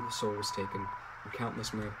 Not a single soul was taken, and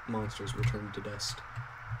countless monsters returned to dust.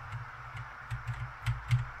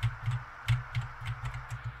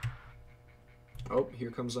 Oh,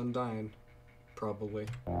 here comes Undyne. Probably.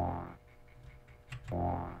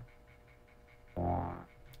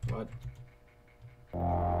 What?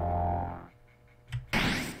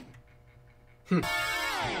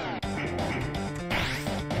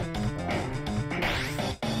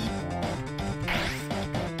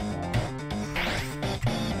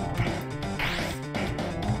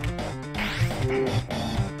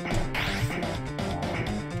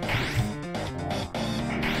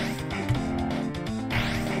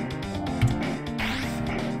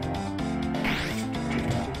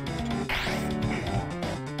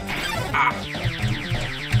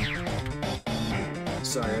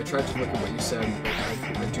 Sorry, I tried to look at what you said, but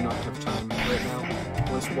I do not have time right now.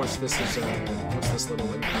 Once this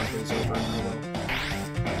little encounter is over, I will.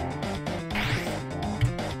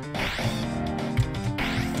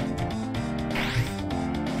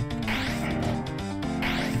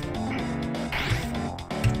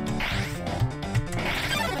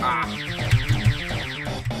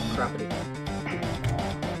 Crappity.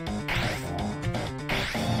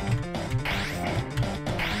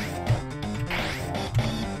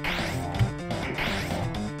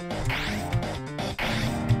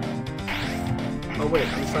 Oh wait,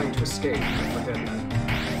 I'm trying to escape. I forget that.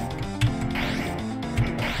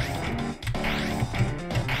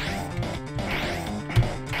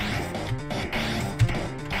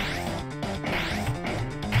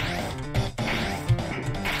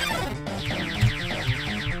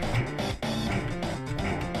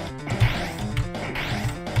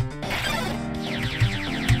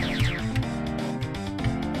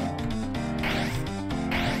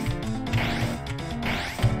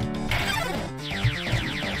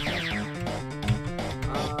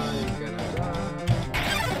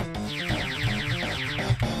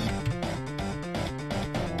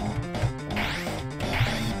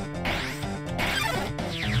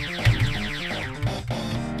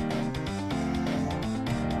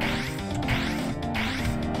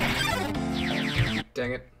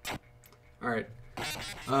 Dang it. Alright.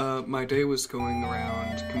 My day was going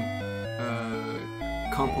around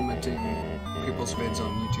complimenting people's vids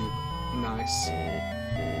on YouTube. Nice.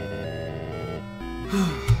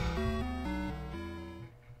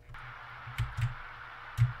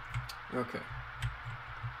 Okay.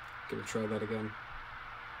 Gonna try that again.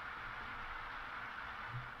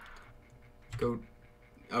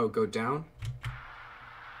 Go down?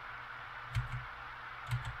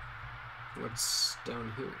 What's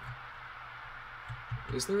down here?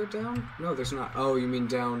 Is there a down? No, there's not. Oh, you mean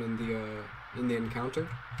down in the encounter?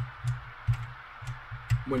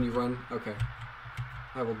 When you run? Okay.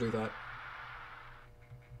 I will do that.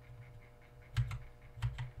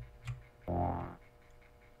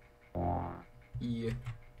 Yeah.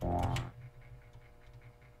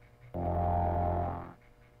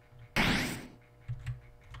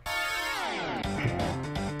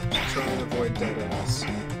 Just try and avoid dead ends.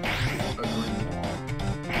 Agreed.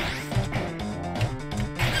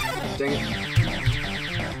 Dang it.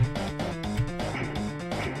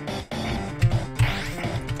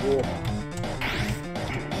 Whoa.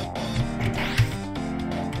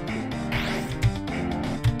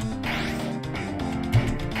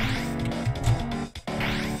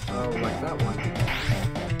 Oh, like that one.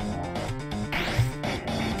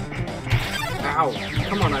 Ow!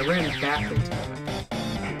 Come on, I ran back into that.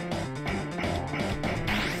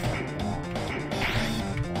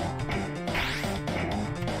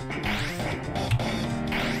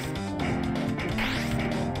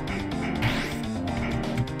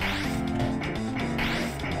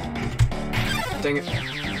 Dang it.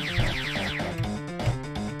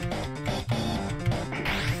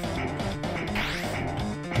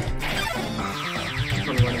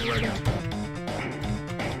 I'm running right into it.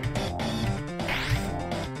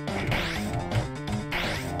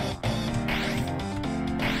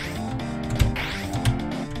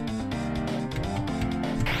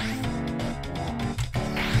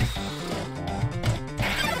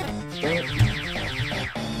 Dang it.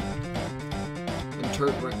 And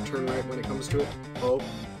turn right when it comes to it. Oh.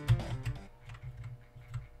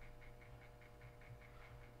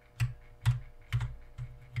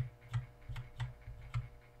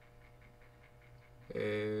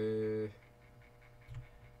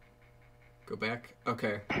 Go back.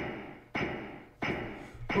 Okay.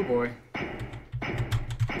 Oh boy.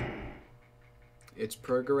 It's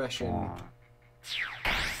progression.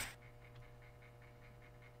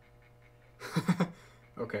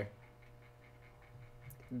 Okay.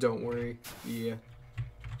 Don't worry. Yeah.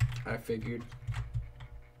 I figured.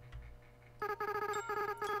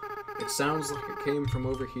 It sounds like it came from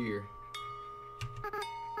over here.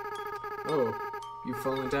 Oh, you've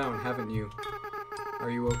fallen down, haven't you? Are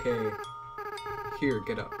you okay? Here,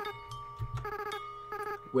 get up.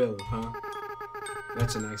 Will, huh?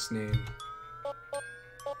 That's a nice name.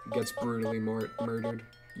 Gets brutally murdered.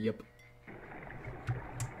 Yep.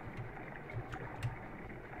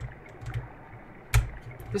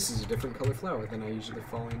 This is a different color flower than I usually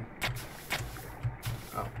fall in.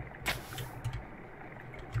 Oh.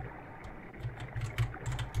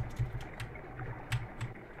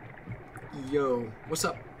 Yo, what's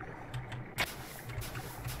up?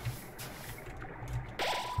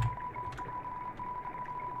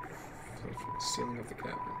 From the ceiling of the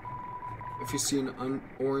cabinet. If you see an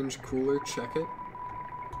orange cooler, check it.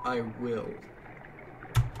 I will.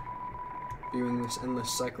 Viewing this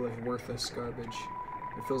endless cycle of worthless garbage.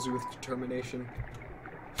 It fills you with determination.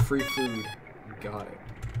 Free food. Got it.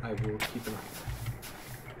 I will keep an eye on it.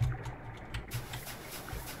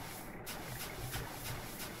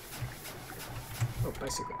 Oh,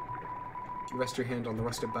 bicycle. You rest your hand on the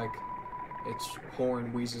rusted bike. Its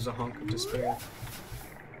horn wheezes a honk of despair.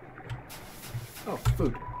 Oh,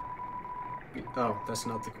 food. Oh, that's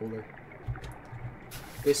not the cooler.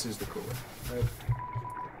 This is the cooler, right?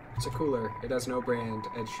 It's a cooler. It has no brand.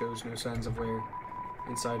 It shows no signs of wear.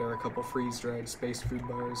 Inside are a couple freeze-dried spaced food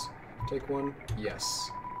bars. Take one? Yes.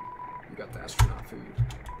 You got the astronaut food.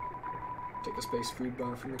 Take a space food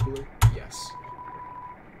bar from the cooler? Yes.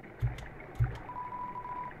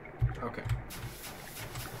 Okay.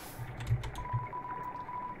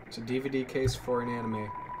 It's a DVD case for an anime.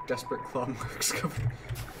 Desperate claw marks covered.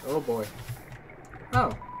 Oh boy.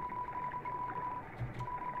 Oh.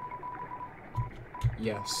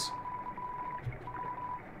 Yes.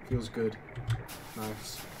 Feels good.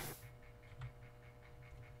 Nice.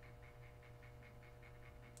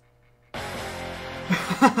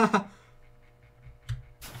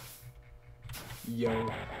 Yo.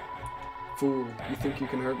 Fool, you think you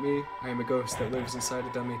can hurt me? I am a ghost that lives inside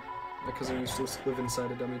a dummy. My cousin used to live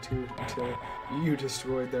inside a dummy too, until you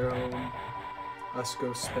destroyed their home. Us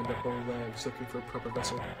ghosts spend our whole lives looking for a proper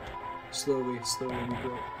vessel. Slowly, slowly we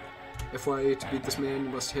grow. FYI, to beat this man, you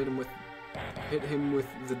must hit him with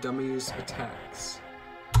the dummy's attacks.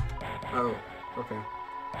 Oh, okay.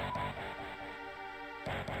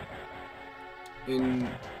 In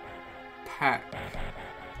pack.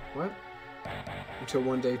 What? Until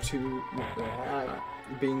one day two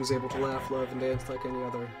beings able to laugh, love, and dance like any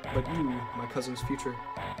other. But you, my cousin's future,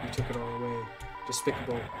 you took it all away.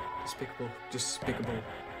 Despicable, despicable, despicable.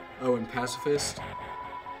 Oh, and pacifist?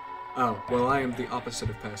 Oh, well, I am the opposite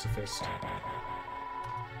of pacifist.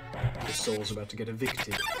 His soul's about to get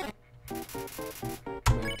evicted.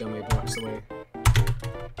 My dummy blocks the way.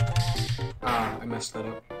 Ah, I messed that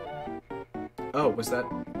up. Oh, was that...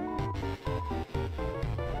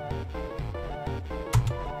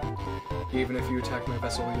 Even if you attack my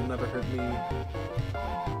vessel, you'll never hurt me.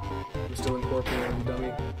 I'm still incorporated, you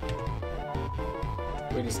dummy.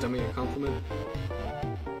 Wait, is dummy a compliment?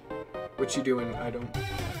 What you doing? I don't...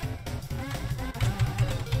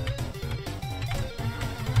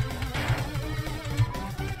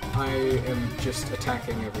 I am just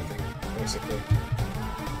attacking everything, basically.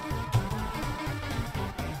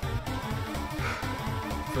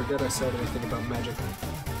 Forget I said anything about magic.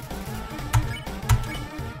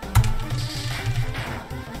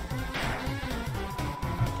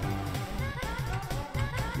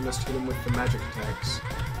 You must hit him with the magic attacks.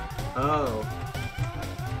 Oh.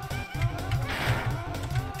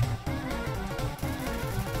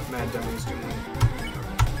 Mad Dummy's doing it.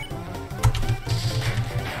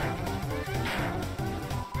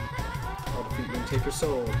 I'll defeat you take your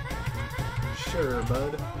soul. Sure,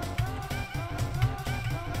 bud.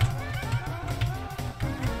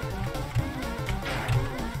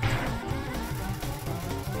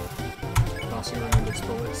 Tossing around its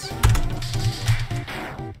bullets.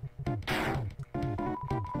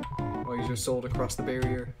 While you just sold across the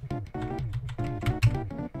barrier.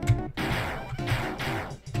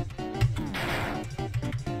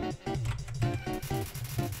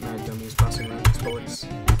 Mad dummies tossing around its bullets.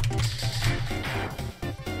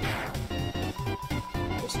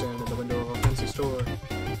 We'll stand at the window of a fancy store.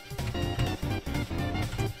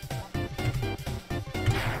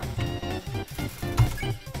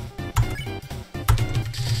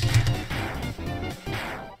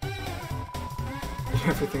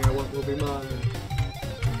 Everything I want will be mine.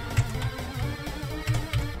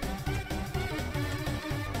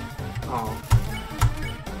 Oh.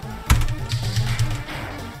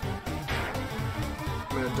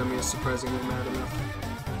 Mad dummy is surprisingly mad enough.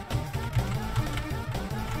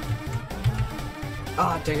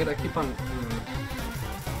 Ah, dang it, I keep on...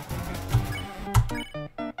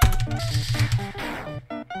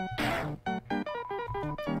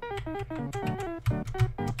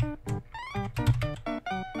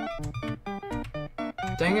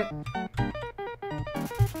 Dang it!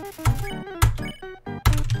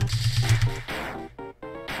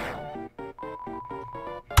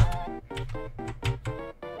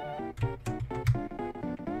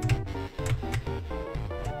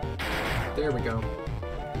 There we go.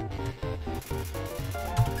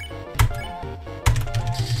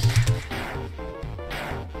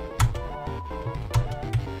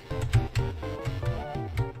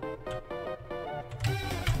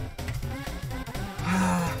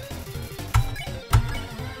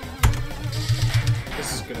 This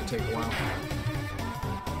is gonna take a while.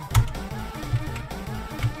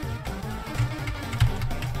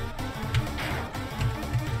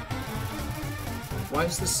 Why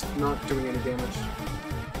is this not doing any damage?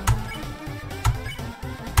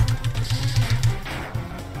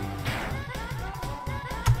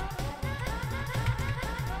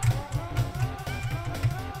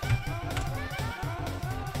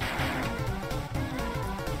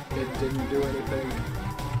 It didn't do anything.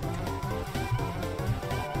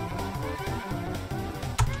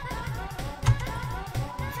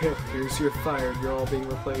 Here's your fired, you're all being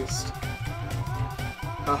replaced.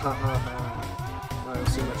 Ha ha ha ha. I'll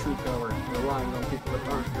see my true power, relying on people that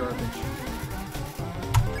aren't garbage.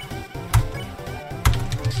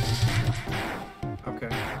 Okay.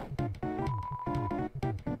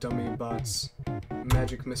 Dummy bots.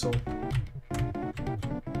 Magic missile.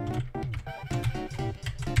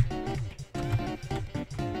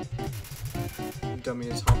 Dummy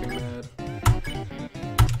is hopping mad.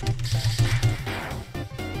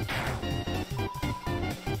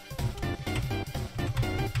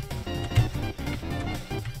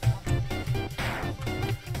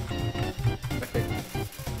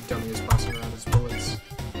 Dummy is passing around his bullets.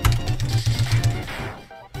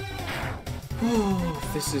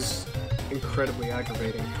 Oh, this is incredibly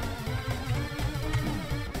aggravating.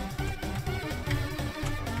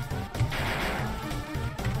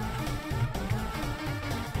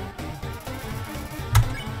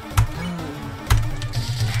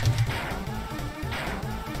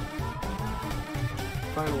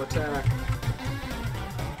 Final attack.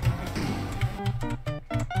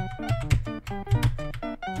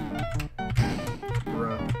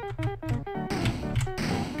 Bruh.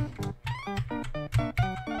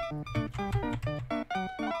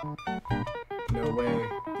 No way.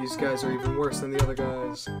 These guys are even worse than the other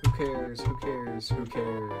guys. Who cares? Who cares? Who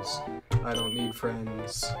cares? I don't need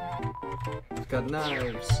friends. I've got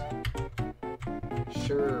knives.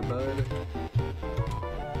 Sure, bud.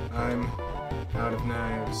 I'm out of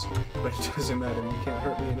knives. But it doesn't matter. You can't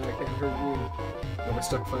hurt me and I can't hurt you. But we're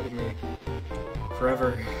stuck fighting me.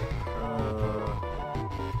 Forever.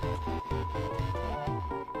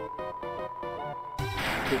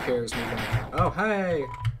 Who cares? Move on. Oh, hey!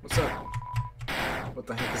 What's up? What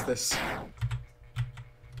the heck is this?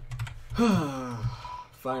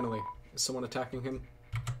 Finally. Is someone attacking him?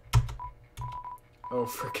 Oh,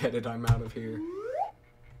 forget it. I'm out of here.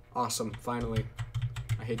 Awesome. Finally.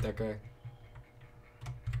 I hate that guy.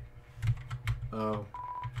 Oh.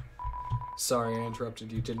 Sorry I interrupted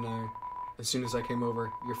you, didn't I? As soon as I came over,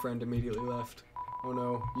 your friend immediately left. Oh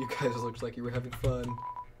no, you guys looked like you were having fun.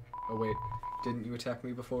 Oh wait, didn't you attack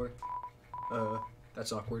me before?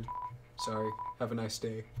 That's awkward. Sorry, have a nice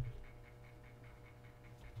day.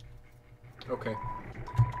 Okay.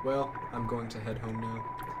 Well, I'm going to head home now.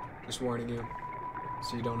 Just warning you,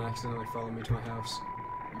 so you don't accidentally follow me to my house.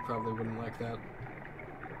 You probably wouldn't like that.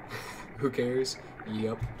 Who cares?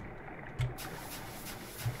 Yup.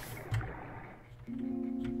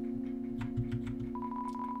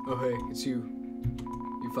 Oh hey, it's you.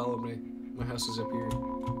 You followed me. My house is up here,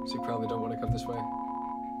 so you probably don't want to come this way.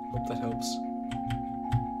 Hope that helps.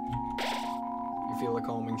 You feel a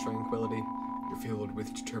calming tranquility. You're filled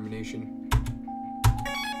with determination.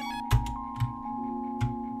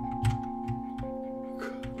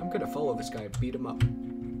 I'm gonna follow this guy, beat him up.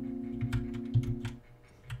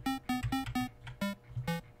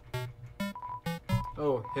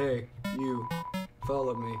 Oh, hey, you.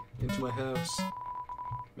 Follow me into my house.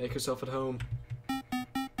 Make yourself at home.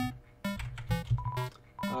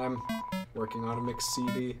 I'm working on a mixed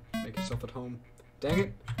CD. Make yourself at home. Dang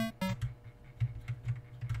it!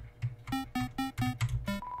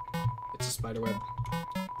 It's a spiderweb.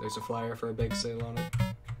 There's a flyer for a bake sale on it.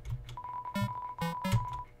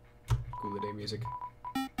 Cool day music.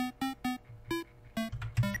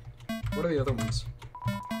 What are the other ones?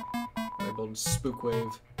 Labeled Spook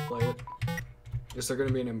Wave. Play it. Is there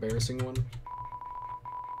gonna be an embarrassing one?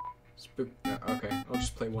 Spook. Yeah, okay, I'll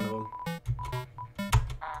just play one of them.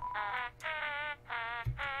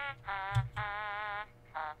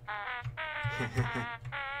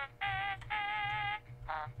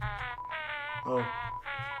 Oh,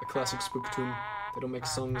 a classic spook tune. They don't make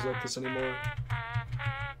songs like this anymore.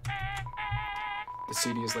 The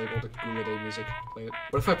CD is labeled Gula Day music. Play it.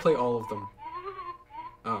 What if I play all of them?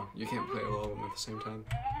 Oh, you can't play all of them at the same time.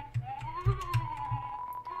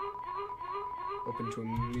 Open to a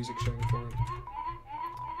music sharing forum.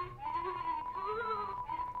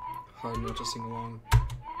 Hard not to sing along.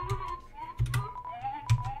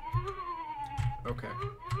 Okay.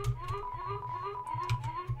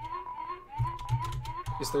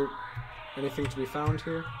 Is there anything to be found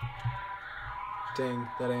here? Dang,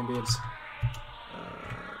 that ambience.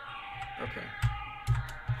 Okay.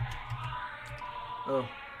 Oh.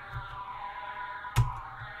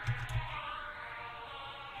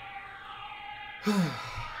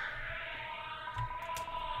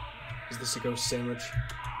 Is this a ghost sandwich?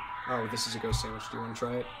 Oh, this is a ghost sandwich. Do you want to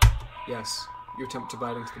try it? Yes. You attempt to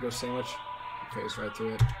bite into the ghost sandwich. You phase right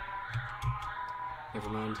through it. Never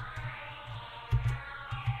mind.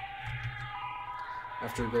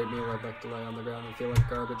 After a great meal, I'd like to lie on the ground and feel like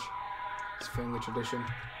garbage. It's a family tradition.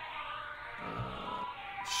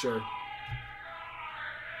 Sure.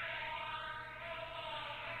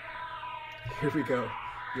 Here we go.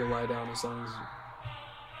 You'll lie down as long as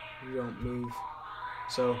you don't move.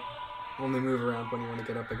 So, only move around when you want to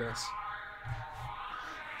get up, I guess.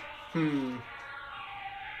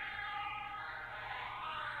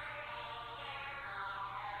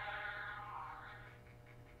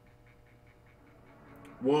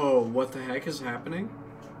 Whoa, what the heck is happening?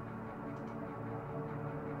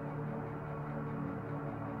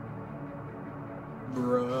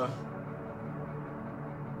 Bruh.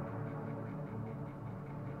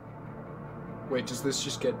 Wait, does this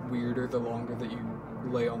just get weirder the longer that you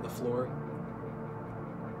lay on the floor?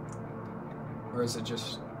 Or is it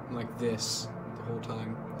just like this the whole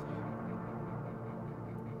time?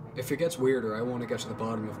 If it gets weirder, I want to get to the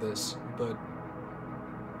bottom of this, but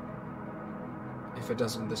if it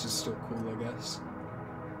doesn't, this is still cool, I guess.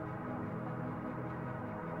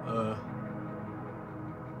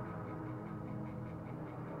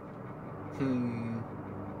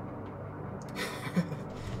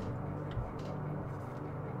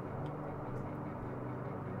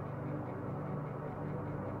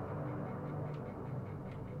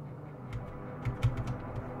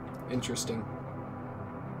 Interesting.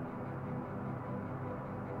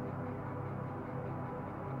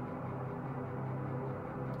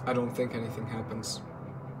 I don't think anything happens.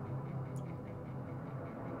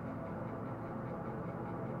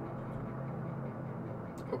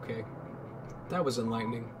 Okay. That was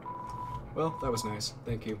enlightening. Well, that was nice.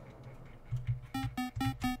 Thank you.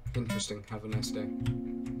 Interesting. Have a nice day.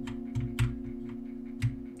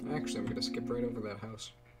 Actually, I'm gonna skip right over that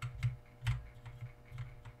house.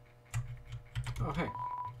 Oh, hey.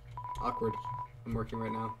 Awkward. I'm working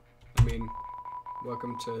right now. I mean,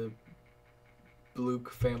 welcome to Bluke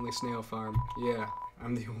Family Snail Farm. Yeah,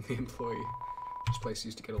 I'm the only employee. This place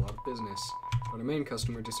used to get a lot of business, but our main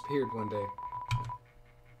customer disappeared one day.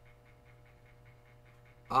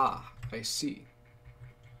 Ah, I see.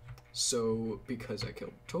 So, because I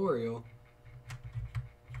killed Toriel,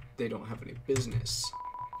 they don't have any business.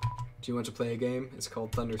 Do you want to play a game? It's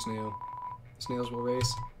called Thunder Snail. The snails will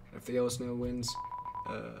race, and if the yellow snail wins,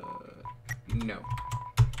 no.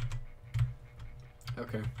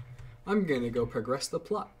 Okay. I'm gonna go progress the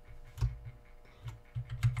plot.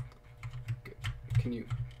 Can you...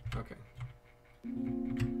 Okay.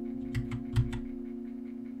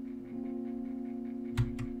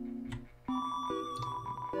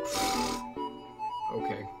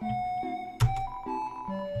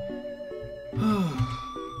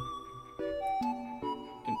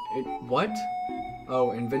 What?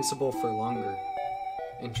 Oh, invincible for longer.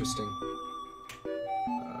 Interesting.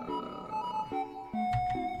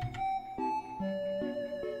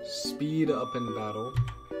 Speed up in battle.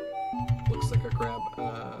 Looks like a grab. No,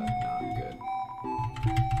 I'm good.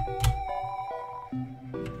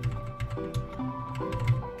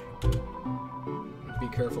 Be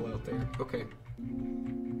careful out there. Okay.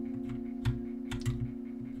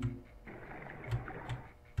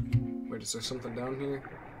 Wait, is there something down here?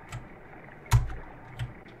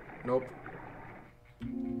 Nope.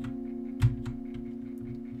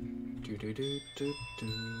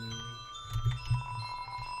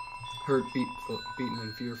 Hurt, beaten,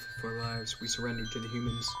 and fearful for our lives, we surrendered to the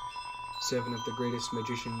humans. 7 of the greatest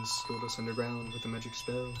magicians sealed us underground with a magic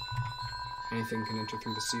spell. Anything can enter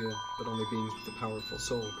through the seal, but only beings with a powerful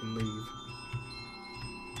soul can leave.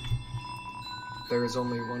 There is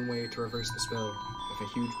only one way to reverse the spell. If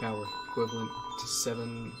a huge power, equivalent to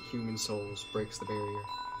 7 human souls, breaks the barrier,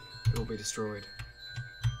 it will be destroyed.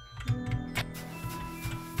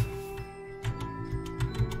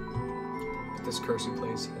 But this cursed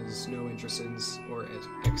place has no entrances or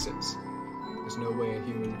exits. There's no way a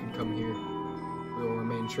human can come here. We will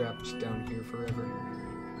remain trapped down here forever.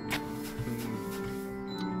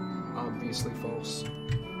 Obviously false.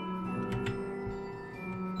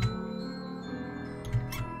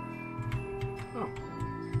 Oh.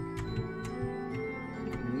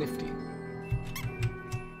 Nifty.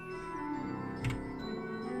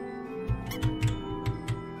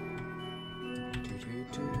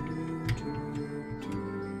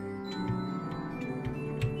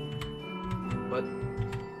 What?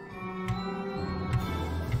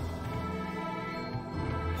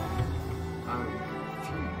 I'm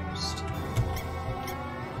confused.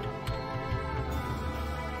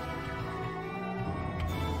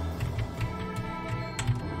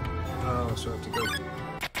 Oh, so I have to go.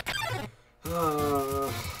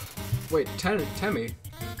 Wait, Temmie.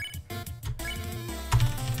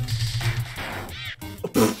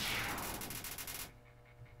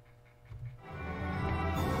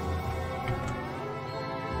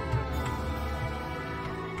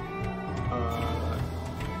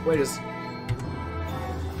 Wait,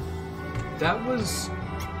 that was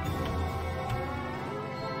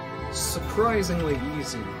surprisingly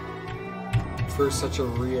easy for such a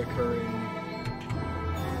reoccurring.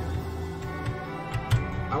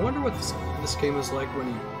 I wonder what this game is like when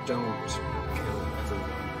you don't kill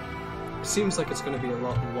everyone. It seems like it's going to be a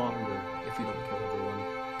lot longer if you don't kill everyone.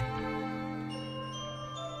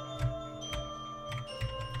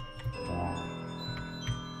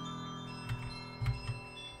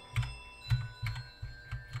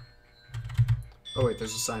 Oh wait,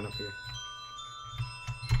 there's a sign up here.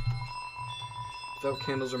 Without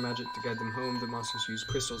candles or magic to guide them home, the monsters use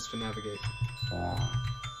crystals to navigate.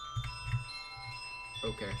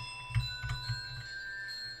 Okay.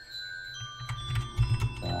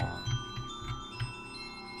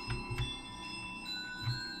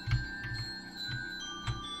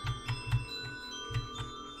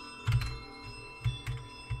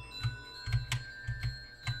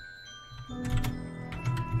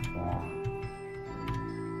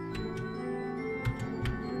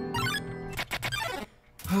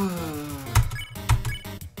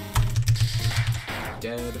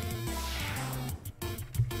 Dead.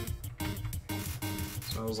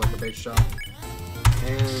 Smells like a bait shot.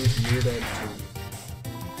 And you're dead too.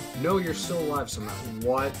 No, you're still alive somehow.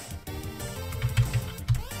 What?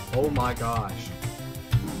 Oh my gosh.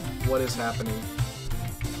 What is happening?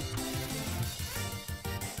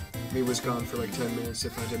 Me was gone for like 10 minutes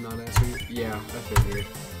if I did not answer you. Yeah, I figured.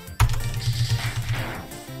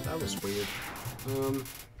 That was weird.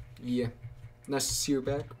 Yeah. Nice to see you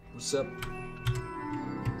back. What's up?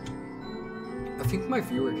 I think my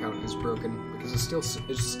viewer count is broken because it still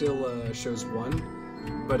shows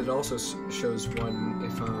 1, but it also shows 1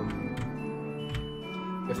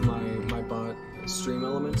 if my bot Stream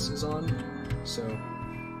Elements is on. So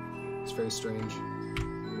it's very strange.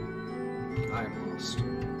 I am lost.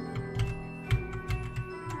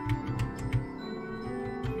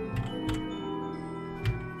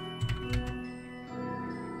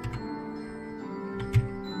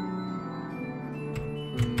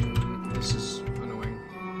 This is annoying.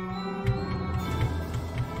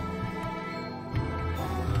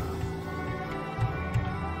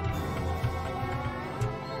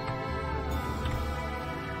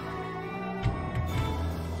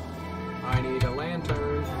 I need a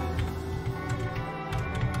lantern.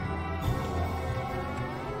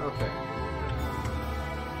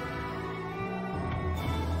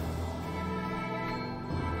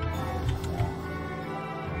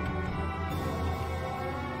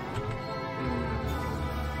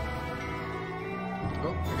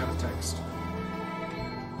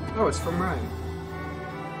 Oh, it's from Ryan.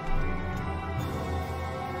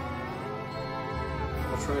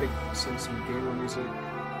 I'll try to send some gamer music.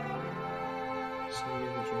 Send me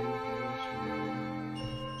the dream.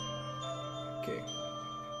 Okay.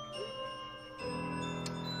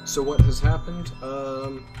 So what has happened?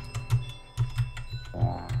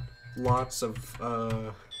 Lots of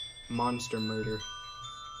monster murder.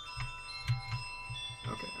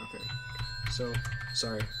 Okay. So,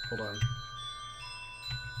 sorry, hold on.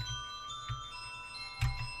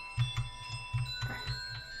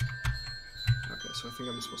 Okay, so I think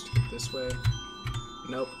I'm supposed to go this way.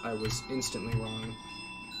 Nope, I was instantly wrong.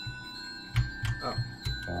 Oh.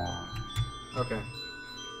 Okay.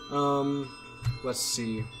 Let's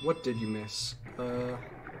see. What did you miss?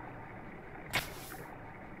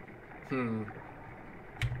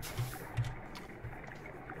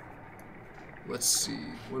 Let's see.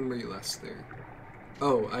 When were you last there?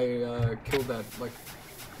 Oh, I killed that, like,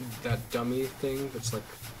 that dummy thing that's like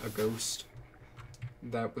a ghost.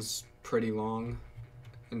 That was pretty long.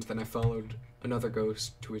 And then I followed another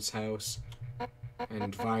ghost to its house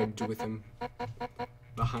and vibed with him.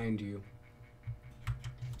 Behind you.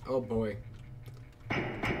 Oh boy.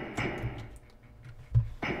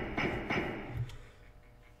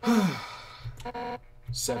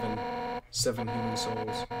 Seven human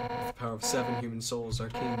souls. With the power of 7 human souls, our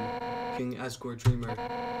King Asgore Dreamer.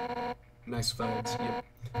 Nice vibes, yep.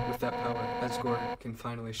 With that power, Asgore can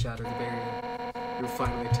finally shatter the barrier. He will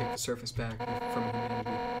finally take the surface back from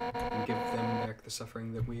humanity and give them back the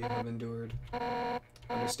suffering that we have endured.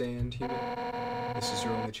 Understand, human? This is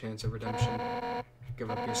your only chance of redemption. Give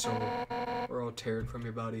up your soul, or I'll tear it from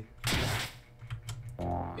your body.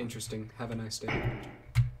 Interesting. Have a nice day.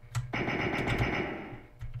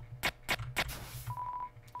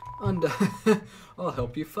 I'll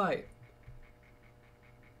help you fight.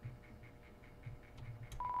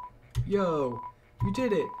 Yo, you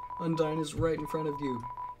did it! Undyne is right in front of you.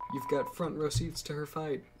 You've got front row seats to her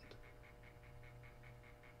fight.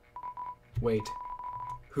 Wait,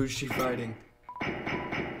 who's she fighting?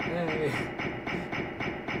 Hey!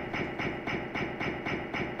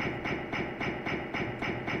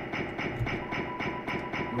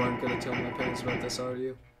 You aren't gonna tell my parents about this, are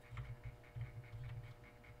you?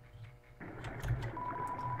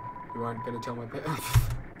 You aren't gonna tell my parents.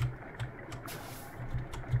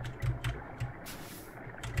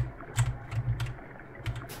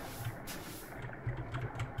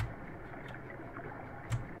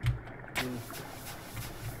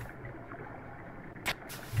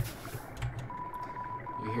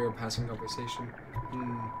 You hear a passing conversation.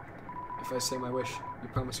 If I say my wish, you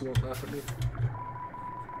promise you won't laugh at me?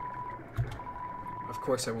 Of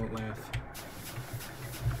course I won't laugh.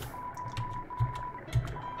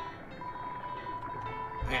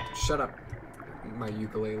 Shut up. My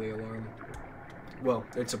ukulele alarm. Well,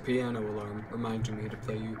 it's a piano alarm reminding me to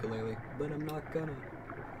play ukulele, but I'm not gonna.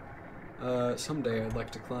 Someday I'd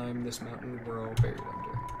like to climb this mountain we're all buried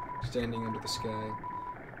under, standing under the sky,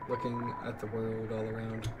 looking at the world all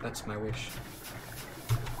around. That's my wish.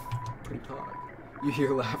 Pretty pog. You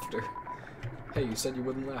hear laughter. Hey, you said you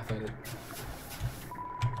wouldn't laugh at it.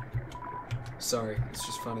 Sorry, it's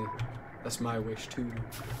just funny. That's my wish too.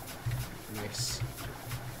 Nice.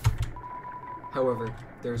 However,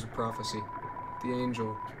 there's a prophecy. The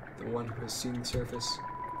angel, the one who has seen the surface,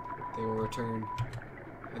 they will return,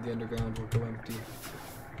 and the underground will go empty.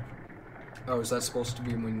 Oh, is that supposed to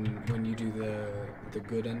be when you do the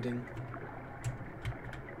good ending?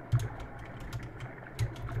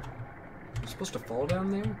 You're supposed to fall down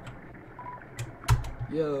there?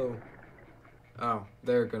 Yo. Oh,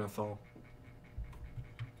 they're gonna fall.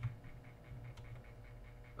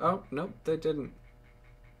 Oh, nope, they didn't.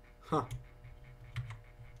 Huh.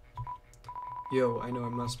 Yo, I know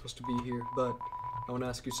I'm not supposed to be here, but I want to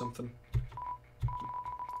ask you something.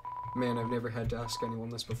 Man, I've never had to ask anyone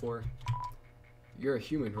this before. You're a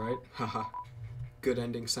human, right? Haha. Good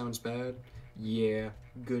ending sounds bad? Yeah,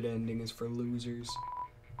 good ending is for losers.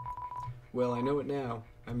 Well, I know it now.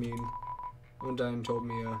 I mean, Undyne told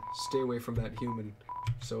me, stay away from that human.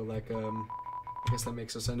 So, like, I guess that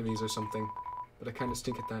makes us enemies or something. But I kinda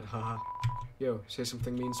stink at that, haha. Yo, say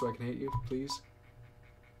something mean so I can hate you, please?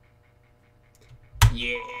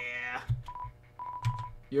 Yeah!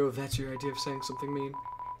 Yo, that's your idea of saying something mean?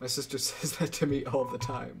 My sister says that to me all the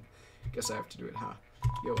time. Guess I have to do it, huh?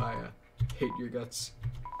 Yo, I, hate your guts.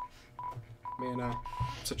 Man, I'm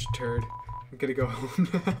such a turd. I'm gonna go home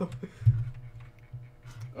now.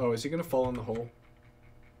 Oh, is he gonna fall in the hole?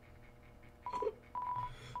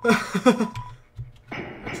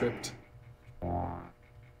 I tripped.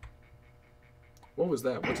 What was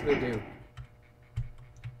that? What did they do?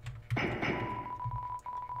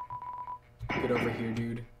 Get over here,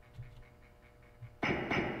 dude.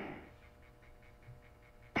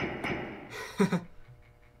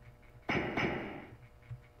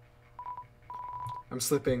 I'm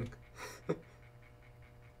slipping. I'm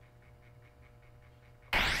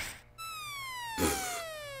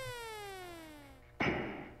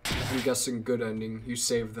guessing good ending. You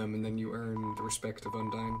save them and then you earn the respect of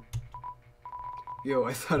Undyne. Yo,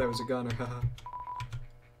 I thought I was a goner, haha.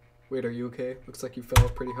 Wait, are you okay? Looks like you fell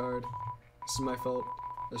pretty hard. This is my fault.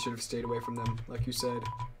 I should have stayed away from them, like you said.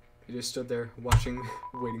 You just stood there, watching,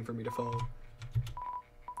 waiting for me to fall.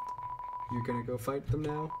 You gonna go fight them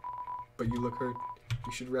now? But you look hurt.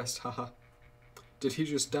 You should rest, haha. Did he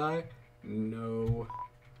just die? No.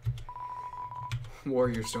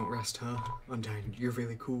 Warriors don't rest, huh? Undyne, you're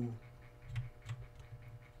really cool.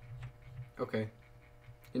 Okay.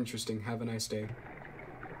 Interesting. Have a nice day.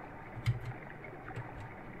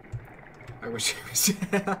 I wish it was...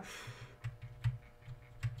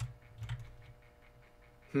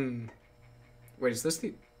 Wait, is this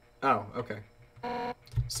the... Oh, okay.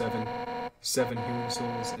 7. 7 human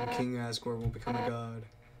souls, and King Asgore will become a god.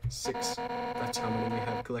 6. That's how many we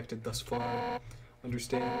have collected thus far.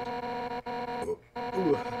 Understand?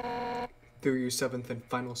 Ooh. Through your 7th and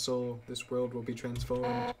final soul, this world will be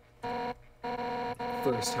transformed.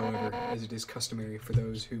 First, however, as it is customary for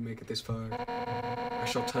those who make it this far, I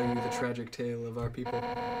shall tell you the tragic tale of our people.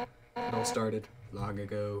 It all started long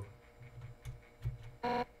ago.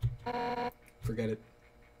 Forget it.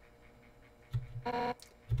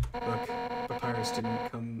 Look, Papyrus didn't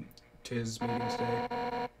come to his meeting today.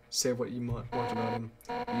 Say what you want about him.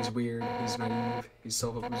 He's weird, he's naive, he's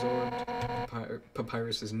self-absorbed.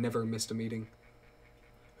 Papyrus has never missed a meeting.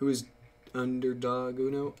 Who is Underdog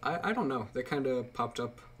Uno? I don't know. They kind of popped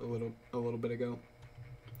up a little bit ago.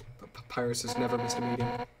 But Papyrus has never missed a meeting.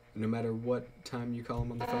 No matter what time you call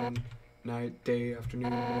him on the phone, night, day,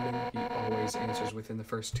 afternoon, morning, he always answers within the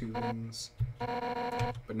first 2 rings.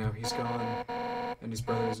 But now he's gone, and his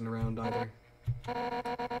brother isn't around either.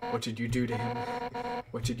 What did you do to him?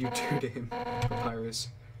 What did you do to him, Papyrus,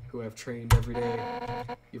 who I've trained every day,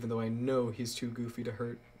 even though I know he's too goofy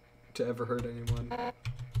to ever hurt anyone?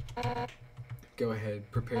 Go ahead,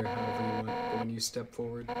 prepare however you want, but when you step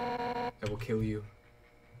forward, I will kill you.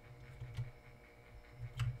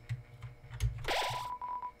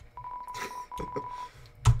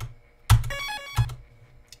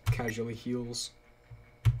 Casually heals.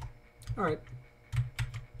 Alright.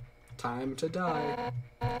 Time to die.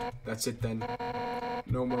 That's it then.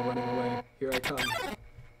 No more running away. Here I come.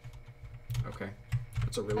 Okay.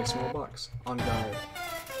 That's a really small box. On guard.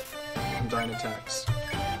 Undyne attacks.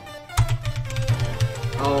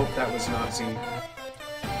 Oh, that was not Z.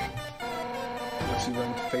 Once you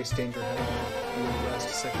learn to face danger head on, you won't last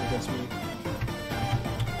a second against me.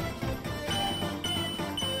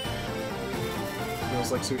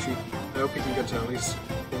 Smells like sushi. I hope we can get to at least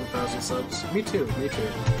 1,000 subs. Me too, me too.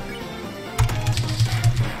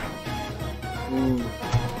 Ooh.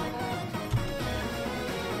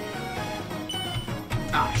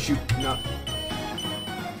 Ah, shoot, no.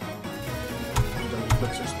 Undyne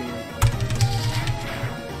flicks her spear.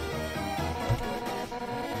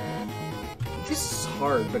 This is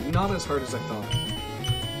hard, but not as hard as I thought.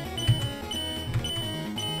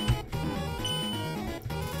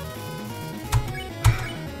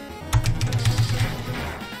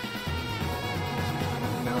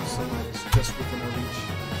 Now sunlight is just within our reach.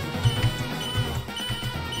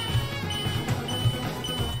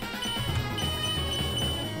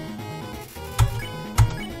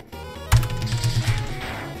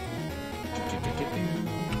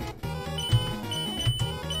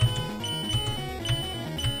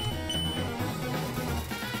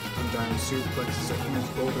 Undyne suplexes a huge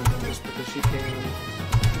boulder just because she can.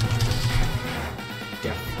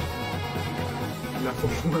 Death. Enough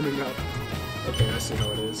warming up. Okay, I see how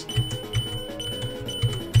it is.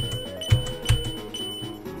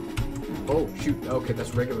 Oh, shoot. Okay,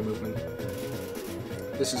 that's regular movement.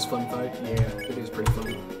 This is fun fight. Yeah, it is pretty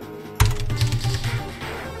fun.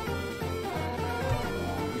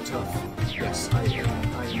 You're tough. Yes, I am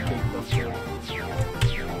big buff here.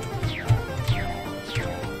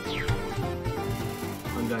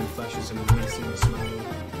 Undyne flashes in a menacing smile.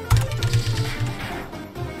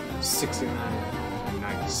 69.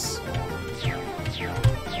 Nice.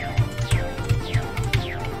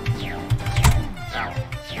 Ow.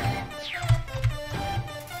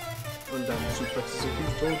 Undyne suplexes a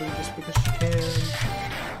huge boulder just because she can.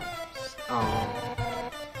 Oh.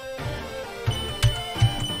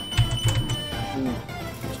 Ooh,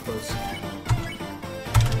 that was close.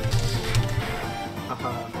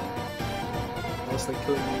 Haha. honestly,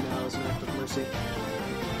 killing me now is an act of mercy.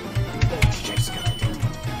 Oh, shit,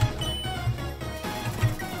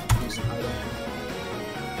 use an item.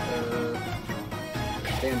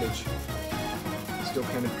 Bandage. Still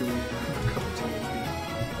kind of gooey. Recover 10 HP.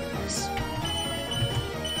 Nice.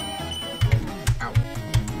 Ow.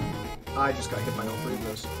 I just got hit by all three of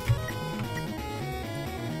those.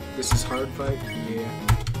 This is hard fight? Yeah.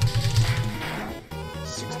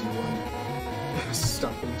 61.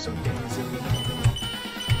 Stop being so damn silly.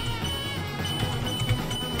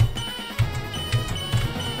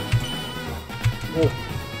 Whoa.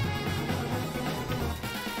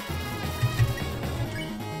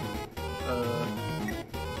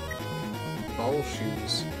 Ball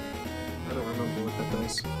shoes. I don't remember what that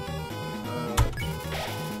does.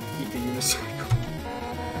 Eat the unicycle.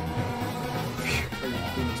 Are you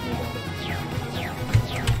humans made out of?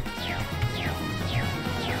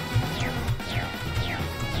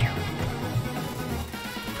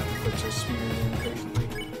 Puts her spear in patiently.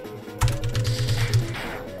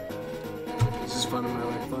 This is fun and I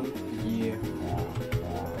like fun. Yeah.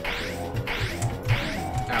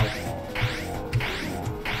 Ow.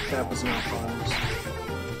 That was not bars.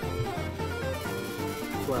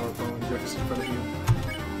 Flower bone drifts in front of you.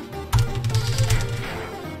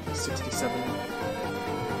 67.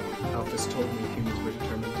 Alphys told me humans were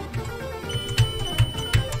determined.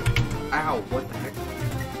 Ow, what the heck?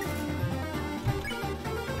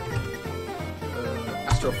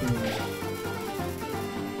 Astro Food.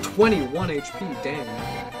 21 HP, dang.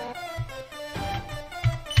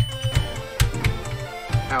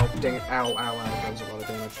 Ow, dang it, ow, ow, ow, that was a lot of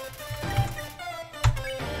damage.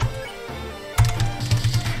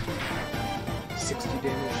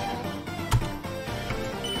 Damage.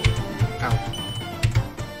 Ow.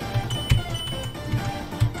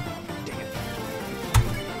 Dang it.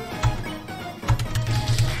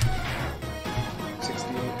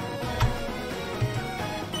 68.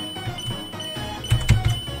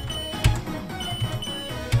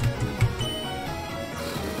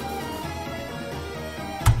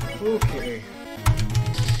 Okay.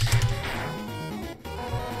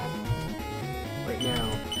 Right now.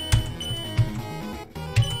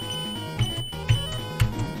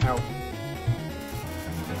 Ow.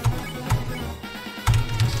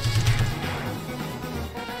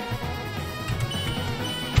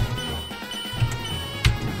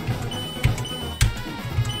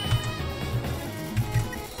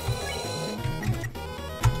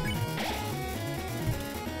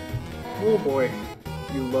 Oh boy.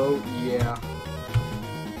 You low? Yeah.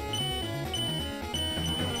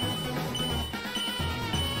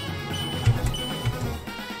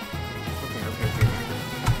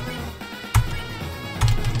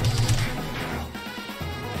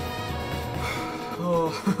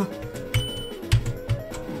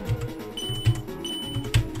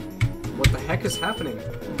 What the heck is happening?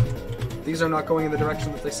 These are not going in the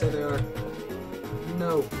direction that they say they are.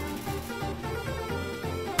 No.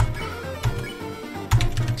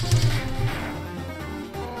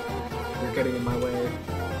 You're getting in my way.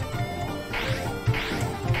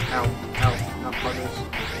 Ow, ow, not buggers.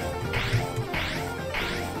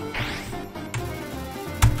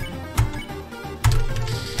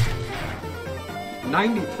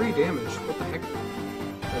 $93 damage. What the heck?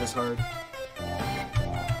 That is hard.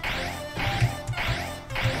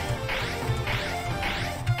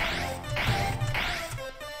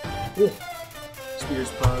 Oh.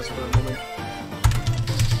 Spears pause for a moment.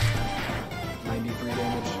 93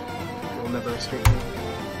 damage. You'll never escape me.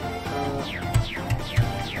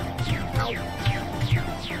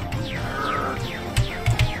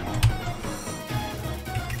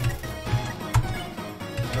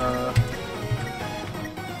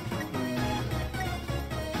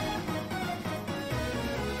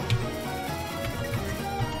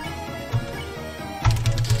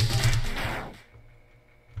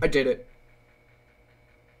 I did it.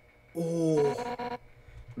 Oh.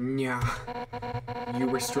 Nya. You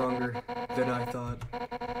were stronger than I thought.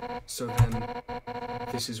 So then,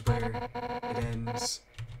 this is where it ends.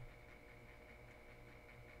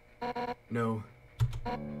 No.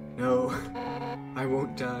 No. I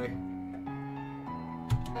won't die.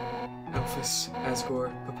 Alphys,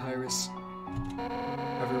 Asgore, Papyrus.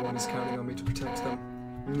 Everyone is counting on me to protect them.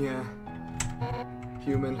 Yeah.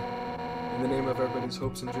 Human. In the name of everybody's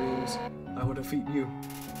hopes and dreams, I will defeat you.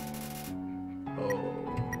 Oh.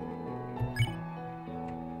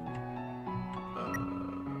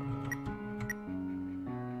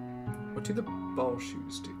 What do the ball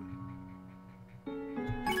shoes do?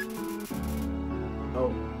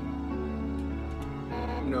 Oh.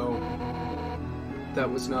 No. That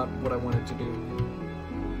was not what I wanted to do.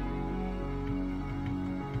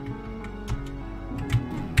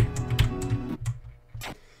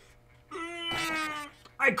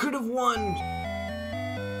 I could have won!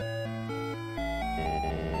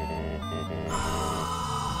 I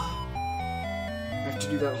have to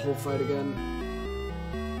do that whole fight again.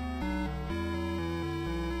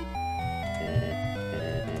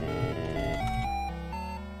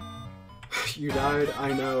 You died?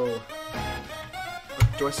 I know.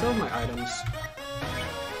 Do I still have my items?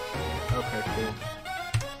 Okay, cool.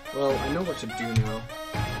 Well, I know what to do now.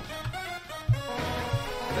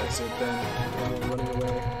 That's it then. No more running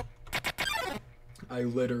away. I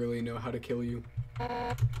literally know how to kill you.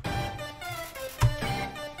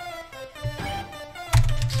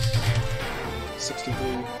 63.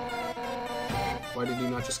 Why did you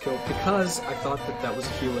not just kill? Because I thought that that was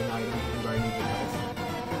a healing item and I needed health.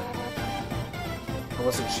 I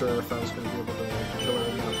wasn't sure if I was going to be able to kill her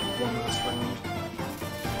in that one last round.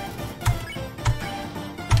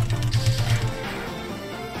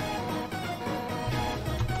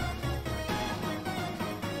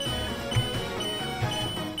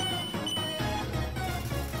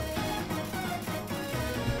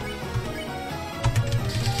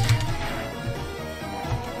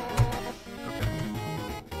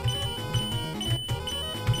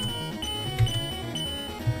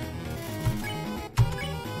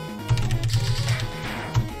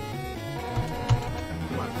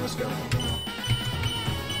 Let's go.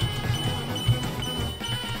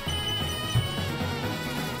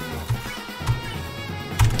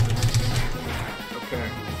 Okay.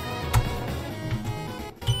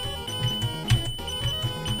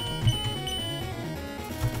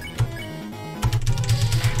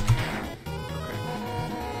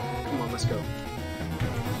 Come on, let's go.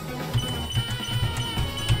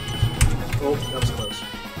 Oh, that was close.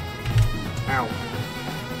 Ow.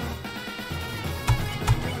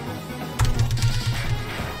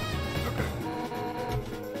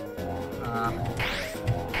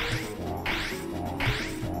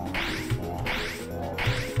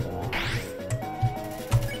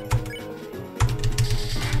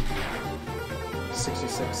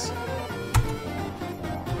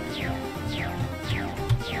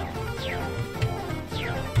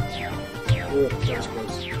 Oh, that was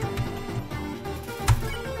close.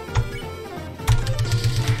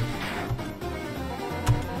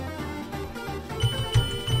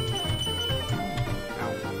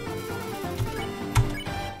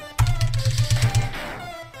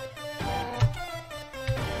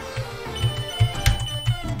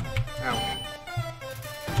 Ow.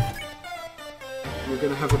 You're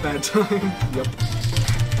gonna have a bad time. Yep.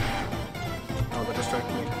 Oh, that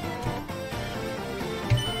distracted me.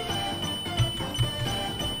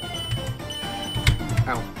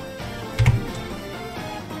 Ow.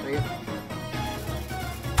 Dang it.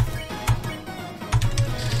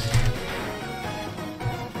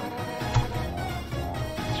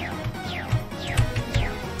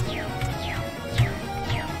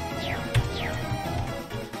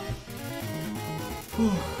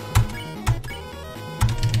 Whew.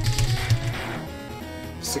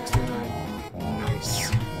 69.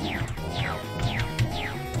 Nice.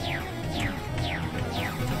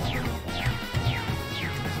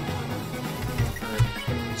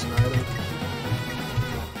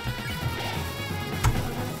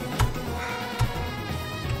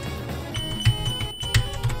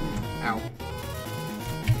 Ow.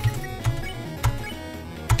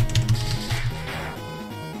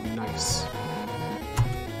 Nice.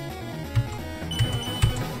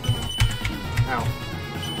 Ow.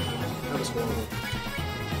 That was horrible.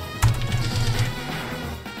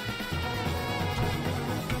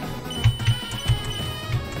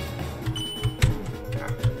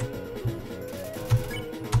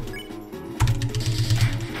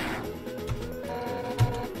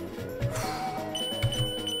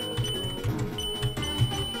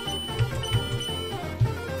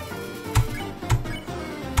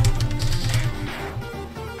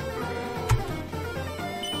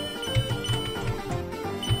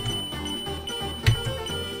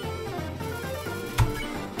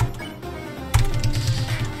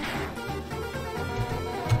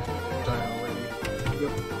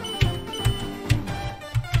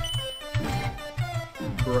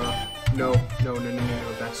 Bruh. No, no, no, no, no,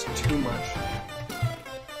 no, that's too much.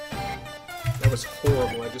 That was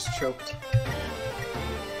horrible, I just choked.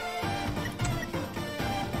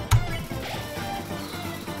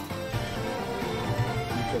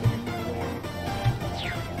 You couldn't even move away.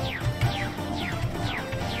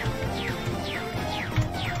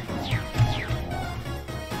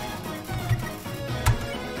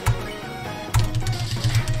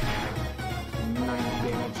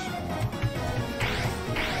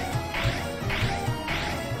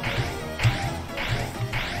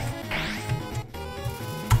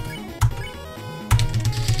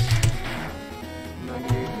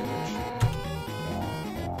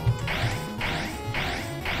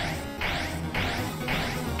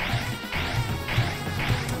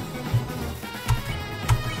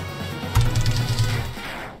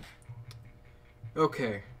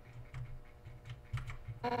 Okay.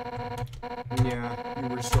 Yeah, you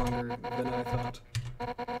were stronger than I thought.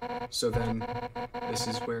 So then, this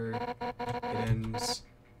is where it ends.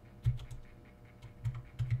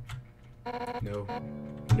 No.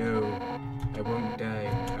 No. I won't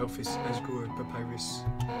die. Alphys, Asgore, Papyrus.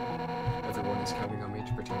 Everyone is counting on me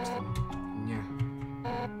to protect them. Yeah.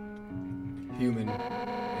 Human,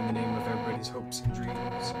 in the name of everybody's hopes and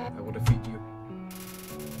dreams, I will defeat you.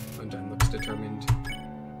 Undine looks determined.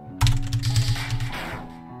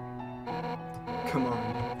 Come on.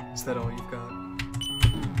 Is that all you've got?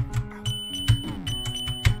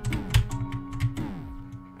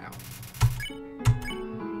 Ow.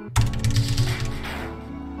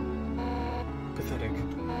 Pathetic.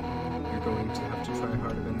 You're going to have to try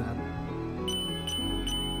harder than that.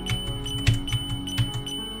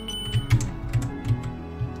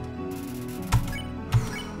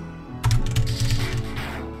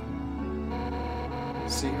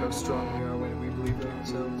 See how strong we are when we believe in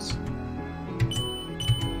ourselves.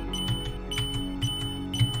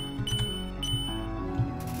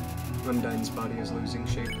 Undine's body is losing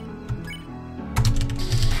shape.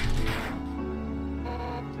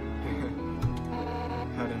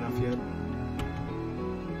 Had enough yet?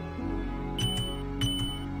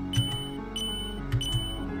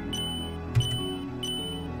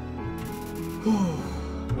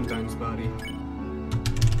 Undine's body.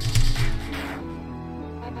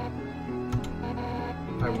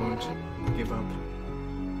 I won't give up.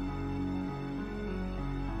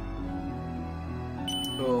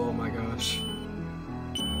 Oh my gosh.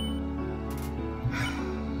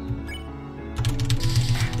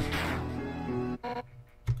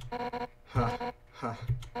 Ha, ha.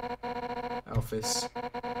 Alphys,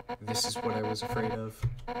 this is what I was afraid of.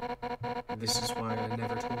 This is why I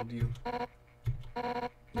never told you.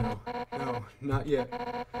 No, no, not yet.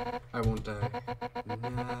 I won't die.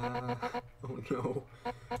 Nah. Oh no.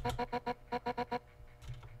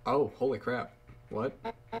 Oh, holy crap. What?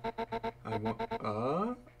 I want,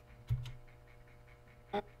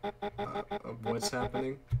 what's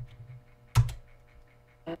happening?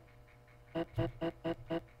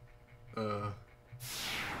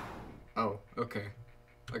 Oh, okay.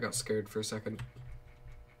 I got scared for a second.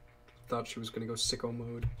 Thought she was gonna go sicko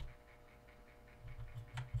mode.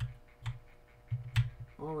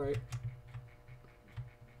 Alright.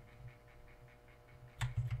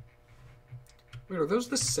 Wait, are those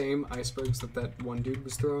the same icebergs that that one dude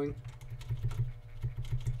was throwing?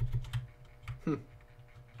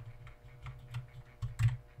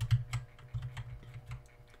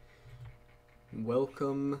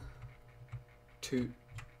 Welcome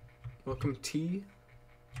tea.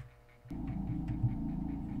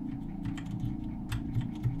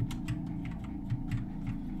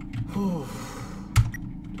 Do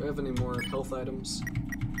I have any more health items?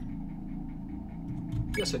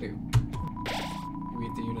 Yes, I do. You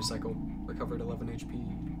eat the unicycle. Recovered 11 HP.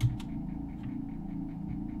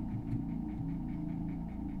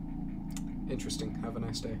 Interesting. Have a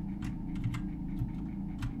nice day.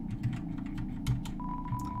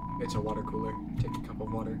 It's a water cooler. Take a cup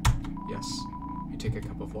of water. Yes, you take a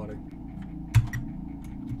cup of water.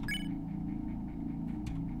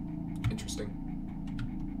 Interesting.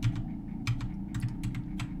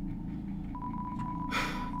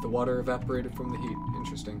 The water evaporated from the heat.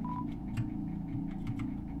 Interesting.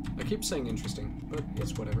 I keep saying interesting, but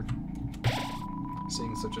it's whatever.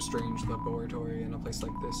 Seeing such a strange laboratory in a place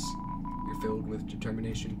like this, you're filled with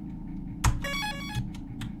determination.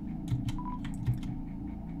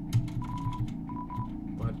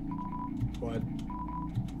 What?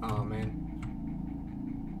 Oh man.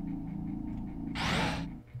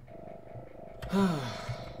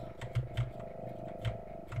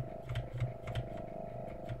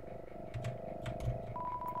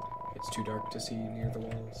 It's too dark to see near the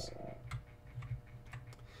walls.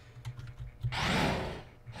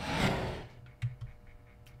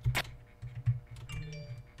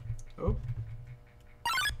 Oh.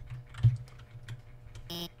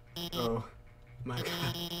 Oh my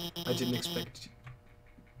god. I didn't expect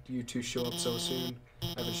you to show up so soon.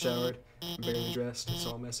 I haven't showered, I'm barely dressed, it's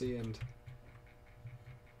all messy and...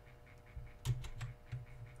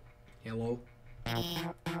 Hello? Hi,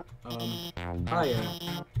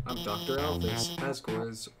 I'm Dr. Alphys,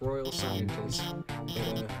 Asgore's royal scientist,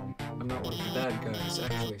 but, I'm not one of the bad guys,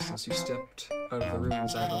 actually. Since you stepped out of the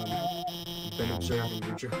ruins, I've, been observing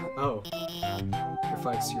your your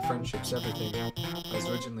fights, your friendships, everything. I was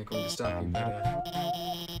originally going to stop you, but,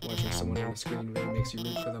 watching someone on the screen really makes you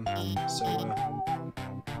root for them.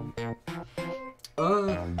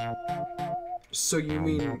 So you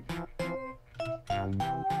mean...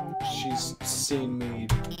 she's seen me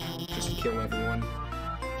just kill everyone.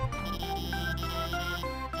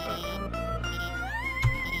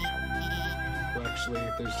 Well, actually,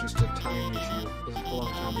 there's just a time issue. A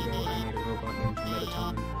long time ago, I made a robot named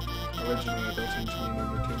Metaton. Originally, I built him to be an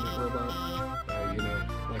entertainment robot. You know,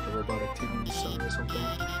 like a robotic TV star or something.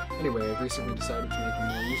 Anyway, I've recently decided to make him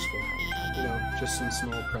more useful. You know, just some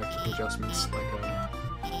small practical adjustments, like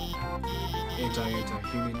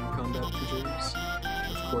anti-human combat features.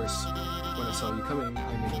 Of course, when I saw you coming,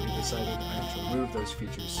 I immediately decided I had to remove those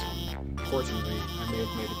features. Fortunately, I may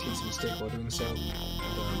have made a teensy mistake while doing so,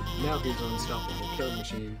 and now he's an unstoppable killing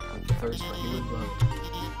machine with the thirst for human blood.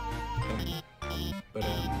 But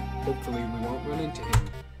hopefully we won't run into him.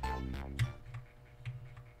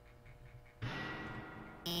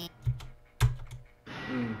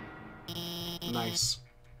 Nice.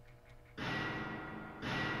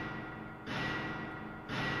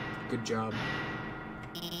 Good job.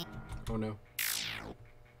 Oh no.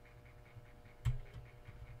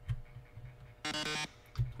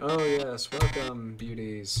 Oh yes, welcome,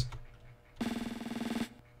 beauties.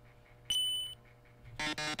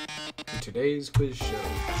 To today's quiz show.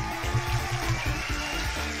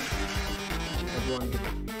 Everyone give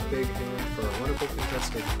a big hand for a wonderful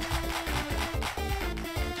contestant.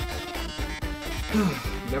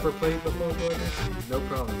 Never played before, boys? No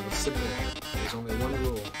problem, it's simple. There's only one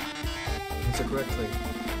rule. Answer correctly,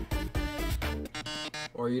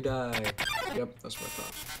 or you die. Yep, that's what I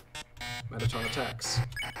thought. Metaton attacks.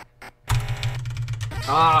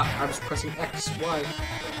 Ah! I was pressing X. Why?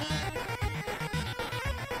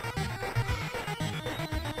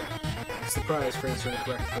 What's the prize for answering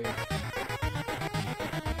correctly?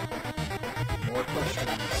 More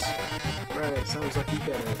questions. Right, sounds like you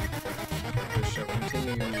get it. The show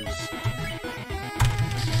continues.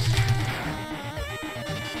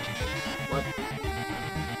 What?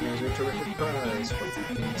 Here's your terrific prize. What's the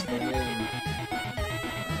game's full name?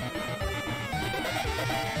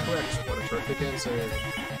 Correct. What a terrific answer.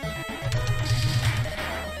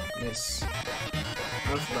 Miss.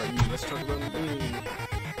 Enough about you. Let's talk about me.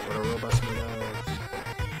 What are robots made of?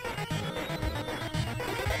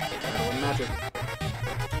 Battle and magic.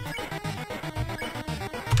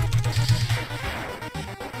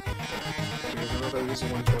 Here's another easy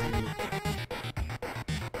one for you.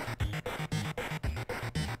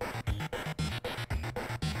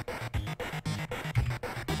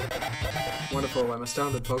 Wonderful, I'm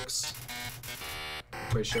astounded, folks. The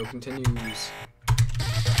quiz show continues.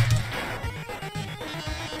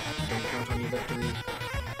 Don't count on your victory.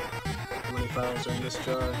 How many files are in this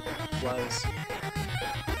jar? Flies.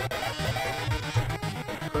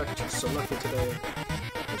 Correct, so lucky today.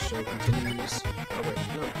 The show continues. Oh wait,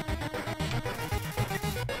 no.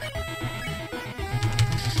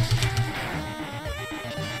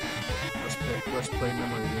 Let's play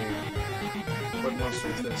memory game. What monster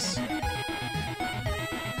is this?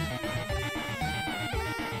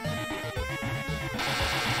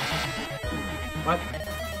 What?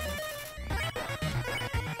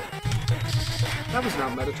 That was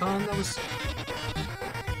not Metaton, that was...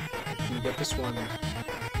 Can you get this one? I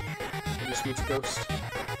just need a ghost.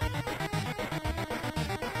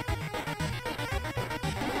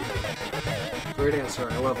 Great answer,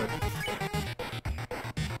 I love it.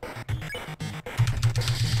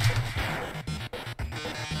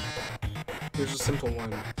 Here's a simple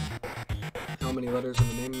one. How many letters in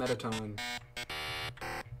the name Metaton?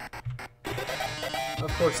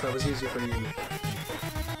 Of course, that was easy for you.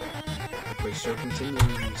 The quiz show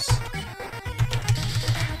continues.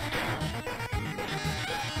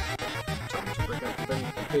 Time to break out the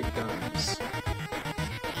big guns.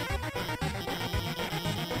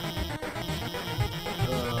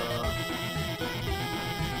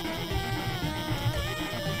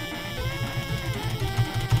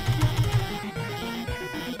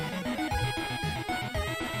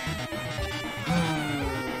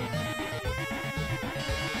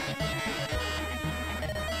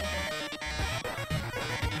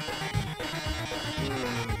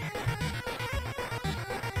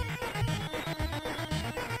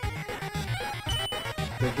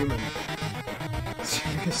 The human.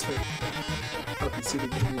 Seriously. How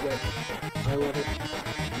conceited can you get? I love it.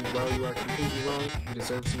 And while you are completely wrong, you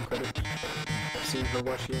deserve some credit. Seeing her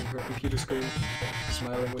watching her computer screen,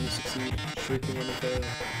 smiling when you succeed, shrieking when you fail,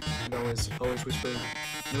 and always whispering,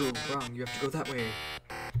 "No, wrong, you have to go that way."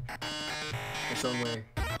 Its own way,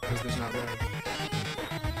 because there's not love.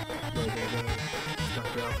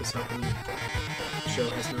 Dr. Alpha's helping you. The show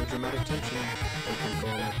has no dramatic tension. It can't go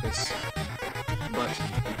on like this. But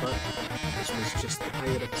But this was just the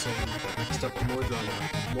pilot episode. Next up, more drama,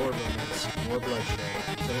 more romance, more bloodshed.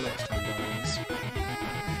 Until next time, guys.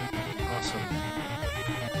 Awesome.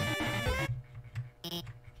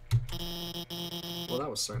 Well, that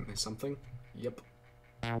was certainly something. Yep.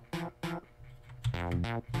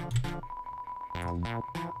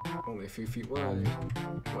 Only a few feet wide.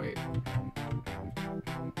 Wait.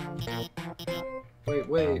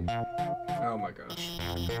 Wait. Oh my gosh.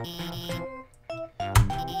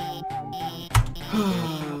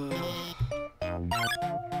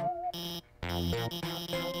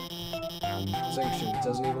 Section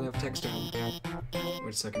doesn't even have texting. Wait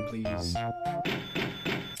a second, please.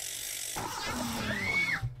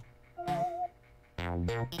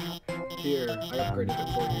 Here, I upgraded it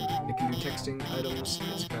for you. It can do texting items,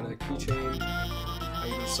 it's got a keychain. I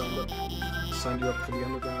even signed you up for the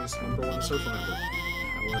Underground's #1 social network.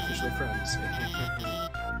 Now we're officially friends.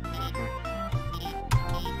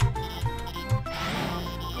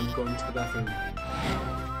 I'm going to the bathroom.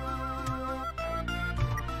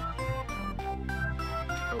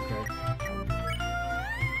 Okay.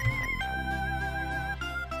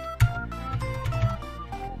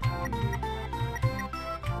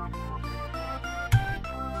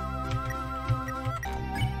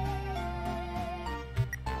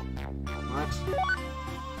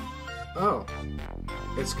 Oh,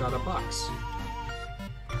 it's got a box.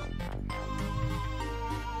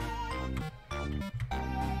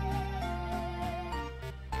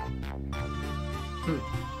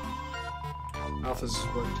 Alpha's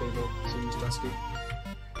work table seems dusty.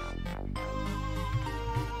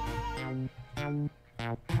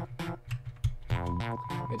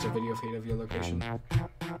 It's a video feed of your location.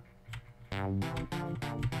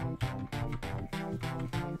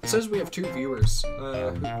 It says we have 2 viewers.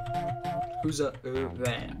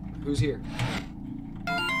 Who's here?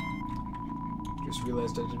 Just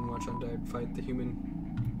realized I didn't watch Undead fight the human.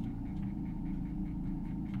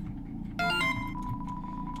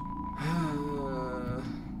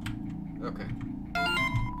 Okay.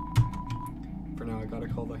 For now, I gotta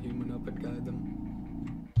call the human up and guide them.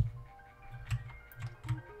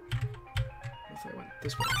 If I went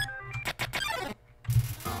this way.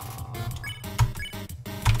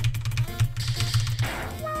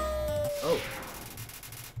 Oh.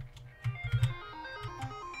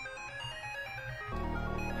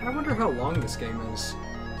 I wonder how long this game is.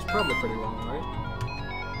 It's probably pretty long, right?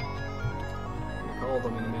 I'm gonna call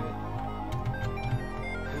them in a minute.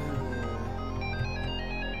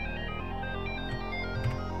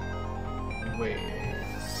 Wait.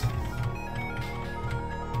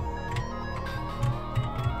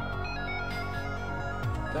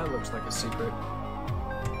 That looks like a secret.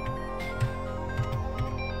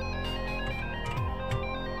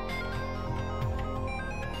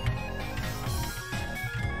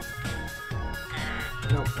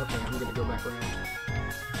 No, okay, I'm gonna go back around.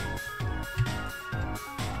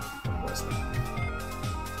 What was that?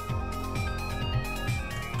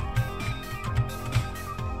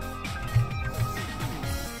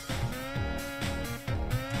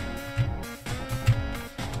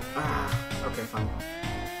 Okay, fine.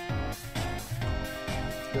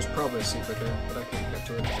 There's probably a secret there, but I can't get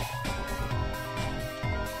to it.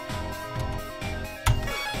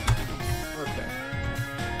 Okay.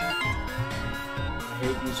 I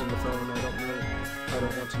hate using the phone, I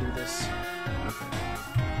don't want to do this. Okay.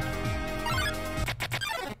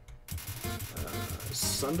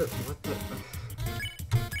 What the...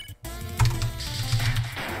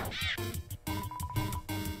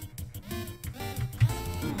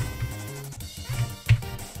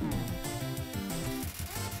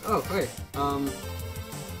 Oh, hey,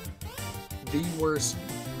 the worst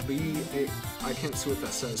I can't see what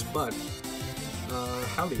that says, but,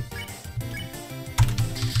 howdy.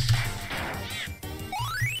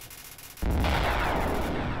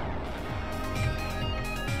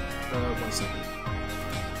 1 second.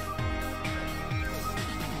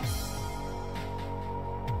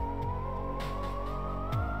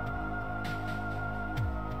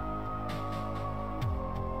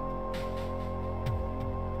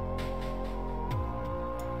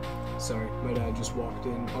 Sorry, my dad just walked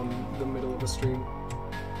in on the middle of a stream.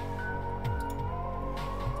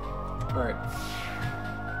 Alright.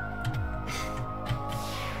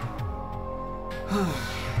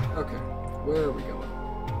 Okay, where are we going?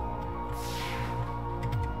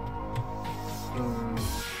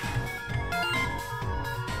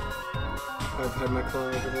 I've had my claw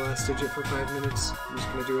over the last digit for 5 minutes. I'm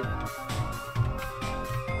just gonna do it.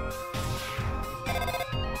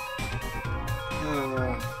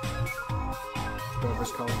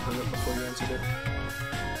 Whoever's calling, hung up before you answered it.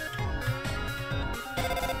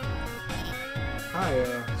 Hi,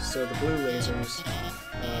 so the blue lasers,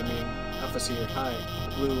 Alpha's here, hi,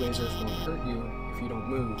 the blue lasers won't hurt you if you don't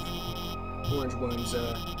move. Orange ones,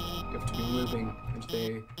 you have to be moving, and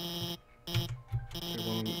they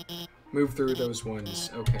won't move through those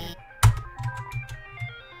ones, okay.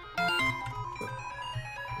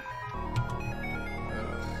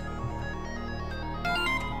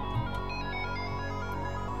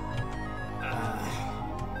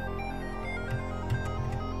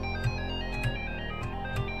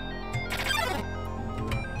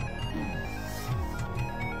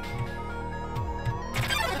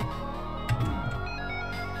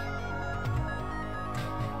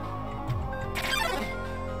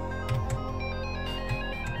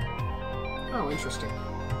 Oh, interesting.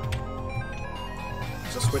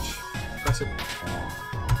 There's a switch. Press it.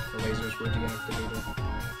 The lasers were deactivated.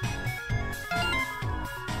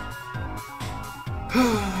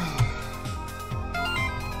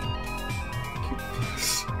 Cute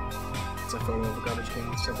piece. It's a photo of a garbage can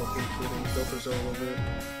with several pink glittering filters all over it.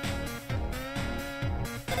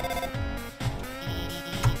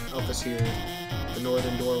 Alpha's here. The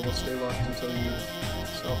northern door will stay locked until you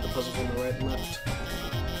solve the puzzles on the right and left.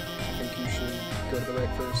 I think you should go to the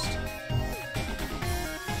right first.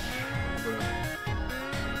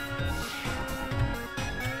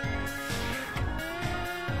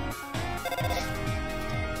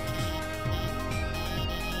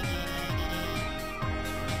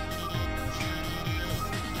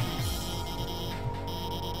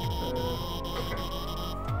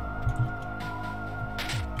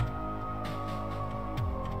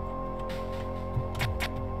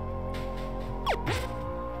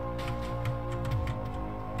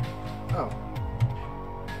 Oh.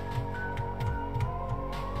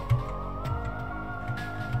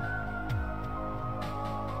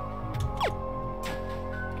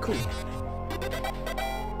 Cool.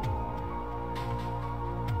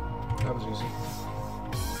 That was easy.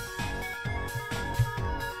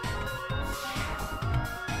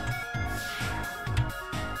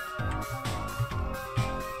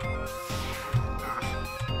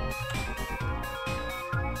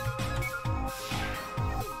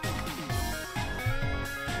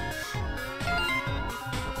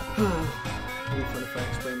 It'll be fun if I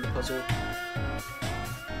explain the puzzle.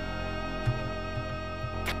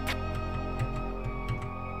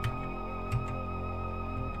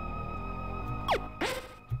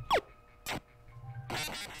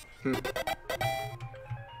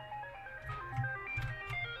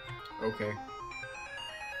 Okay.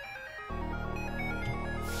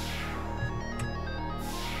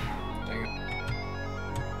 Dang it.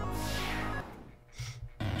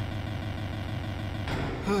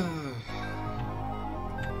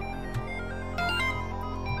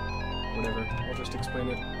 Whatever, I'll just explain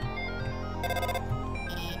it. I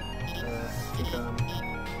think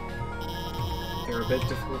they're a bit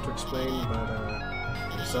difficult to explain, but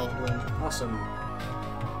they solved them. Awesome.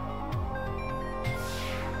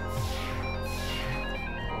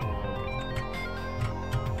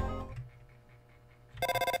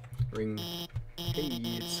 Ring. Hey,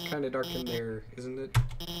 it's kind of dark in there, isn't it?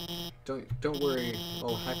 Don't worry,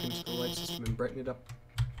 I'll hack into the light system and brighten it up.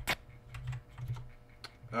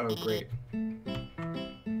 Oh, great.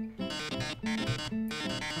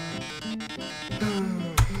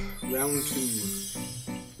 Round 2.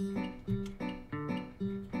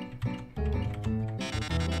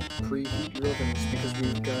 Preheat your ovens because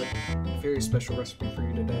we've got a very special recipe for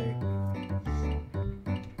you today.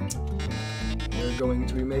 We're going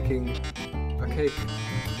to be making a cake.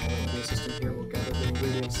 The assistant here will gather the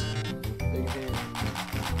ingredients. Big hand.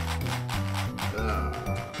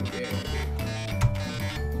 Okay.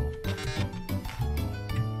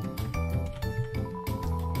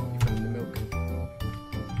 You found the milk.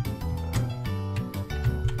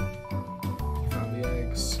 You found the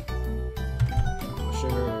eggs. The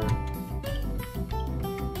sugar.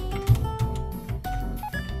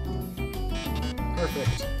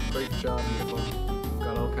 Perfect. Great job, beautiful.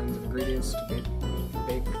 Got all kinds of ingredients to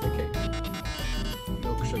bake the cake.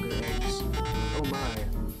 Milk, sugar, eggs. Oh my.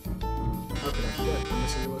 How could I forget? I'm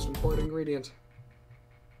missing the most important ingredient.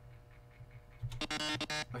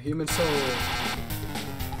 A human soul.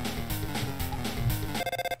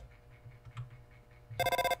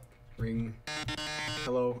 Ring.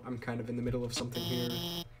 Hello, I'm kind of in the middle of something here.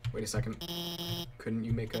 Wait a second. Couldn't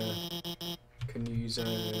you make a... Can you use a...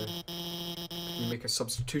 Can you make a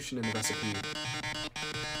substitution in the recipe?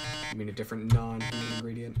 You mean a different non-human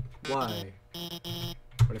ingredient? Why?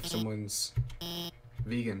 What if someone's...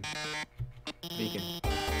 vegan? Vegan.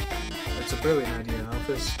 That's a brilliant idea,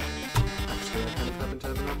 Alphys. Actually, I kind of happen to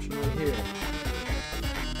have an option right here.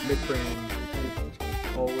 Mid-brain.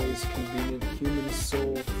 always convenient human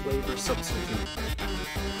soul flavor substitute.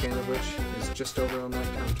 A can of which is just over on that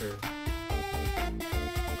counter.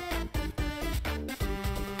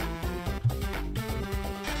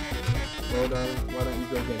 Well, darling, why don't you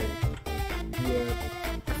go get it? Yeah,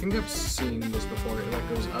 I think I've seen this before. It like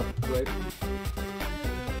goes up, right?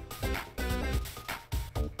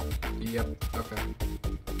 Yep, okay.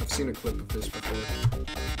 I've seen a clip of this before.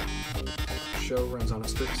 The show runs on a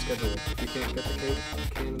strict schedule. If you can't get the cake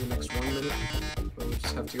can in the next 1 minute, we'll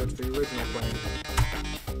just have to go to the original plan.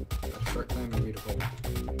 Gotta start timing beautiful.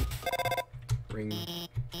 Ring.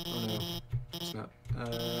 Oh no, it's not.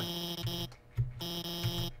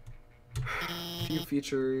 Few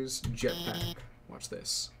features, jetpack. Watch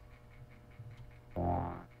this.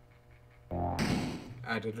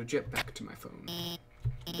 Added a jetpack to my phone.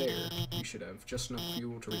 There, you should have just enough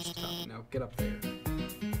fuel to reach the top. Now get up there.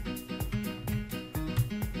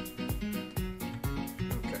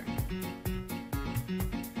 Okay.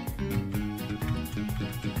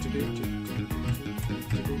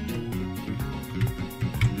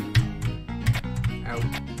 Out.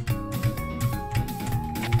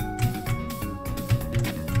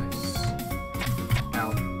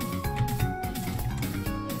 Ow.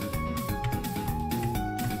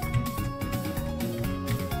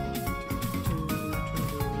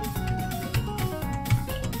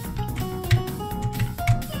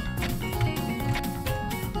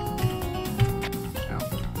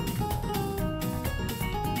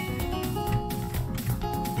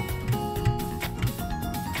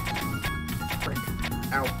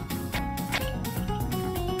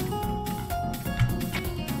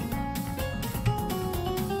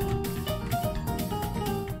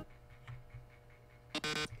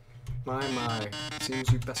 My.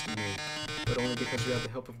 Seems you bested me, but only because you had the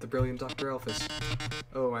help of the brilliant Dr. Elphys.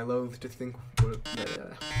 Oh, I loathe to think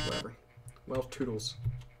whatever. Well, toodles.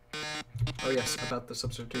 Oh yes, about the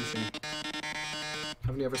substitution.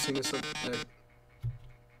 Haven't you ever seen this?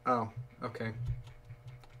 Oh, okay.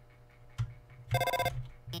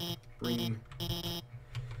 Green.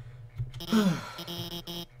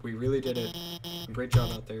 We really did it. Great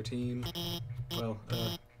job out there, team. Well,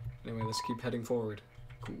 anyway, let's keep heading forward.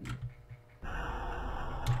 Cool.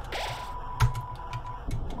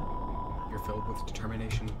 You're filled with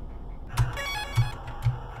determination.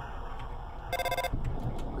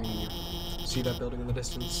 Green. See that building in the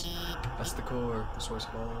distance? That's the core, the source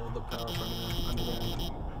of all the power from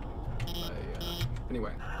underground.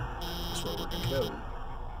 Anyway, that's where we're gonna go.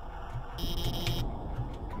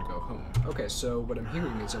 Gonna go home. Okay, so what I'm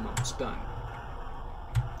hearing is I'm almost done.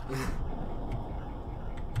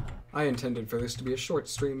 I intended for this to be a short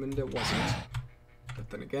stream, and it wasn't. But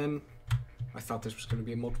then again, I thought this was going to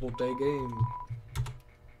be a multiple-day game.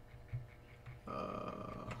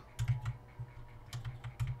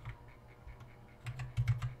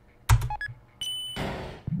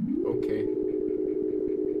 Okay.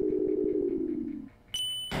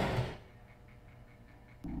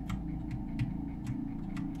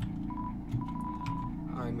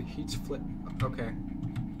 I'm heat's flip. Okay.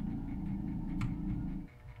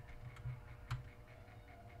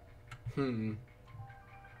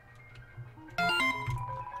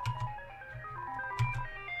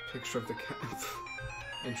 Picture of the cat.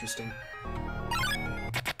 Interesting.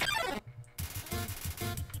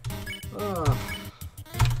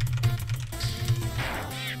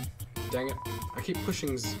 Dang it. I keep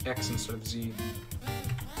pushing X instead of Z.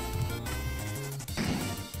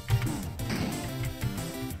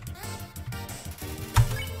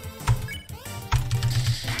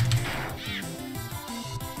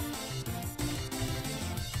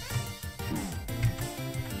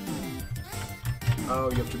 Oh,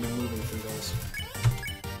 you have to be moving through those.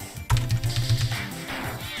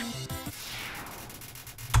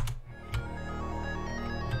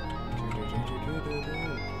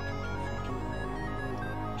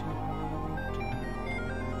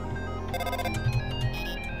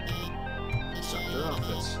 Dr.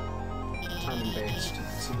 Office. Timing based.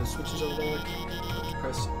 See the switches over there?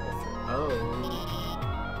 Press F. Oh.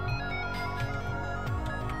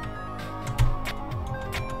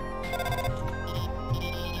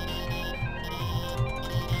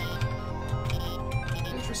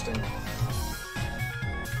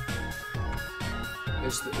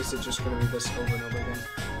 Is it just going to be this over and over again?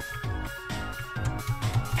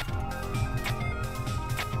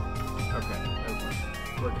 Okay,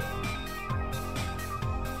 we're good.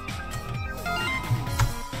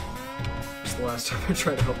 It's the last time I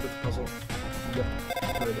tried to help with the puzzle. Yep,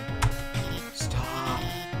 good. Stop!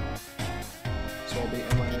 So I'll be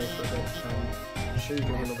MIA for a bit. Sure you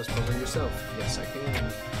can handle this puzzle yourself. Yes, I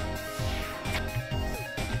can.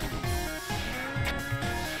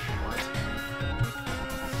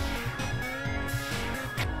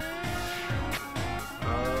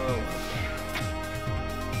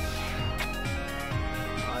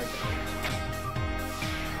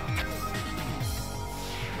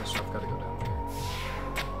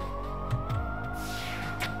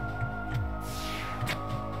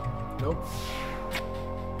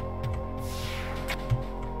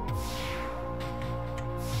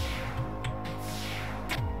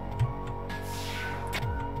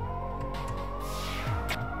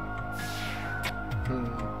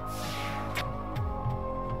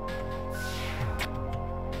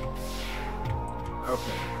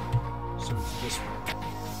 Okay. So it's this way.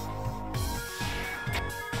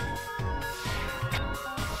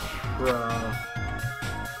 Bruh.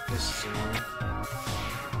 This is annoying.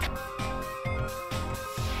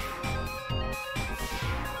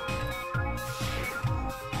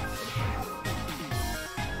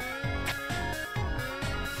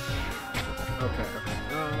 Okay, okay.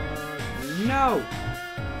 No!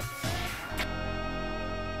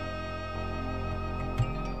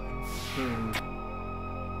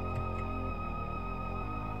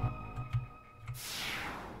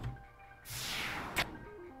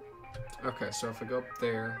 Okay, so if I go up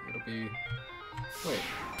there, it'll be... Wait.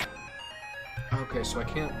 Okay, so I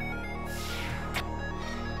can't...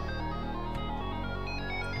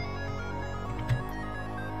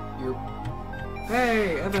 You're...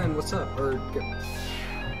 Hey, Evan, what's up?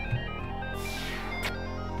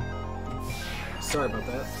 Sorry about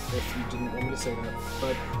that, if you didn't want me to say that,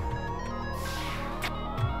 but...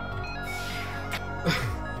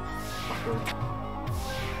 Awkward.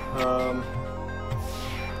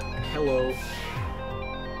 Hello.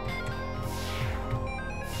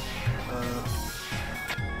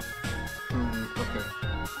 Okay.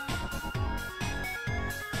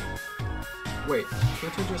 Wait,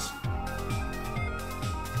 can't I just...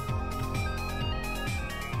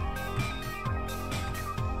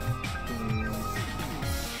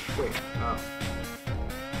 Wait,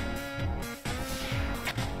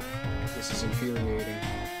 This is infuriating.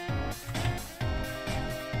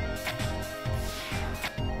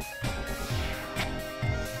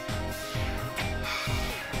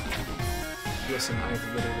 Listen,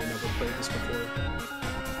 I've literally never played this before.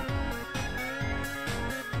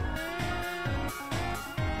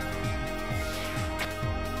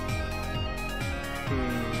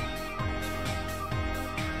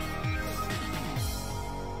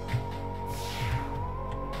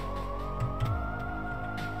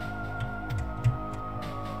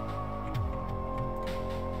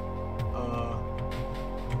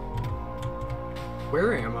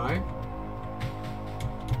 Where am I?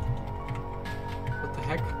 What the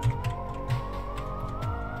heck?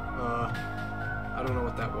 I don't know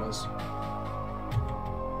what that was.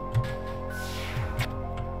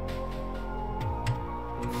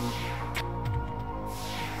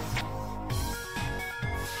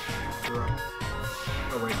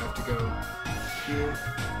 Oh wait, I have to go here,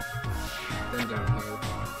 then down here.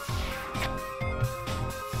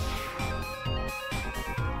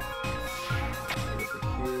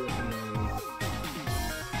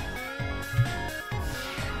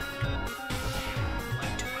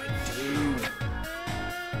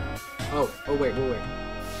 Oh wait.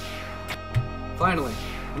 Finally!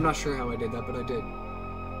 I'm not sure how I did that, but I did.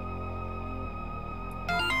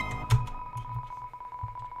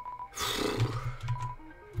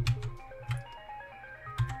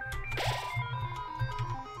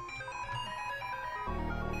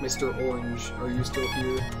 Mr. Orange, are you still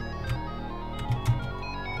here?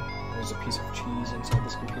 There's a piece of cheese inside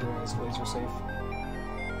this computer as laser safe.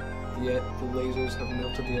 Yet the lasers have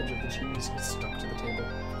melted the edge of the cheese. It's stuck to the table.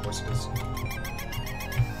 Of course it is.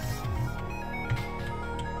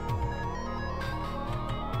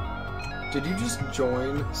 Did you just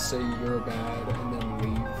join, say you're bad, and then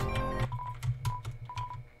leave?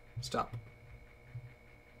 Stop.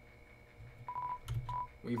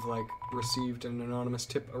 We've, like, received an anonymous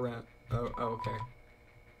tip around... Oh, okay.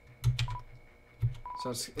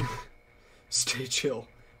 Sounds... Stay chill.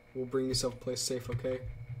 We'll bring you someplace safe, okay?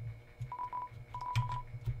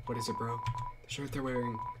 What is it, bro? The shirt they're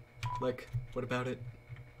wearing. Like, what about it?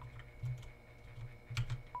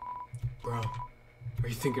 Bro, are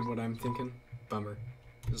you thinking what I'm thinking? Bummer.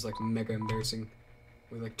 This is, like, mega embarrassing.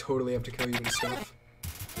 We, like, totally have to kill you and stuff.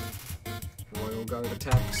 Royal Guard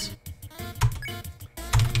attacks.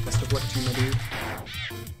 Best of luck to you, my dude.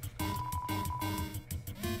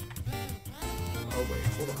 Oh, wait,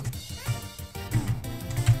 hold on.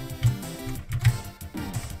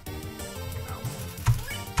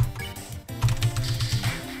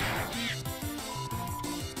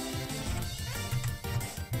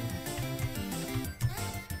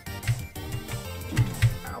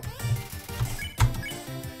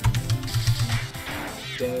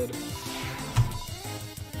 Dead.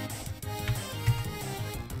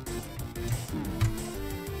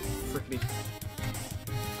 Frickety.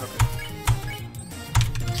 Okay.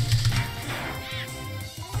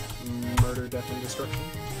 Murder, death, and destruction.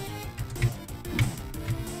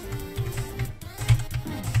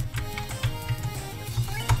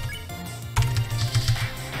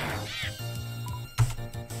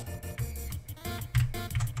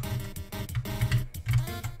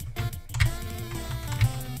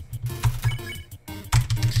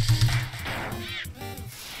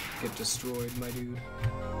 get destroyed, my dude.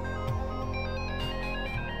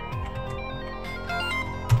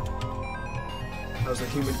 How's the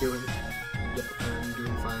human doing? Yep, I'm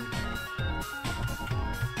doing fine.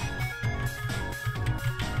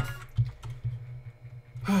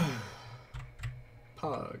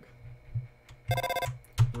 Pog.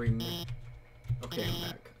 Ring. Okay, I'm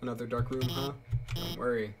back. Another dark room, huh? Don't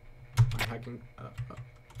worry. I'm hacking.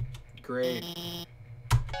 Great.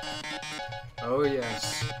 Oh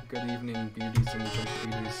yes. Good evening, beauties and junk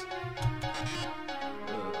beauties.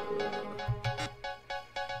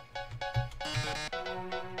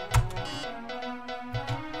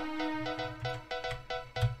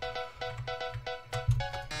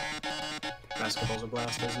 Basketball's a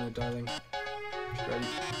blast, isn't it, darling? Ready?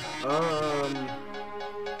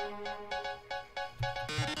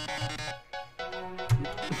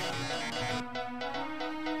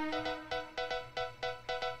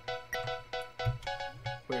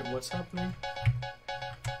 Wait, what's happening?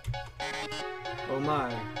 Oh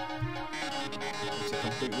my. It's a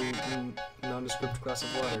completely nondescript glass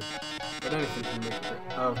of water. But anything can make it.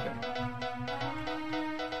 Oh, okay.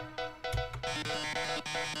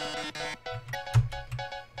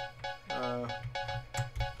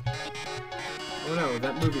 Oh no,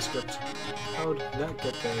 that movie script. How'd that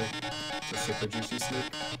get there? It's a super juicy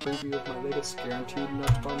sneak preview of my latest guaranteed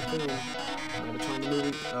not to bomb film. Not a ton of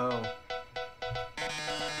movie. Oh.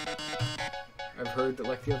 I've heard that,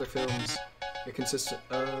 like the other films, it consists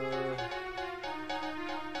of,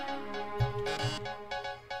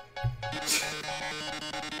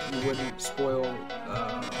 you wouldn't spoil,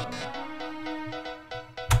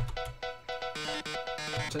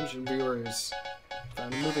 attention viewers.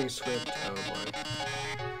 Found a movie script. Oh boy.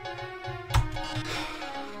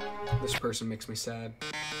 This person makes me sad.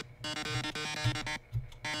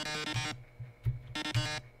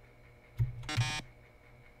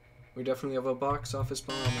 We definitely have a box office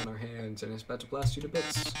bomb on our hands, and it's about to blast you to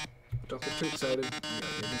bits. But don't get too excited. We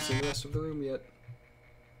haven't seen the rest of the room yet.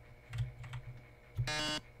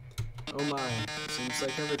 Oh my, it seems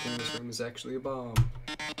like everything in this room is actually a bomb.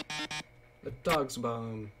 The dog's a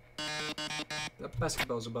bomb. The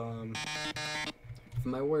basketball's a bomb.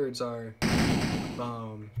 My words are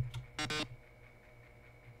bomb.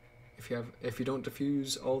 If you don't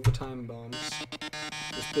defuse all the time bombs,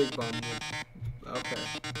 this big bomb would. Okay.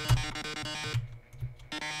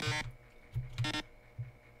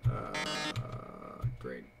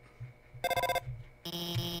 Great.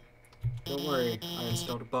 Don't worry, I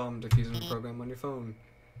installed a bomb defusing program on your phone.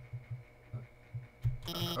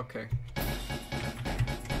 Okay.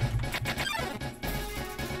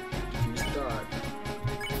 Defuse the dog.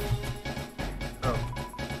 Oh.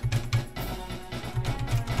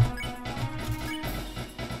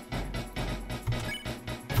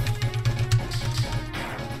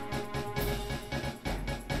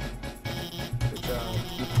 Good job.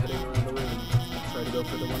 Keep heading around the room. Try to go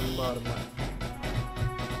for the one in the bottom left.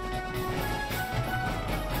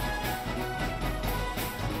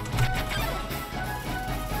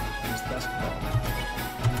 Use the basketball.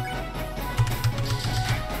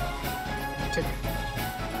 Tick.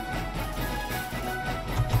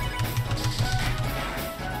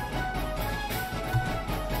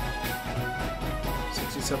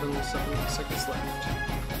 Seven seconds left.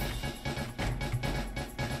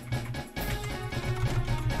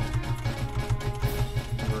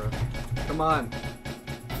 Come on.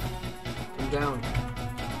 Come down.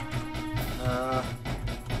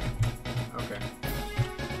 Okay.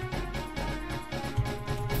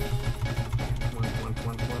 Come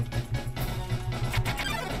on.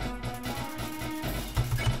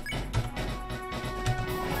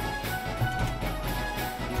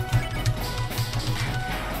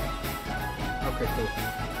 Okay, cool.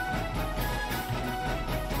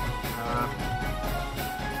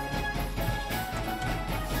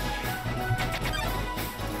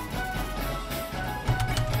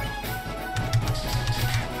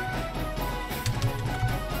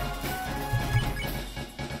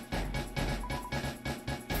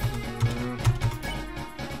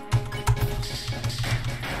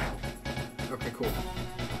 Okay, cool.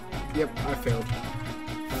 Yep, I failed.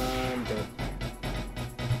 I'm dead.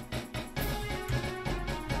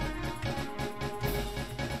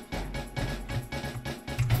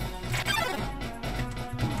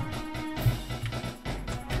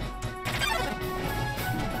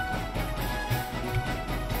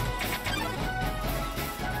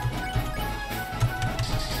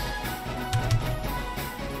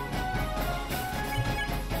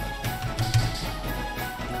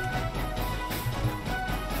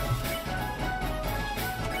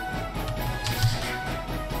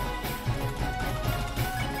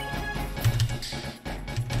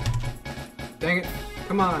 Dang it.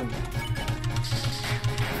 Come on.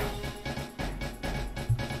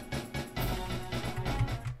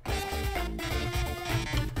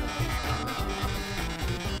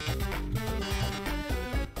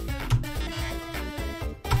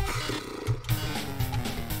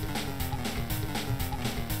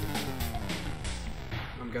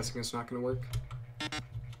 I'm guessing it's not gonna work.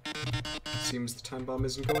 Seems the time bomb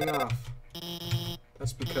isn't going off.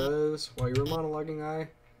 That's because while you were monologuing, I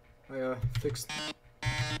fixed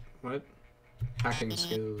what? Hacking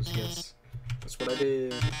skills, yes. That's what I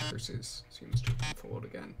did. Versus seems to come forward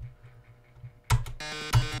again.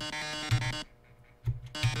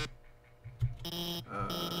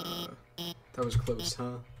 That was close,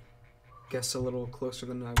 huh? Guess a little closer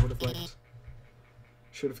than I would have liked.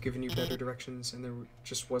 Should have given you better directions, and there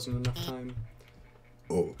just wasn't enough time.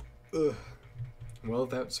 Oh. Ugh. Well,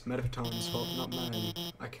 that's Metaton's fault, not mine.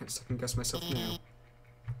 I can't second guess myself now.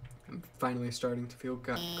 I'm finally starting to feel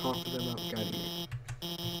confident about guiding you.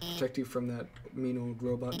 Protect you from that mean old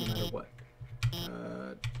robot no matter what.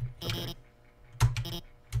 Okay.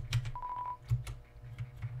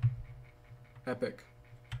 Epic.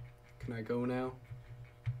 Can I go now?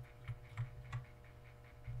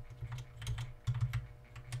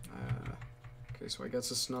 Okay, so I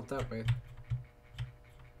guess it's not that way.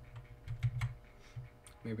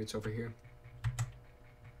 Maybe it's over here.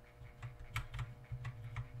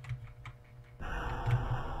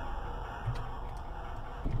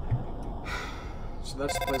 So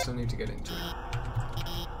that's the place I need to get into.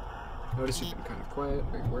 Notice you've been kind of quiet.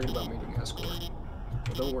 Are you worried about meeting Escort?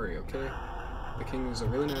 Well, don't worry, okay? The king is a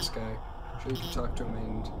really nice guy. I'm sure you can talk to him,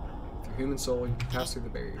 and with your human soul, you can pass through the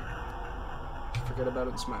barrier. Just forget about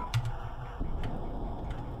it and smile.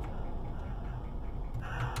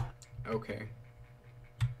 Okay.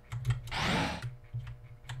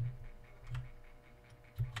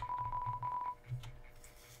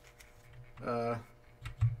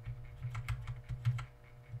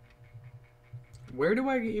 Where do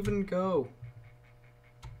I even go?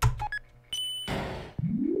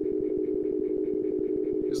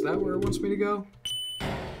 Is that where it wants me to go?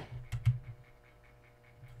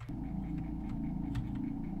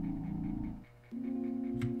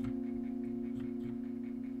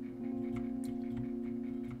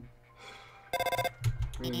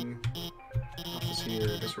 I mean, office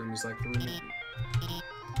here. This room is like the room.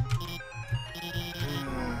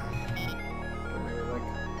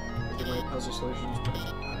 Puzzle solutions, but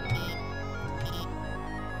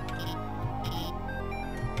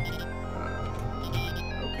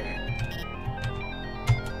okay.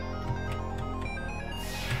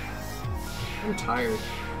 I'm tired.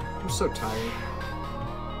 I'm so tired.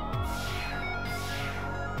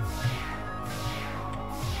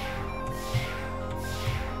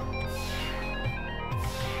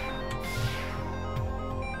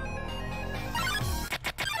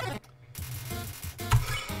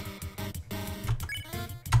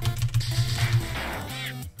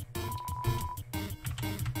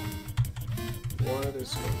 What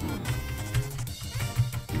is going on?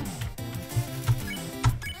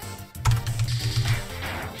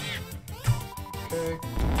 Okay.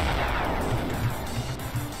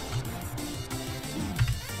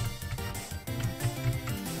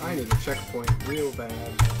 I need a checkpoint real bad.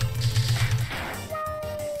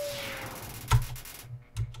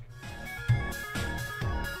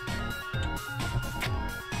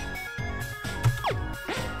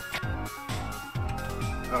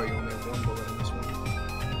 Oh, you only have one bullet in this one.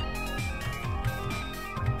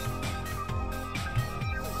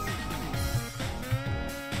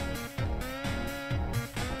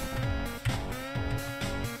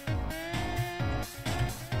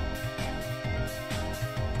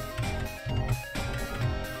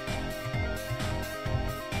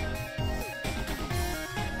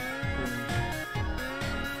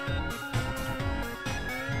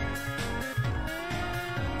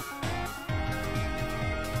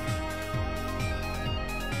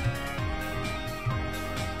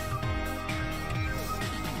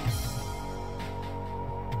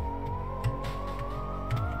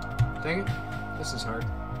 Dang it. This is hard.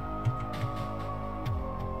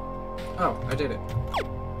 Oh, I did it.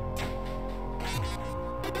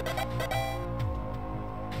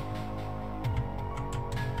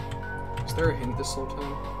 Is there a hint this whole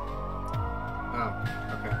time? Oh,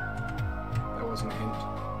 okay. That wasn't a hint.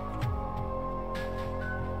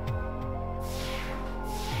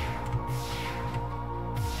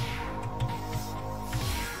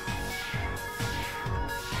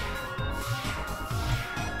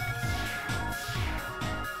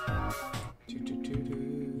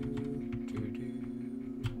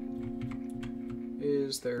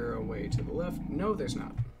 Is there a way to the left? No, there's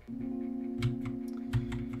not.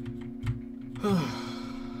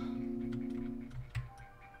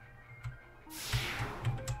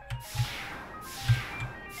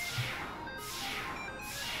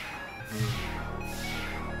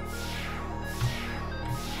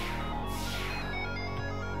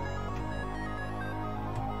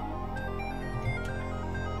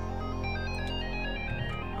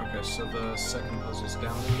 Okay, so the second puzzle's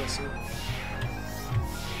down, I'm guessing.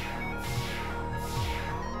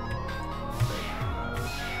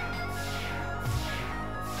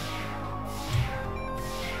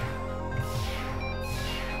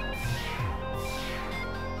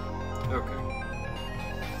 Okay.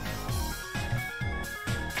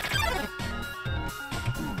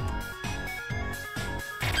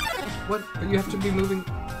 What? You have to be moving.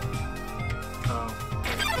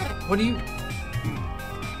 What do you?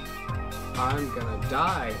 I'm gonna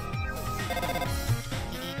die.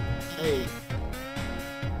 Hey.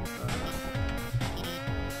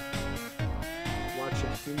 Watch a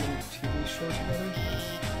human TV show together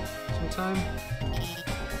sometime.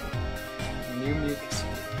 New mucus.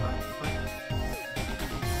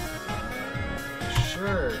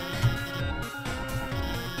 Sure.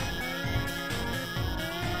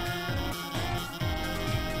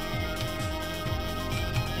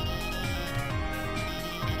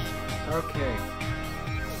 Okay.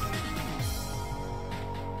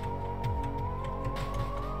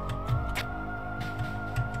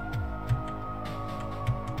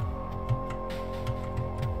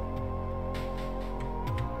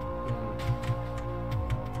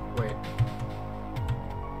 Wait.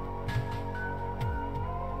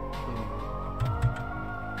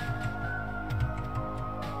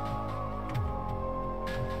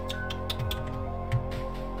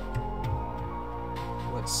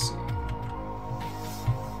 Let's see.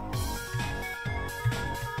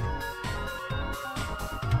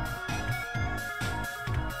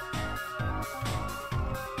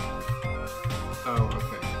 Oh,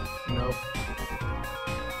 okay. Nope.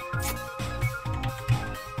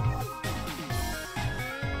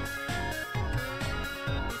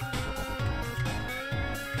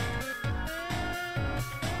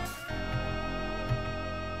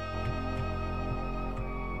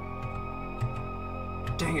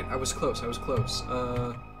 Dang it, I was close, I was close.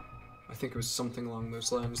 I think it was something along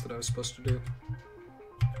those lines that I was supposed to do.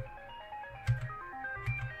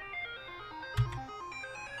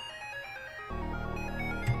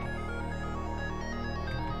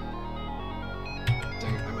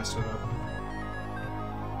 Dang it, I messed it up.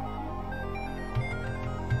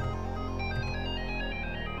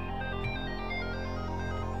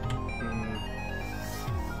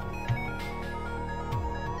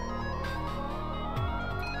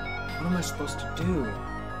 What am I supposed to do?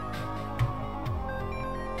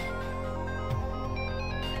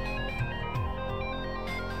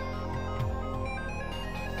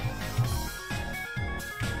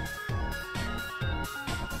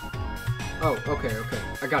 Oh, okay, okay.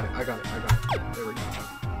 I got it. There we go.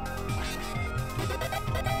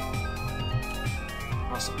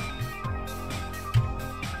 Awesome.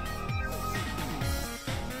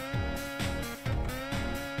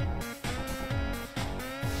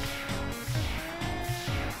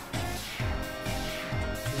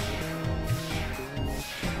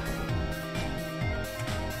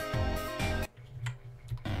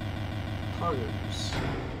 Poggers.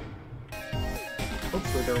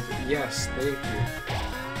 Hopefully they'll be. Yes, thank you.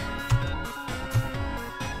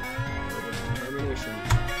 Determination.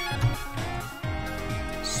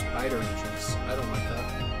 Spider entrance. I don't like that.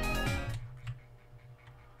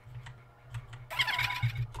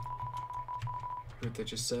 What they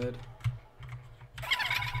just said. They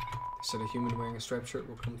said a human wearing a striped shirt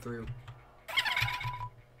will come through.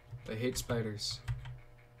 They hate spiders.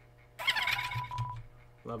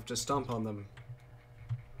 Love to stomp on them.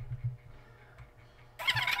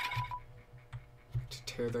 To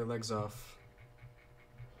tear their legs off.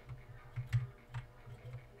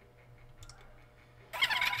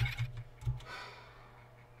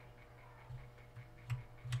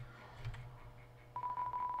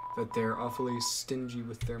 That they're awfully stingy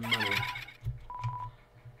with their money.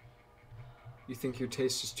 You think your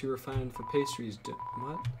taste is too refined for pastries,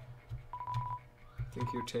 what?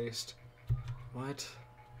 Think your taste... What?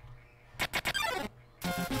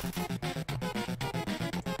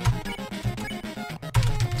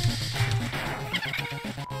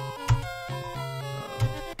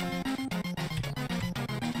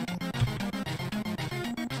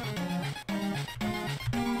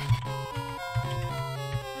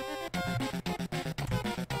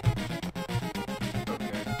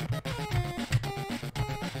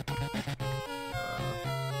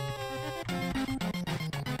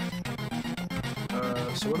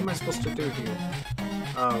 So what am I supposed to do here?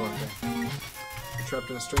 Oh, okay. You're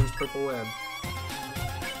trapped in a strange purple web.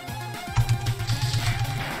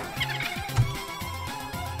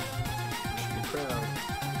 You should be proud.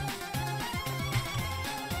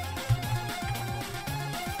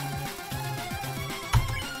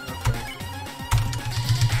 Okay.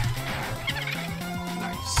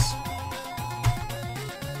 Nice.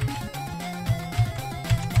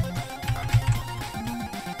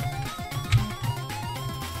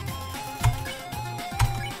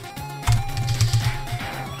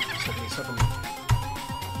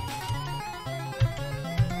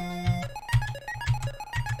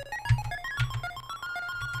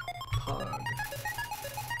 Pog.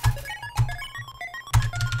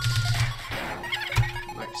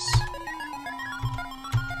 Nice.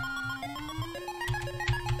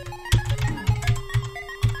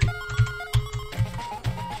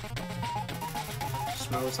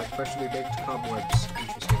 Smells like freshly baked cobwebs.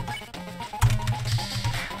 Interesting.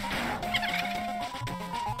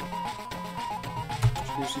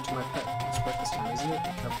 Introduce you to my pet. It's breakfast time, isn't it?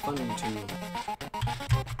 Have fun, you two.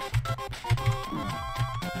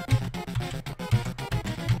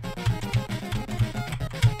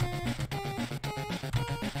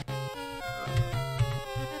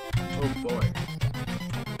 Oh boy.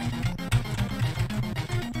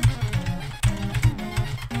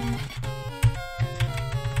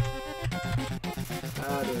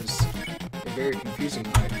 That is a very confusing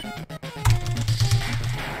fight.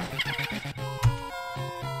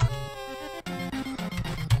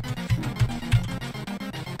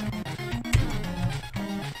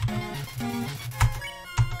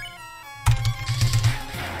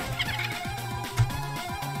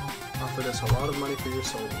 Offered us a lot of money for your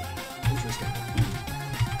soul. Interesting.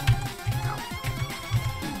 Ow.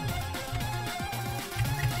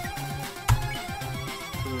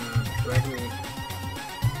 Do I have any...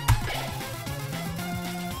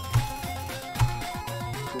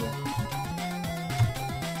 Cool.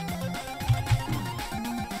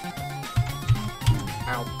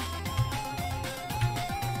 Ow.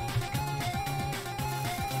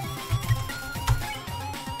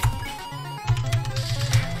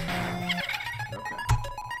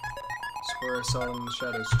 Where I saw them in the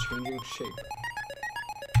shadows changing shape.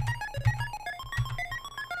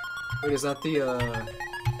 Wait, is that the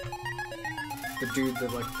dude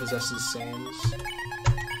that like possesses sands?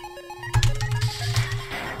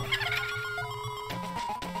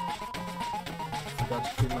 Forgot to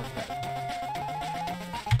feed my pet.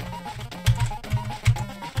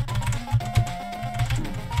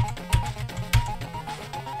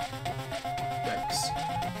 Yikes.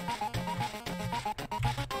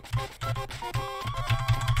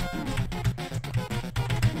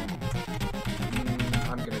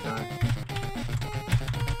 I'm gonna die.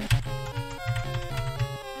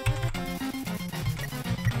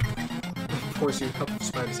 Pours you a cup of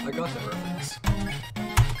spiders. I got that reference.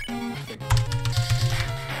 I think.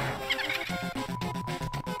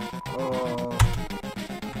 Oh.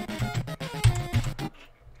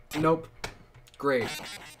 Nope. Great.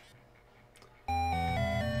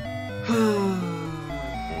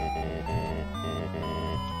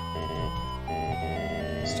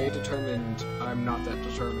 Stay determined. I'm not that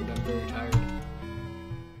determined. I'm very tired.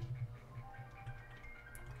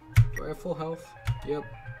 Do I have full health? Yep.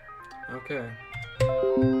 Okay.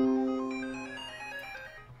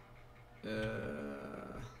 Yeah.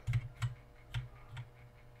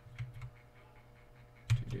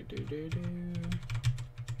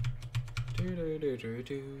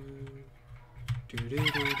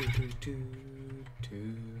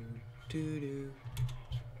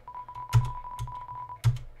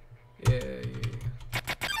 Okay.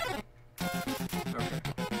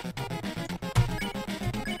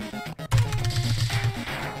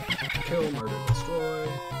 Kill, murder, destroy.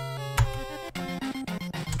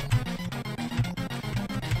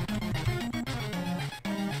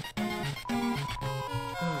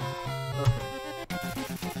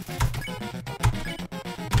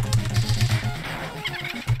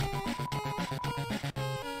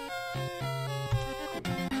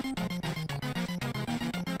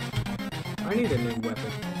 I need a new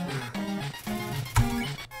weapon.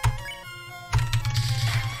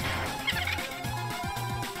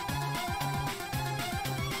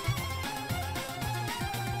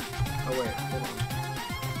 Oh wait, hold on.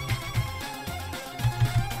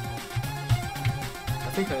 I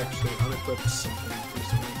think I actually unequipped something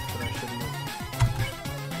recently that I shouldn't have.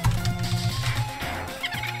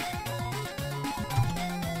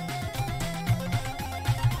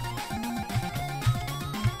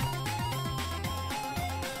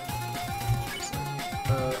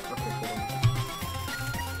 Okay, hold on.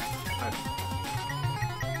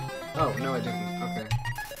 Oh, no I didn't. Okay.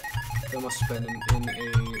 That must have been in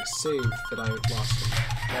a save that I lost him.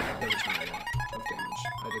 That was not a lot of damage.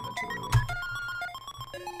 I did that too early.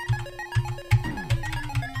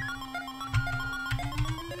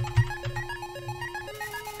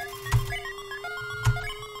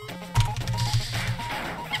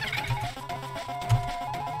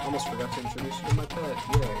 Almost forgot to introduce you to my pet.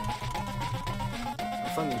 Yay.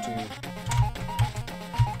 Have fun, you two.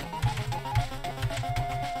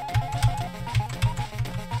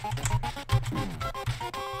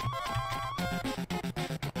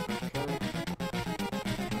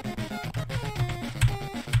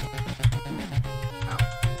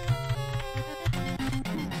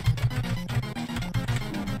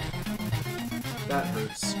 That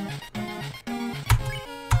hurts.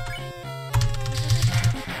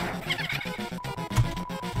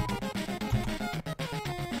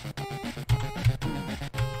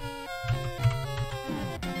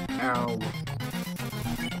 Ow.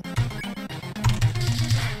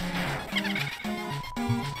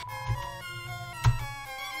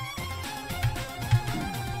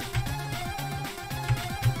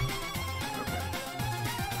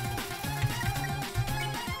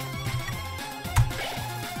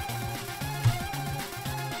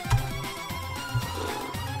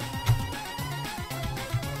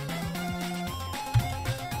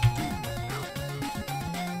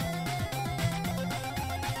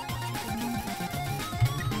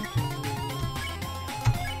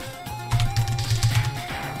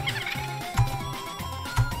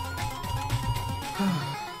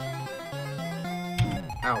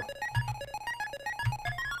 Ow.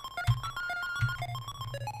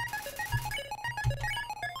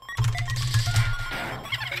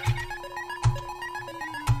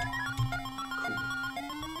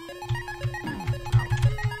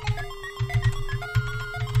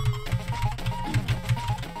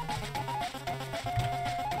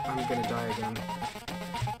 I'm gonna die again.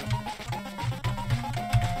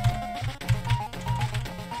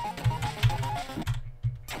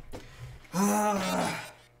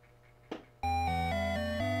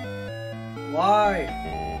 Why?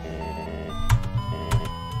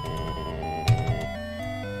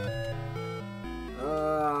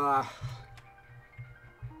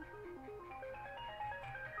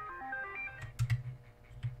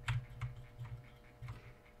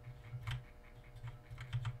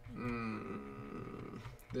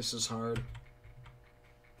 This is hard.